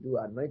then we do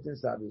anointing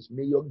service,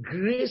 may your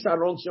grace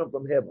and unction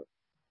from heaven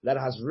that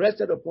has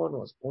rested upon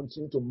us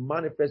continue to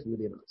manifest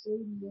within us.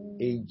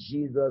 In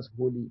Jesus'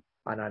 holy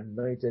and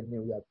anointed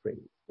name we are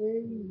praying.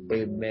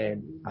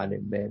 Amen and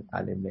amen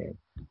and amen.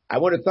 I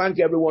want to thank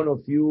every one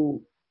of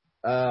you,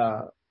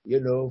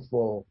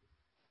 for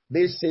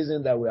this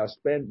season that we have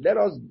spent. Let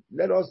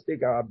us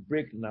take our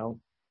break now.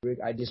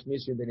 I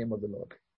dismiss you in the name of the Lord.